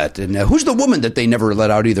wonder that. And who's the woman that they never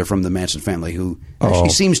let out either from the Manson family who actually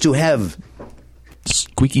seems to have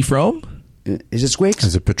Squeaky Frome? Is it Squeaks?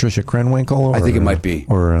 Is it Patricia Krenwinkel? I think it might be.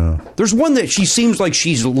 Or there's one that she seems like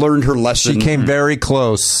she's learned her lesson. She came very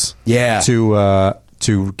close. To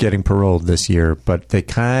getting paroled this year, but they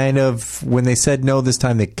kind of, when they said no this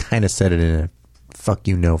time, they kind of said it in a fuck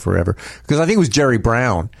you no forever. Because I think it was Jerry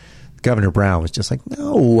Brown. Governor Brown was just like,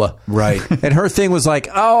 no. Right. And her thing was like,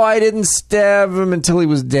 oh, I didn't stab him until he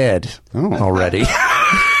was dead already.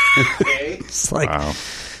 It's like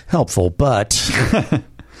helpful, but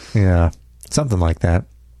yeah. Something like that.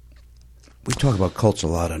 We talk about cults a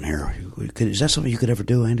lot on here. Is that something you could ever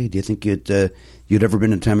do, Andy? Do you think you'd ever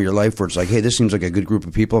been in a time of your life where it's like, hey, this seems like a good group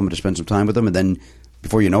of people, I'm going to spend some time with them, and then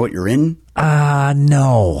before you know it, you're in?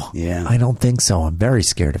 No. Yeah. I don't think so. I'm very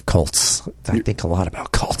scared of cults. I think a lot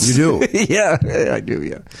about cults. You do? Yeah, I do,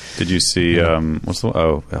 yeah. Did you see, what's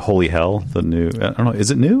the Holy Hell, the new, I don't know,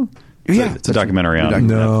 is it new? Yeah. It's a documentary on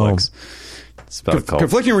Netflix. It's about a cult.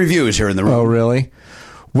 Conflicting reviews here in the room. Oh, really?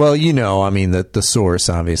 Well, I mean, the source,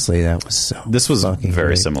 obviously, that was so. This was fucking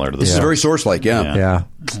very great. similar to This is very source-like, Yeah.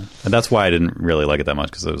 And that's why I didn't really like it that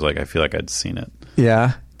much, because it was like, I feel like I'd seen it.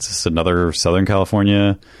 Yeah. It's just another Southern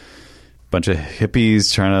California, bunch of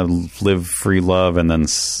hippies trying to live free love and then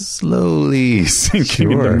slowly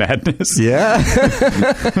sinking into madness. Yeah. I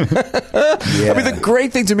mean, the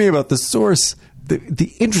great thing to me about the source,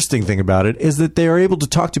 the interesting thing about it is that they are able to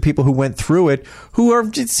talk to people who went through it,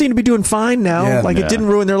 who seem to be doing fine now. It didn't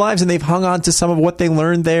ruin their lives, and they've hung on to some of what they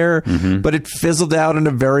learned there, but it fizzled out in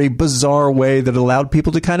a very bizarre way that allowed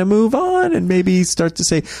people to kind of move on and maybe start to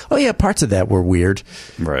say, oh yeah, parts of that were weird.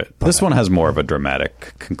 Right. This one has more of a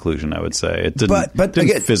dramatic conclusion, I would say. It didn't, didn't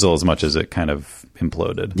again, fizzle as much as it kind of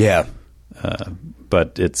imploded. Yeah.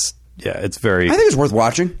 But it's very... I think it's worth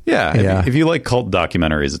watching. Yeah. If you like cult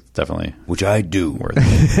documentaries, it's definitely... Which I do. Worth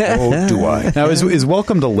it. Oh, do I. Now, is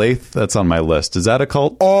Welcome to Lathe, that's on my list. Is that a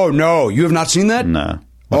cult? Oh, no. You have not seen that? No.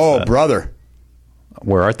 What's that? Brother.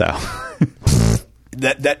 Where art thou?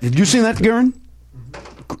 Did you see that, Garen?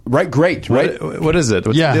 Right, great, right? What is it?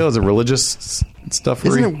 What's the deal? Is it religious stuff?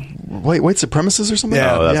 Isn't it white supremacists or something?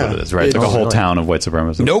 Yeah, that's what it is, right? It's like a whole town of white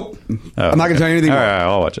supremacists. Nope. I'm not going to tell you anything. All right,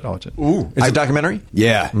 I'll watch it. Ooh, it's a documentary?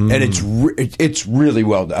 Yeah, and it's really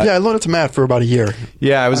well done. Yeah, I loaned it to Matt for about a year.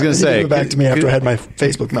 Yeah, I was going to say. He gave it back to me after I had my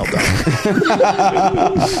Facebook meltdown.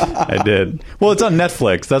 I did. Well, it's on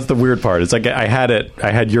Netflix. That's the weird part. It's like I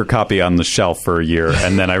had your copy on the shelf for a year,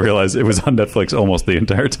 and then I realized it was on Netflix almost the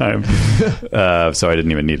entire time. So I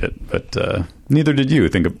didn't even need it. But neither did you.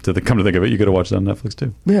 Come to think of it, you could have watched it on Netflix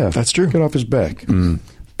too. Yeah, that's true. Get off his back.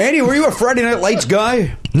 Andy, were you a Friday Night Lights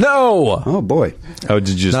guy? No. Oh boy. Oh,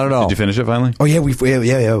 did you? Not at all. Did you finish it finally? Oh yeah,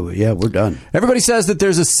 we're done. Everybody says that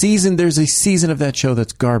there's a season of that show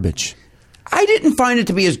that's garbage. I didn't find it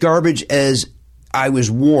to be as garbage as I was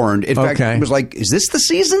warned. In fact, it was like, is this the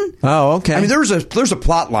season? Oh, okay. I mean, there's a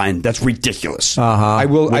plot line that's ridiculous.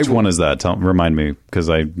 Which one is that? Remind me, because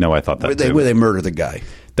I know I thought that where they murder the guy.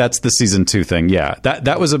 That's the season 2 thing. Yeah,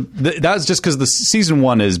 that was just because the season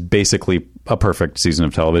 1 is basically a perfect season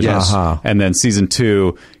of television, and then season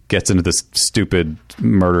 2 gets into this stupid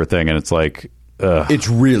murder thing, and it's like. It's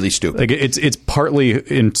really stupid. Like it's partly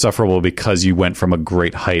insufferable because you went from a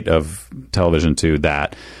great height of television to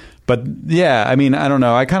that. But yeah, I mean, I don't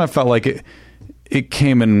know. I kind of felt like it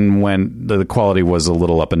came and went. The quality was a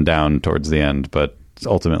little up and down towards the end, but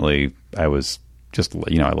ultimately, I was just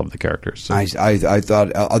I love the characters. So. I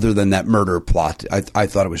thought, other than that murder plot, I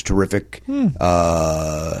thought it was terrific. I'm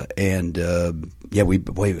not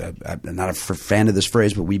a fan of this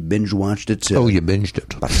phrase, but we binge watched it. You binged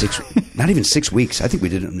it? About not even 6 weeks. I think we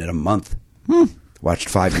did it in a month. Watched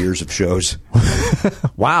 5 years of shows.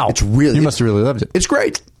 Wow, You must have really loved it. It's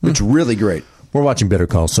great. It's really great. We're watching Better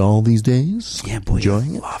Call Saul these days. Yeah, boy,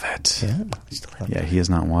 enjoying it. Love it. Yeah, he has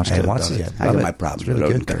not watched I it. watched it yet. I got my problems with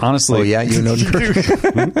Odenkirk. Honestly,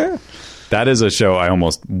 that is a show I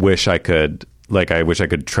almost wish I could. I wish I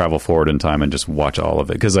could travel forward in time and just watch all of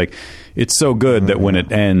it, because it's so good that when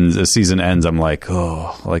it ends, a season ends, I'm like,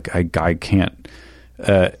 I can't.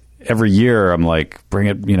 every year I'm like, bring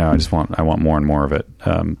it. I want more and more of it.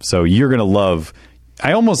 So you're gonna love.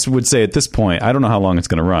 I almost would say at this point, I don't know how long it's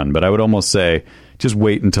going to run, but I would almost say just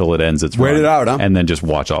wait until it ends its run. Wait it out, huh? And then just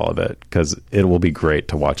watch all of it because it will be great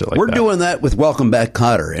to watch it like that. We're doing that with Welcome Back,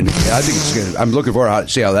 Kotter, and I think it's good. I'm looking forward to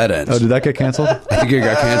see how that ends. Oh, did that get canceled? I think it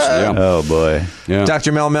got canceled. Yeah. Oh boy. Yeah.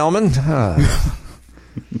 Dr. Mel Melman.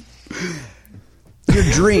 Your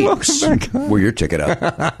dreams were your ticket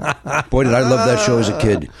out. Boy, did I love that show as a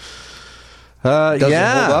kid. Does it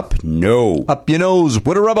hold up? No. Up your nose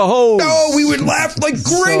with a rubber hose. No, we would laugh like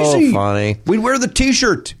crazy. So funny. We'd wear the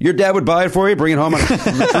T-shirt. Your dad would buy it for you, bring it home on a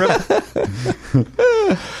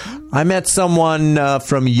trip. I met someone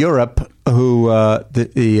from Europe who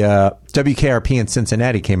the WKRP in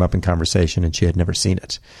Cincinnati came up in conversation, and she had never seen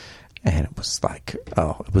it. And it was like,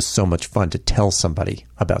 it was so much fun to tell somebody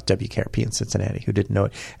about WKRP in Cincinnati who didn't know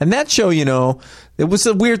it. And that show, it was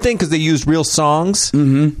a weird thing because they used real songs,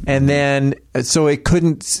 and then so they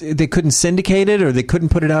couldn't syndicate it or they couldn't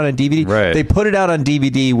put it out on DVD. Right. They put it out on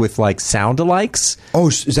DVD with like sound-alikes. Oh,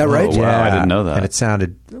 is that right? Oh, wow, I didn't know that. And it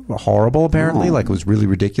sounded horrible, apparently, like it was really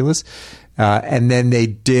ridiculous. And then they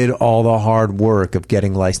did all the hard work of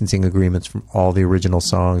getting licensing agreements from all the original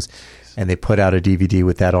songs. And they put out a DVD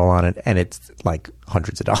with that all on it, and it's like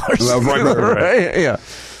hundreds of dollars. Right. Yeah.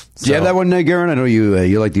 Do you have that one, Garen? I know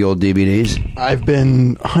you like the old DVDs. I've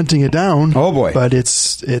been hunting it down. Oh boy! But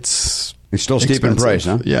it's still steep in price,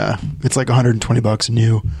 huh? Yeah, it's like $120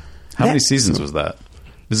 new. How many seasons was that?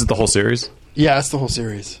 Is it the whole series? Yeah, it's the whole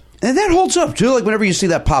series. And that holds up too. Like whenever you see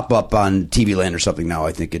that pop up on TV Land or something now,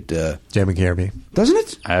 I think it Jamie Carby, doesn't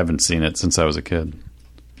it? I haven't seen it since I was a kid.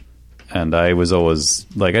 And I was always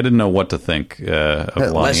like, I didn't know what to think of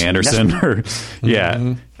Lonnie Anderson.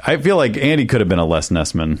 I feel like Andy could have been a Les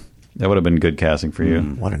Nessman. That would have been good casting for you.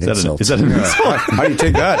 What an insult. Is that an insult? How do you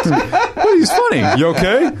take that? Well, he's funny. You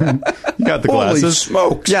okay? You got the glasses. Holy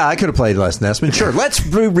smokes. Yeah, I could have played Les Nessman. Sure, let's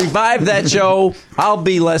revive that show. I'll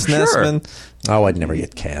be Les Nessman. Oh, I'd never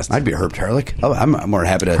get cast. I'd be Herb Tarlick. Oh, I'm more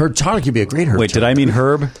happy to. Herb Tarlick could be a great Herb. Wait, did I mean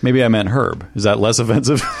Herb? Maybe I meant Herb. Is that less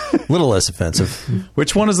offensive? A little less offensive.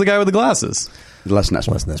 Which one is the guy with the glasses? Les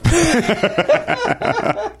Nessman. Les Nessman.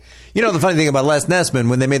 The funny thing about Les Nessman,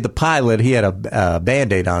 when they made the pilot, he had a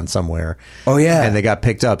Band-Aid on somewhere. Oh, yeah. And they got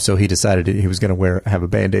picked up, so he decided he was going to have a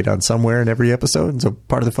Band-Aid on somewhere in every episode. And so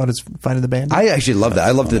part of the fun is finding the Band-Aid. I actually love that.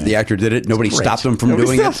 I love that the actor did it. Nobody stopped him from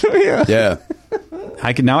doing it. Yeah.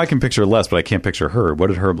 I can picture Les, but I can't picture Herb. What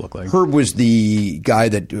did Herb look like? Herb was the guy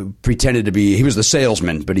that pretended to be. He was the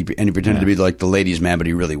salesman, but he pretended to be like the ladies' man, but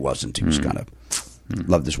he really wasn't. He was kind of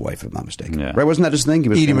loved his wife, if I'm not mistaken. Yeah. Right? Wasn't that his thing? He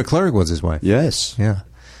was Edie McClurg was his wife. Yes. Yeah.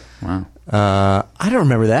 Wow. I don't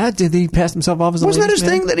remember that. Did he pass himself off as a Wasn't that ladies' his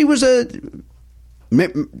man? thing that he was a?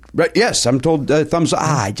 Right, yes, I'm told. Thumbs.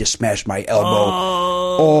 I just smashed my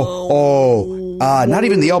elbow. Not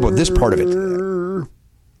even the elbow. This part of it.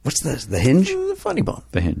 What's the hinge? The funny bone.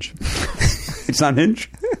 The hinge. It's not hinge.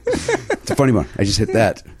 It's a funny bone. I just hit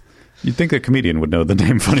that. You'd think a comedian would know the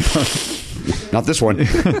name Funny Bone. Not this one.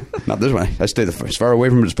 Not this one. I stay as far away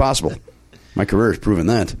from it as possible. My career has proven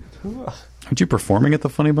that. Aren't you performing at the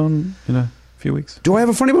Funny Bone in a few weeks? Do I have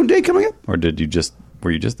a Funny Bone day coming up? Or were you just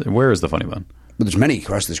where is the Funny Bone? Well, there's many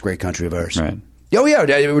across this great country of ours. Right. Oh, yeah.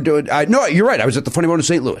 We're doing, no, you're right. I was at the Funny Bone in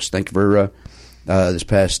St. Louis. Thank you for this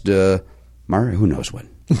past, who knows when.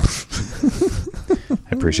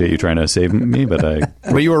 I appreciate you trying to save me, but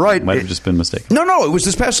Well, you were right. Might have just been mistaken. No, it was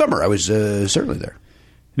this past summer. I was certainly there.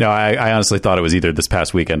 No, I honestly thought it was either this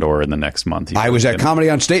past weekend or in the next month. I was at Comedy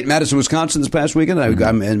on State in Madison, Wisconsin this past weekend.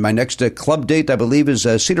 And my next club date, I believe, is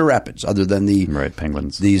Cedar Rapids, other than the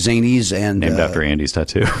Penguins. The Zanies and... Named after Andy's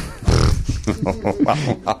tattoo.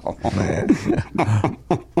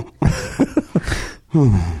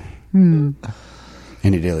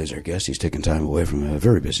 Andy Daly is our guest. He's taking time away from a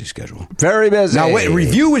very busy schedule. Very busy. Now, wait,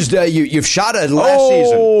 review is you've shot it last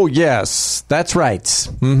season. Oh, yes. That's right.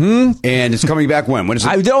 Mm-hmm. And it's coming back when? When is it?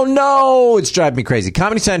 I don't know. It's driving me crazy.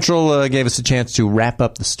 Comedy Central gave us a chance to wrap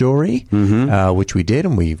up the story, which we did,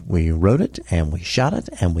 and we wrote it, and we shot it,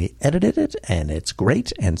 and we edited it, and it's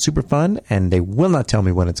great and super fun, and they will not tell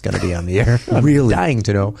me when it's going to be on the air. I'm really dying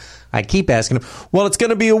to know. I keep asking them. Well, it's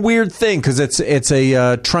going to be a weird thing because it's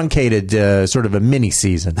a truncated sort of a mini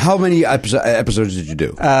season. How many episodes did you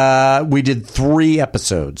do? We did 3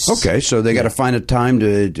 episodes. Okay, so they got to find a time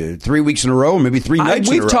to do 3 weeks in a row, maybe 3 nights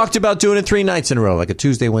in a row. We've talked about doing it 3 nights in a row, like a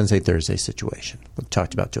Tuesday, Wednesday, Thursday situation. We've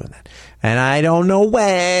talked about doing that. And I don't know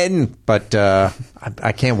when, but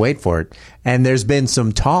I can't wait for it. And there's been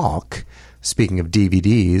some talk, speaking of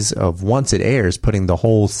DVDs, of once it airs, putting the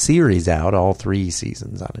whole series out, all 3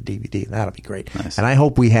 seasons on a DVD. That'll be great. Nice. And I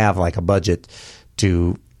hope we have like a budget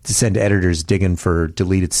to to send editors digging for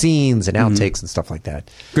deleted scenes and outtakes and stuff like that.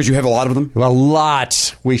 Because you have a lot of them? A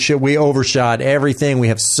lot. We overshot everything. We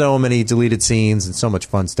have so many deleted scenes and so much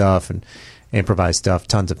fun stuff and improvised stuff,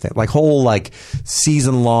 tons of things. Like whole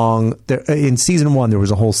season long. In season 1, there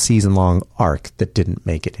was a whole season long arc that didn't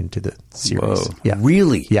make it into the series. Whoa. Yeah,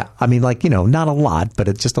 really? Yeah. I mean, not a lot, but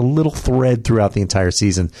it's just a little thread throughout the entire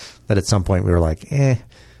season that at some point we were like,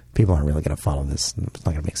 people aren't really going to follow this. It's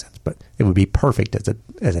not going to make sense, but it would be perfect as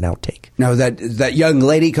an outtake. Now that young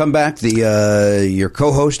lady come back, your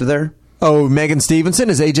co-host there. Oh, Megan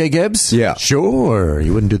Stevenson is AJ Gibbs? Yeah. Sure.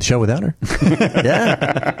 You wouldn't do the show without her.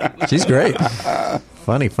 Yeah. She's great.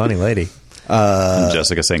 Funny lady.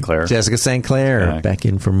 Jessica St. Clair. Jessica St. Clair, back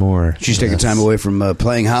in for more. She's taking time away from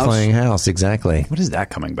playing house. Playing house, exactly. What is that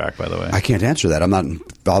coming back, by the way? I can't answer that. I'm not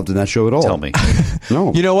involved in that show at all. Tell me.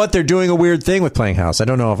 No. You know what? They're doing a weird thing with Playing House. I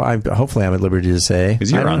don't know if hopefully I'm at liberty to say.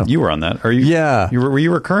 Because you were on that. Are you? Yeah. Were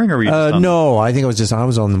you recurring or were you just on no, I think I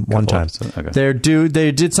was on one time. Okay.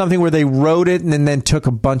 They did something where they wrote it and then took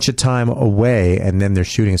a bunch of time away and then they're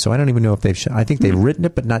shooting it. So I don't even know if they've shot. I think they've written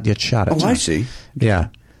it but not yet shot it. Oh, I see. Yeah.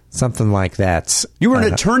 Something like that. You were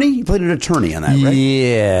an attorney? You played an attorney on that, right?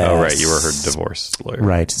 Yeah. Oh, right. You were her divorce lawyer.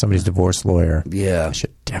 Right. Somebody's divorce lawyer. Yeah. They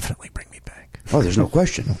should definitely bring me back. Oh, there's no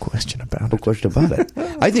question. No question about it. No question about it.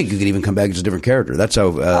 I think you could even come back as a different character. That's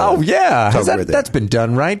how. That's been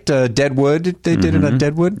done, right? Deadwood. They did it on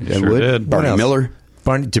Deadwood. Sure did. Barney Miller.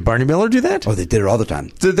 Did Barney Miller do that? Oh, they did it all the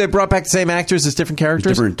time. Did they brought back the same actors as different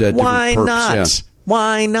characters? Different Why perks, not? yeah.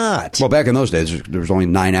 Why not? Well, back in those days, there was only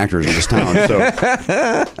 9 actors in this town. So,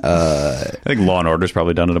 I think Law and Order's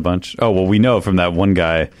probably done it a bunch. Oh, well, we know from that one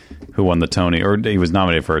guy who won the Tony, or he was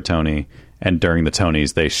nominated for a Tony, and during the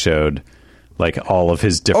Tonys, they showed all of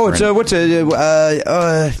his different. He's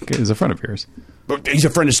a friend of yours. He's a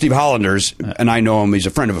friend of Steve Hollander's, and I know him. He's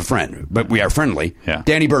a friend of a friend, but we are friendly. Yeah.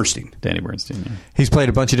 Danny Bernstein. Yeah. He's played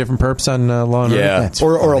a bunch of different perps on Law and Order. Yeah,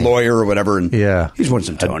 or a lawyer or whatever. And he's won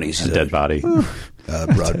some Tonys. A dead body.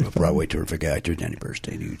 Broadway terrific actor, Danny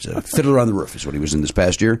Bernstein. He was Fiddler on the Roof is what he was in this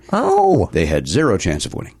past year. Oh. They had 0 chance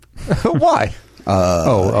of winning. Why?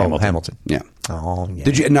 Hamilton. Yeah. Oh, yeah.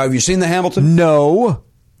 Have you seen the Hamilton? No.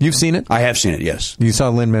 You've seen it? I have seen it, yes. You saw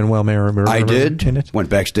Lin-Manuel Miranda? I did. In it? Went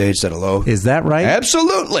backstage, said hello. Is that right?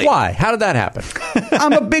 Absolutely. Why? How did that happen?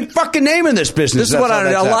 I'm a big fucking name in this business. This is what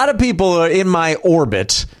a lot of people are in my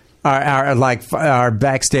orbit are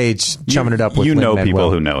backstage chumming it up with Lin-Manuel. People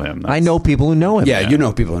who know him. I know people who know him. Yeah, you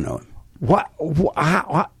know people who know him. What?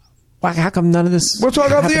 How come none of this? We'll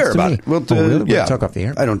talk off the air about it. Really? We'll talk off the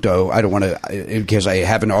air. I don't want to because I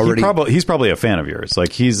haven't already. He's probably a fan of yours.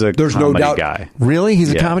 He's a There's comedy no doubt. guy. Really,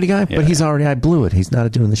 he's a comedy guy, Yeah. but he's already. I blew it. He's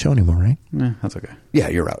not doing the show anymore, right? That's okay. Yeah,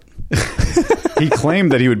 you're out. He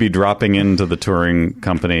claimed that he would be dropping into the touring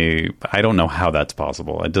company. I don't know how that's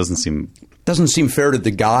possible. It doesn't seem fair to the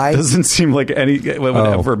guy. Doesn't seem like it would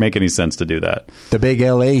ever make any sense to do that. The big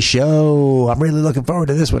LA show. I'm really looking forward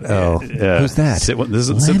to this one. Oh, who's that? Sit this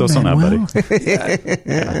one out, buddy.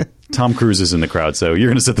 Yeah. Tom Cruise is in the crowd, so you're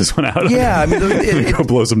going to sit this one out. Yeah, I mean, go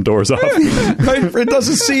blow some doors off. It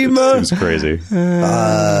doesn't seem. Seems crazy.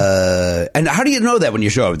 And how do you know that when you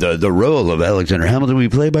show up? The role of Alexander Hamilton will be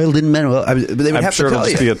played by Lin-Manuel. They would I'm have sure to it'll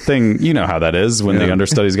tell just you. be a thing. You know how that is when the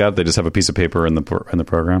understudies got it. They just have a piece of paper in the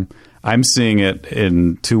program. I'm seeing it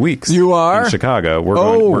in 2 weeks. You are? In Chicago.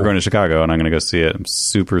 We're going to Chicago, and I'm going to go see it. I'm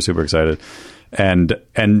super, super excited. And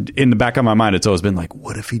in the back of my mind, it's always been like,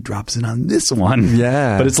 what if he drops in on this one?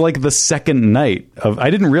 Yeah. But it's like the second night of. I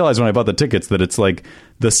didn't realize when I bought the tickets that it's like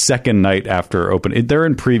the second night after open. They're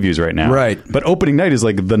in previews right now, right? But opening night is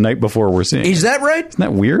like the night before we're seeing. Is that right? Isn't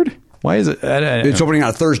that weird? Why is it? It's opening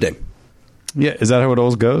on a Thursday. Yeah, is that how it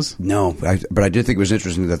always goes? No, but I did think it was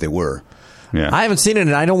interesting that they were. Yeah, I haven't seen it,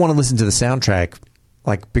 and I don't want to listen to the soundtrack.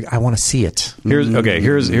 I want to see it. Here's what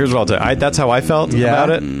I'll tell you. That's how I felt about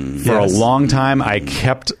it. For a long time, I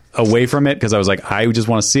kept away from it because I was like, I just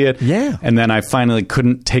want to see it. Yeah. And then I finally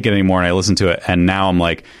couldn't take it anymore, and I listened to it, and now I'm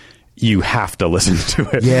like, you have to listen to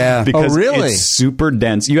it. Yeah. Because really? It's super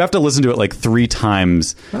dense. You have to listen to it like 3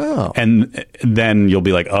 times. Oh. And then you'll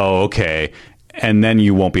be like, oh, okay. And then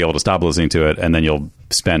you won't be able to stop listening to it, and then you'll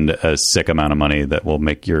spend a sick amount of money that will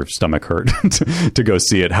make your stomach hurt to go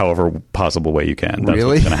see it however possible way you can. That's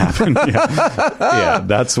really? what's going to happen. Yeah,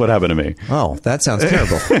 that's what happened to me. Oh, that sounds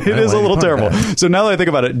terrible. It is a little terrible. So now that I think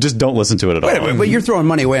about it, just don't listen to it at all. Wait, but you're throwing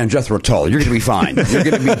money away on Jethro Tull. You're going to be fine. You're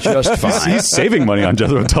going to be just fine. He's saving money on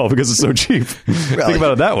Jethro Tull because it's so cheap. Think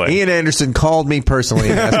about it that way. Ian Anderson called me personally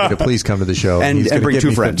and asked me to please come to the show. And He's gonna bring give 2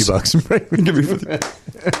 me friends.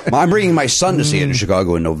 $50. I'm bringing my son to see it in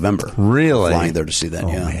Chicago in November. Really? Flying there to see that, Oh,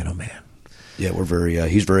 yeah. man, oh, man. Yeah, we're very.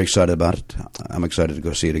 He's very excited about it. I'm excited to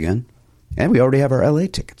go see it again. And we already have our LA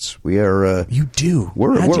tickets. We are. You do.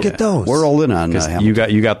 How'd you get those? We're all in on. You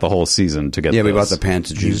got the whole season to get. Yeah, those. we bought the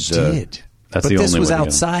Pantages. You did. That's but the this only was way to-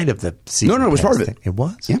 outside of the season. No, it was pass part of it. thing. It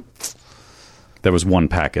was? Yeah. There was one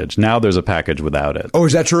package. Now there's a package without it. Oh,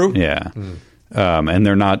 is that true? Yeah. And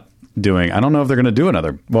they're not doing. I don't know if they're going to do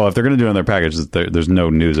another. Well, if they're going to do another package, there's no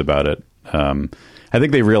news about it. I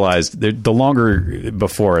think they realized the longer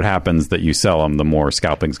before it happens that you sell them, the more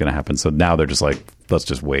scalping's going to happen. So now they're just like, let's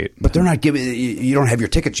just wait. But they're not giving. You don't have your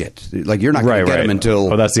tickets yet. Like you're not going to get them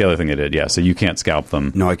until. Oh, that's the other thing they did. Yeah. So you can't scalp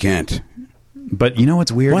them. No, I can't. But you know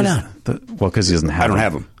what's weird? Why not? Well, because he doesn't have. I don't them.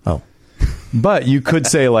 have them. Oh. But you could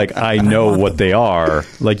say like, I know what they are.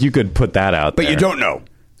 Like you could put that out But there. you don't know.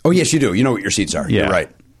 Oh, yes, you do. You know what your seats are. Yeah. You're right.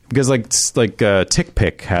 Because like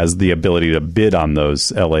TickPick has the ability to bid on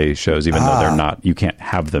those LA shows, even though they're not. You can't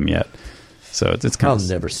have them yet. So it's kind I'll of.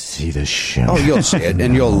 never see this show. Oh, you'll see it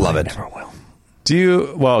and you'll love it. Never will. Do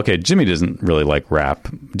you? Well, okay. Jimmy doesn't really like rap.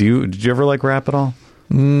 Did you ever like rap at all?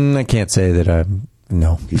 I can't say that I'm.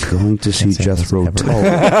 No. He's going to see Jethro Tull.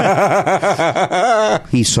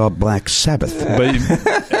 He saw Black Sabbath.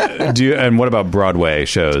 But do you? And what about Broadway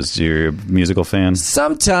shows? Do you a musical fan?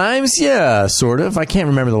 Sometimes, yeah, sort of. I can't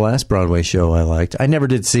remember the last Broadway show I liked. I never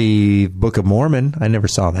did see Book of Mormon. I never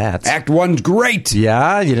saw that. Act One's great.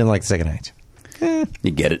 Yeah, you didn't like the second act. You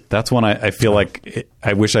get it. That's one I feel like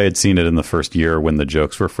I wish I had seen it in the first year when the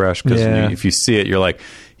jokes were fresh. Because if you see it, you're like,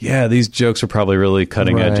 yeah, these jokes are probably really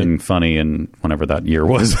cutting edge and funny. And whenever that year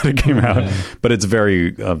was that it came out, but it's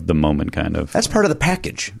very of the moment kind of. That's part of the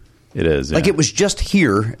package. It is. Yeah. Like it was just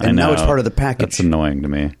here, and now it's part of the package. That's annoying to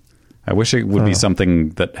me. I wish it would be something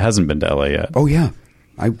that hasn't been to LA yet. Oh yeah,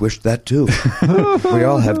 I wish that too. We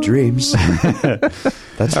all have dreams.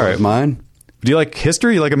 That's all right. Mine. Do you like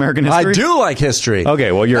history? You like American history? I do like history.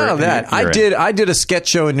 Okay, well, you're none of that. I did a sketch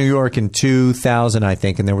show in New York in 2000, I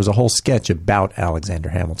think, and there was a whole sketch about Alexander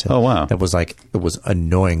Hamilton. Oh wow, that was like it was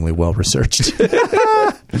annoyingly well researched.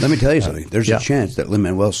 Let me tell you something. There's a chance that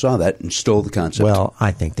Lin-Manuel saw that and stole the concept. Well,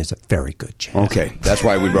 I think there's a very good chance. Okay, that's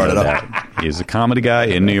why we brought it up. He's a comedy guy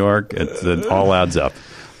in New York. It all adds up.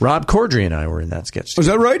 Rob Corddry and I were in that sketch. Was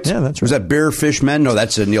that right? Yeah, that's right. Was that Bear Fish Men? No,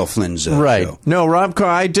 that's Neil Flynn's right. show. No,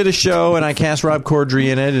 I did a show and I cast Rob Corddry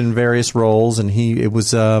in it in various roles, and it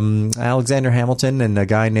was Alexander Hamilton and a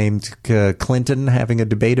guy named Clinton having a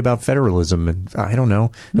debate about federalism, and I don't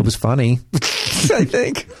know, it was funny. I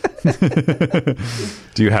think.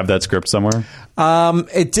 Do you have that script somewhere?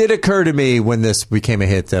 It did occur to me when this became a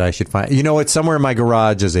hit that I should find. You know, it's somewhere in my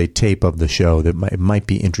garage as a tape of the show that might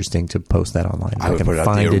be interesting to post that online. I would can put it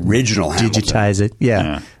find out the original Hamilton. digitize it.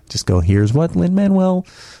 Yeah. Just go. Here's what Lin-Manuel.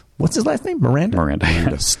 What's his last name?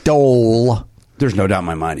 Miranda. Stole. There's no doubt in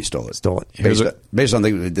my mind he stole it. Based on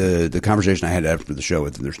the conversation I had after the show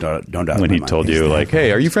with him, there's no doubt in my mind. When he told you, like,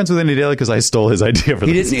 hey, are you friends with Andy Daly? Because I stole his idea for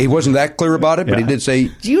this. He wasn't that clear about it, but he did say,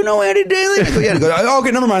 do you know Andy Daly? I go, yeah. He goes, oh, okay,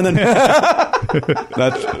 never mind then.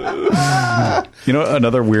 You know,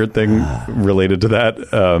 another weird thing related to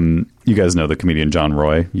that, you guys know the comedian John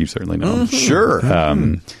Roy. You certainly know him. Sure.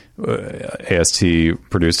 AST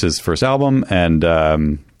produced his first album,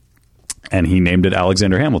 and he named it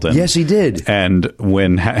Alexander Hamilton. Yes, he did. And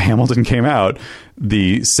when Hamilton came out,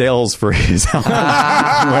 the sales for his album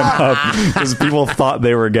went up because people thought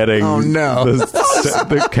they were getting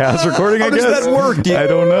the cast recording. How does that work? I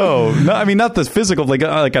don't know. No, I mean, not the physical, like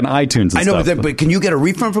on iTunes. And I know, stuff. but can you get a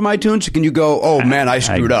refund from iTunes? Can you go, oh man, I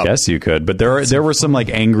screwed up? Yes, you could. But there were some like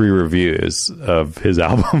angry reviews of his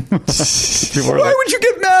album. Why would you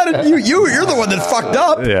get mad at you? You're the one that fucked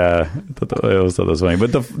up. Yeah, I always thought that was funny.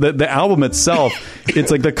 But the album itself,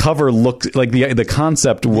 it's like the cover looked like the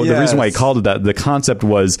concept. The reason why he called it that, the concept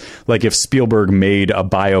was like if Spielberg made a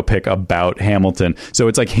biopic about Hamilton. So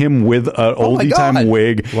it's like him with an oldie time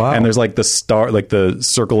wig, and there's like the star, like the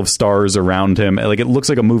circle of stars around him. Like it looks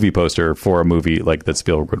like a movie poster for a movie like that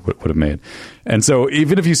Spielberg would have made. And so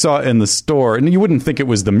even if you saw it in the store, and you wouldn't think it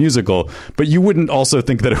was the musical, but you wouldn't also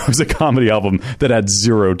think that it was a comedy album that had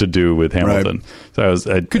zero to do with Hamilton. Right.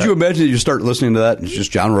 So could you imagine that you start listening to that and it's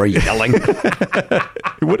just John Roy yelling?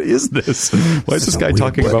 What is this? Why is this guy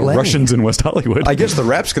talking about Russians in West Hollywood? I guess the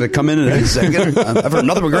rap's going to come in a second. I've heard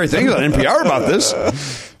nothing but great things on NPR about this.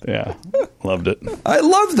 Yeah, loved it. I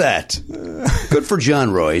love that. Good for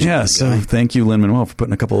John Roy. Yeah, so thank you, Lin-Manuel, for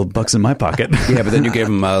putting a couple of bucks in my pocket. Yeah, but then you gave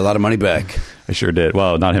him a lot of money back. I sure did.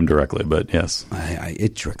 Well, not him directly, but yes.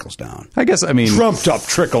 It trickles down. I guess, I mean... Trumped up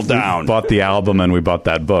trickle down. We bought the album and we bought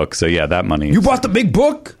that book, so yeah, that money... You bought the big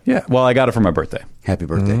book? Yeah, well, I got it for my birthday. Happy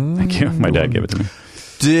birthday. Thank you. My dad gave it to me.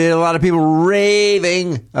 Did a lot of people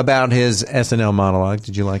raving about his SNL monologue?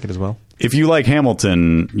 Did you like it as well? if you like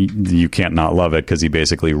Hamilton, you can't not love it because he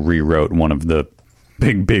basically rewrote one of the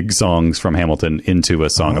big songs from Hamilton into a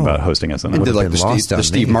song about hosting SNL. And did like the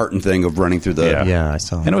Steve Martin thing of running through the... Yeah, I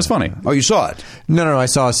saw it. And it was funny. Oh, you saw it? No, I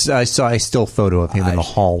saw a still photo of him in the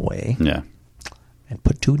hallway. Yeah. And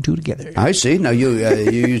put two and two together. I see. Now you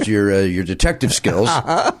used your detective skills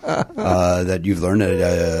that you've learned.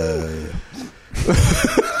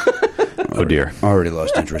 Oh, dear. Already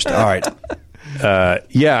lost interest. All right.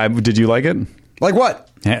 Did you like it? Like what?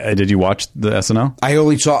 Did you watch the SNL? I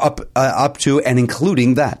only saw up to and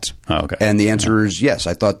including that. Oh, okay. And the answer is yes.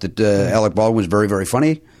 I thought that Alec Baldwin was very, very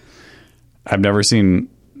funny. I've never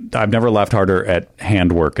laughed harder at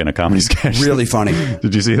handwork in a comedy sketch. Really funny.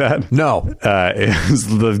 Did you see that? No.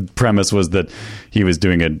 The premise was that he was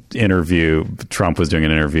doing an interview. Trump was doing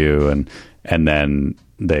an interview, and then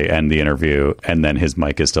they end the interview, and then his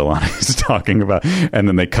mic is still on. He's talking about, and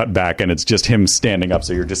then they cut back, and it's just him standing up.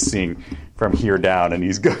 So you're just seeing from here down, and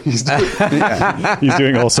he's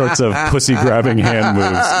doing all sorts of pussy grabbing hand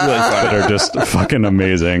moves that are just fucking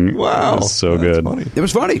amazing. Wow, it was so good. Funny. It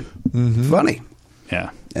was funny. Funny.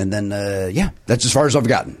 Yeah. And then, that's as far as I've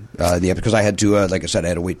gotten. Because I had to, like I said, I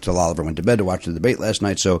had to wait till Oliver went to bed to watch the debate last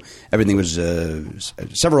night, so everything was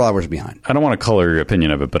several hours behind. I don't want to color your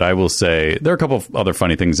opinion of it, but I will say there are a couple of other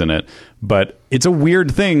funny things in it, but it's a weird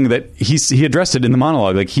thing that he addressed it in the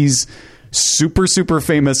monologue. Like, he's super, super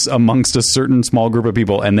famous amongst a certain small group of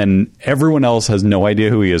people, and then everyone else has no idea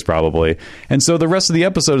who he is, probably. And so the rest of the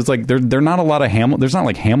episode is like they're not a lot of there's not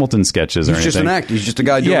like Hamilton sketches or anything. He's just an actor. He's just a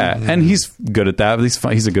guy doing it. And he's good at that.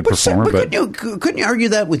 He's a good performer. But couldn't you argue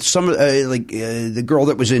that with some the girl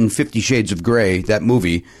that was in 50 Shades of Grey, that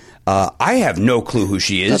movie? I have no clue who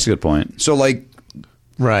she is. That's a good point. So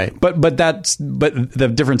right. But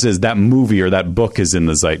the difference is that movie or that book is in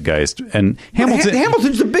the zeitgeist, and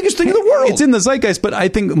Hamilton's the biggest thing in the world. It's in the zeitgeist, but I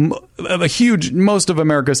think most of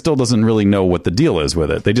America still doesn't really know what the deal is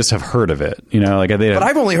with it. They just have heard of it, But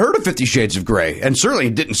I've only heard of 50 Shades of Grey, and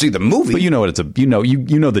certainly didn't see the movie. But you know what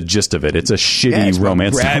you know the gist of it. It's a shitty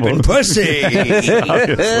romance grabbing novel. pussy,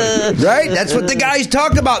 right? That's what the guys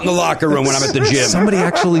talk about in the locker room when I'm at the gym. Somebody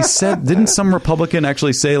actually said, didn't some Republican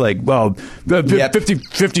actually say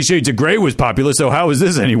 50 Shades of Grey was popular, so how is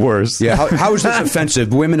this any worse? Yeah, how is this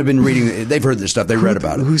offensive? Women have been reading, they've heard this stuff, they read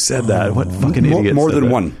about it. Who said that? What fucking idiot More said than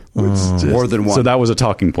that? one. More than one. So that was a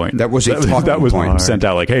talking point. That was a talking point. Sent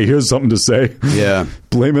out hey, here's something to say. Yeah.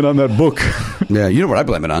 Blame it on that book. Yeah, you know what I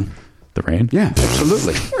blame it on? The rain? Yeah,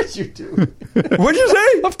 absolutely. Of course you do. What'd you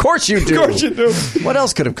say? Of course you do. Of course you do. What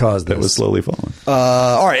else could have caused this? That was slowly falling.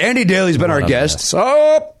 All right, Andy Daly's been our guest.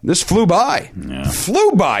 Oh, this flew by. Yeah.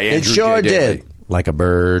 Flew by, Andrew It sure J. Daly. did. Like a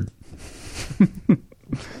bird.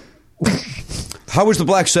 How was the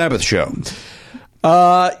Black Sabbath show?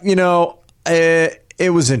 It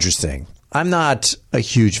was interesting. I'm not a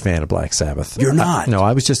huge fan of Black Sabbath. You're not? No,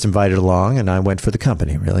 I was just invited along, and I went for the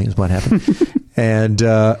company, really, is what happened. And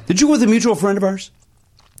did you go with a mutual friend of ours?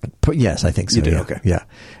 Yes, I think so. You did? Yeah. Okay. Yeah.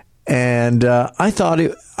 And I thought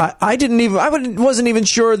I wasn't even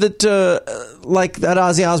sure that that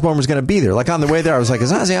Ozzy Osbourne was going to be there. Like, on the way there, I was like,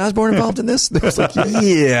 is Ozzy Osbourne involved in this? They was like,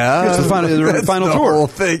 yeah. It's the final tour. Whole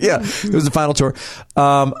thing. Yeah. It was the final tour.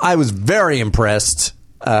 I was very impressed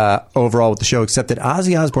overall with the show, except that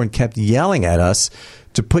Ozzy Osbourne kept yelling at us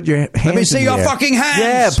to put your hands in the air. Let me see your fucking hands.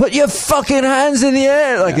 Yeah, put your fucking hands in the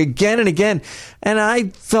air, again and again. And I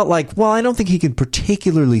felt like, well, I don't think he can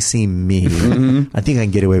particularly see me. I think I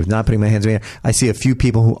can get away with not putting my hands in the air. I see a few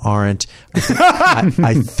people who aren't.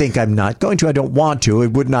 I think I'm not going to. I don't want to.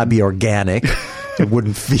 It would not be organic. It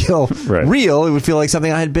wouldn't feel real. It would feel like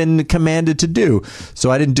something I had been commanded to do.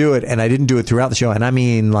 So I didn't do it, and I didn't do it throughout the show. And I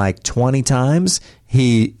mean, 20 times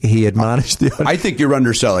he admonished the audience. I think you're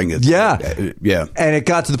underselling it. Yeah. Yeah. And it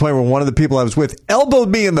got to the point where one of the people I was with elbowed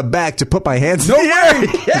me in the back to put my hands in the air.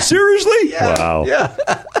 Yeah. Seriously? Yeah. Wow. Yeah.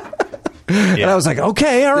 And I was like,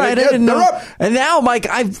 okay, all right. I didn't know. And now, Mike,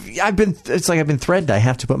 I've been threatened. I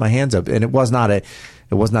have to put my hands up. And it was not a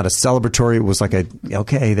celebratory. It was like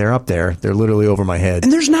okay, they're up there. They're literally over my head.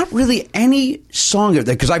 And there's not really any song of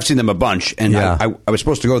that, because I've seen them a bunch, and I was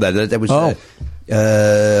supposed to go there. That was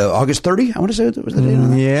August 30. I want to say that was the date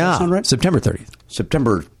on that. Yeah. Does that sound right? September 30th.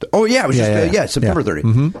 September. Oh yeah, it was September 30.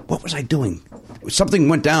 Mm-hmm. What was I doing? Something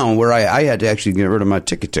went down where I had to actually get rid of my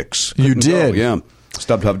tickets. You did? Yeah.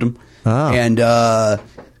 Stub-hubbed them. Oh. And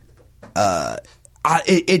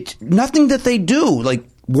it's nothing that they do, like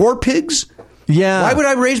War Pigs. Yeah. Why would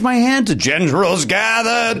I raise my hand to generals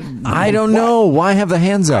gathered? I don't know. Why have the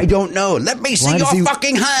hands up? I don't know. Let me see your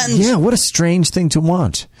fucking hands. Yeah, what a strange thing to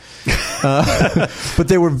want. But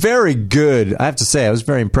they were very good. I have to say, I was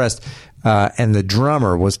very impressed. And the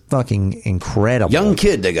drummer was fucking incredible. Young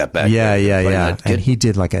kid they got back. Yeah. That kid. And he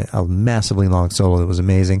did like a massively long solo that was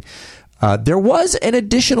amazing. There was an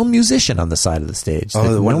additional musician on the side of the stage that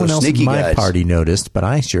no one else in my party noticed, but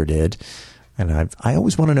I sure did. And I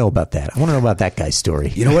always want to know about that. I want to know about that guy's story.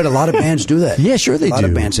 You know what? A lot of bands do that. Yeah, sure they do. A lot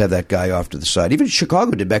of bands have that guy off to the side. Even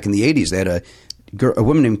Chicago did back in the 80s. They had a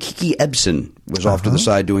woman named Kiki Ebsen was off to the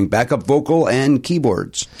side doing backup vocal and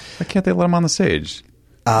keyboards. Why can't they let him on the stage?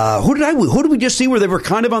 Who did we just see where they were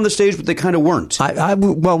kind of on the stage, but they kind of weren't?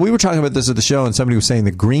 Well, we were talking about this at the show, and somebody was saying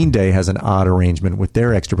that Green Day has an odd arrangement with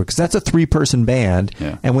their extra because that's a 3-person band,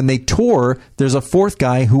 and when they tour, there's a 4th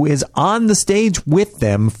guy who is on the stage with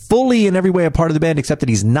them, fully in every way a part of the band, except that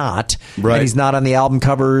he's not, right? And he's not on the album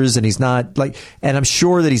covers, and he's not and I'm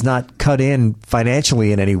sure that he's not cut in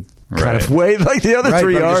financially in any kind of way like the other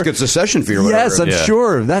 3 are. Just gets a session fee or whatever. Yes, I'm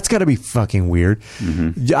sure. That's got to be fucking weird.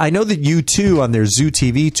 Mm-hmm. I know that U2 on their Zoo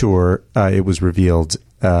TV tour, it was revealed,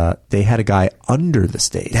 they had a guy under the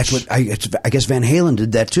stage. That's what I guess Van Halen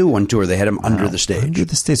did that too on tour. They had him under the stage. Under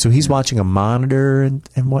the stage. So he's watching a monitor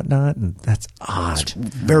and whatnot, and that's odd. It's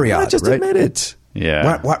very odd. Just admit it.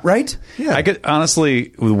 Yeah. What, right? Yeah. I could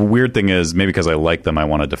honestly, the weird thing is, maybe because I like them, I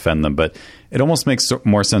want to defend them, but it almost makes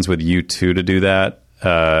more sense with U2 to do that.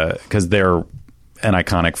 Because they're an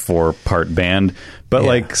iconic 4-part band, but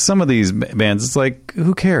like some of these bands, it's like,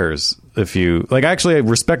 who cares if you like? Actually, I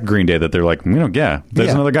respect Green Day that they're like,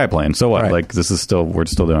 there's another guy playing, so what? Right. Like we're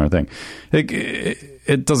still doing our thing.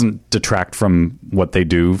 It doesn't detract from what they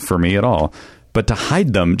do for me at all. But to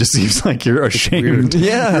hide them just seems like you're ashamed.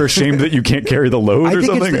 Yeah, you're ashamed that you can't carry the load or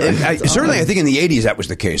something. Certainly, I think in the 80s that was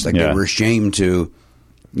the case. Like they were ashamed to,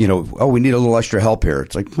 we need a little extra help here.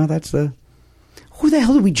 It's like, well, that's the. Who the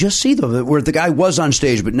hell did we just see, though, where the guy was on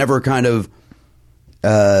stage but never kind of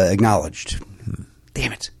acknowledged?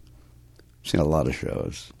 Damn it. I've seen a lot of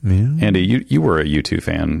shows. Yeah. Andy, you were a U2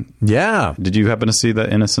 fan. Yeah. Did you happen to see the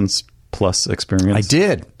Innocence Plus experience? I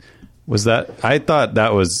did. Was that? I thought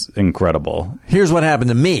that was incredible. Here's what happened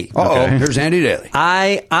to me. Okay. Here's Andy Daly.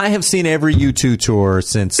 I have seen every U2 tour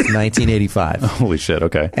since 1985. Holy shit!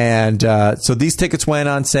 Okay. And so these tickets went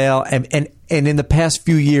on sale, and in the past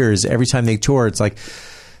few years, every time they tour, it's like,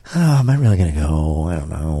 oh, am I really going to go? I don't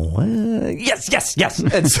know. Yes.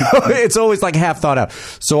 And so it's always like half thought out.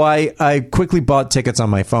 So I quickly bought tickets on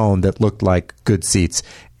my phone that looked like good seats,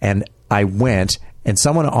 and I went. And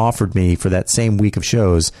someone offered me for that same week of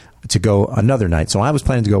shows to go another night. So I was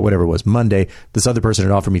planning to go whatever it was, Monday. This other person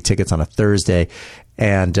had offered me tickets on a Thursday.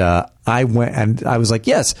 And I went and I was like,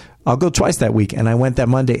 yes, I'll go twice that week. And I went that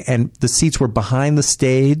Monday and the seats were behind the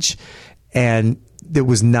stage and it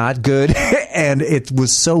was not good. And it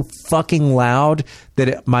was so fucking loud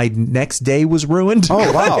that my next day was ruined.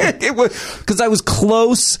 Oh, wow. It was because I was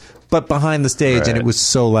close, but behind the stage, and it was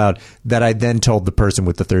so loud that I then told the person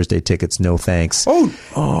with the Thursday tickets, no thanks. And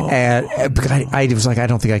I was like, I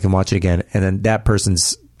don't think I can watch it again. And then that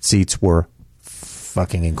person's seats were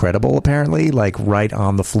fucking incredible, apparently, like right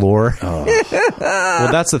on the floor. Well,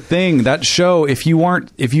 that's the thing. That show, if you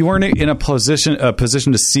weren't in a position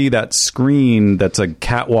to see that screen, that's a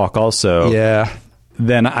catwalk also. Yeah.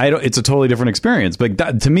 Then it's a totally different experience.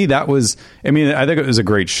 But to me, that was. I mean, I think it was a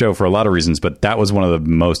great show for a lot of reasons. But that was one of the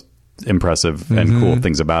most impressive and cool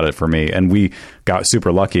things about it for me. And we got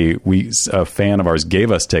super lucky. A fan of ours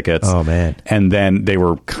gave us tickets. Oh man! And then they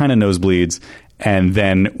were kind of nosebleeds. And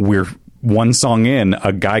then we're one song in,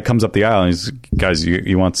 a guy comes up the aisle and he's, guys,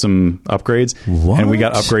 you want some upgrades? What? And we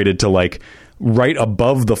got upgraded to like right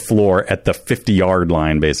above the floor at the 50-yard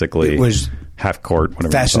line, basically. It was half court,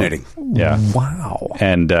 whatever. Fascinating. Yeah. Wow.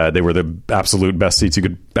 And they were the absolute best seats you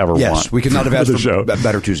could ever want. Yes, we could not have asked for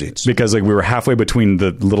better two seats. Because like we were halfway between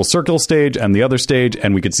the little circle stage and the other stage,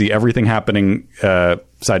 and we could see everything happening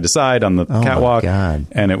side to side on the catwalk. My God.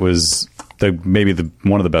 And it was maybe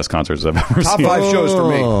one of the best concerts I've ever Top seen. 5 shows for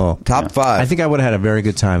me. Top 5. I think I would have had a very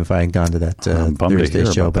good time if I had gone to that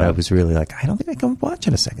Thursday show, but I was really like, I don't think I can watch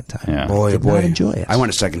it a second time. Yeah. Boy, Did not enjoy it. I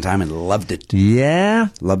went a second time and loved it. Yeah?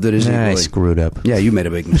 Loved it as I screwed up. Yeah, you made a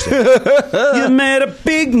big mistake. You made a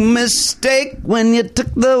big mistake when you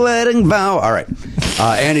took the wedding vow. All right.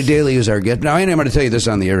 Andy Daly is our guest. Now, Andy, I'm going to tell you this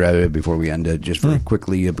on the air before we end. Just very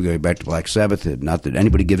quickly, going back to Black Sabbath. Not that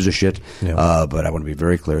anybody gives a shit, but I want to be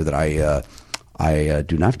very clear that I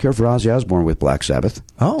do not care for Ozzy Osbourne with Black Sabbath.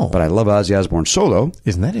 Oh. But I love Ozzy Osbourne solo.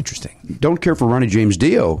 Isn't that interesting? Don't care for Ronnie James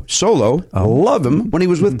Dio solo. I love him when he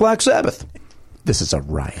was with Black Sabbath. This is a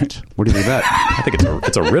riot. What do you think of that? I think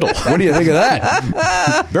it's a riddle. What do you think of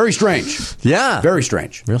that? Very strange. Yeah. Very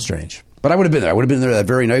strange. Real strange. But I would have been there. I would have been there that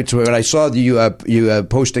very night. So when I saw you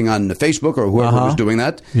posting on Facebook or whoever was doing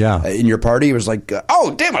that in your party, it was like,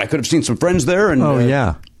 oh, damn it, I could have seen some friends there. And,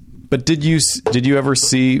 yeah. But did you ever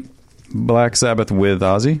see Black Sabbath with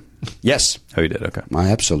Ozzy? Yes. Oh, you did? Okay.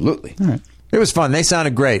 Absolutely. All right. It was fun. They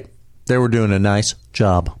sounded great. They were doing a nice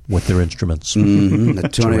job with their instruments. The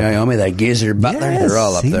Tony Iommi, that Geezer Butler, they're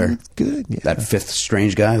all up there. Good. Yeah. That fifth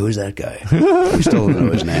strange guy, who's that guy? We still don't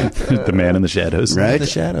know his name. The man in the shadows. Right? The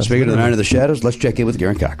shadows. Speaking of the man in the shadows, let's check in with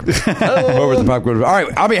Garen Cockrell. Over at the Pop Culture. All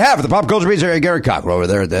right, on behalf of the Pop Culture Beats, Garen Cockrell over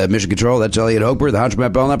there at the Mission Control. That's Elliot Hochberg, the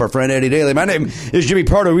Hunchback Belknap, our friend Andy Daly. My name is Jimmy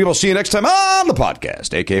Pardo. We will see you next time on the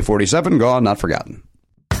podcast. AK-47, gone, not forgotten.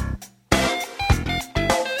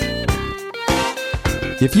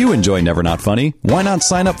 If you enjoy Never Not Funny, why not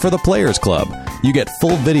sign up for the Players Club? You get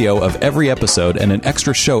full video of every episode and an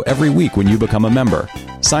extra show every week when you become a member.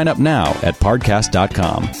 Sign up now at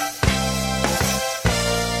podcast.com.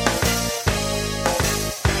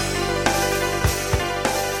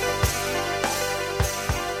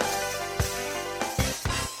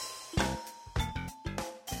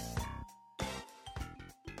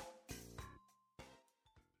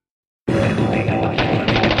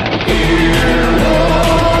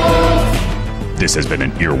 This has been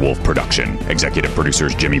an Earwolf production. Executive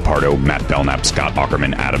producers Jimmy Pardo, Matt Belknap, Scott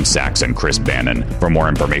Aukerman, Adam Sachs, and Chris Bannon. For more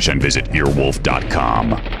information, visit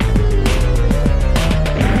earwolf.com.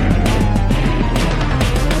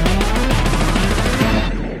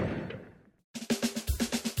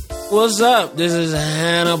 What's up? This is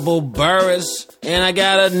Hannibal Buress, and I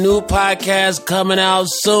got a new podcast coming out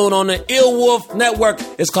soon on the Earwolf Network.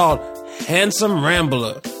 It's called Handsome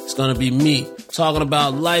Rambler. It's going to be me talking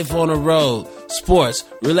about life on the road, sports,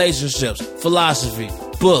 relationships, philosophy,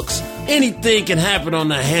 books. Anything can happen on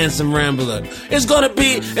the Handsome Rambler. It's going to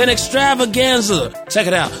be an extravaganza. Check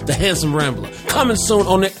it out, the Handsome Rambler. Coming soon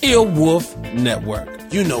on the Earwolf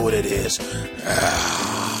Network. You know what it is.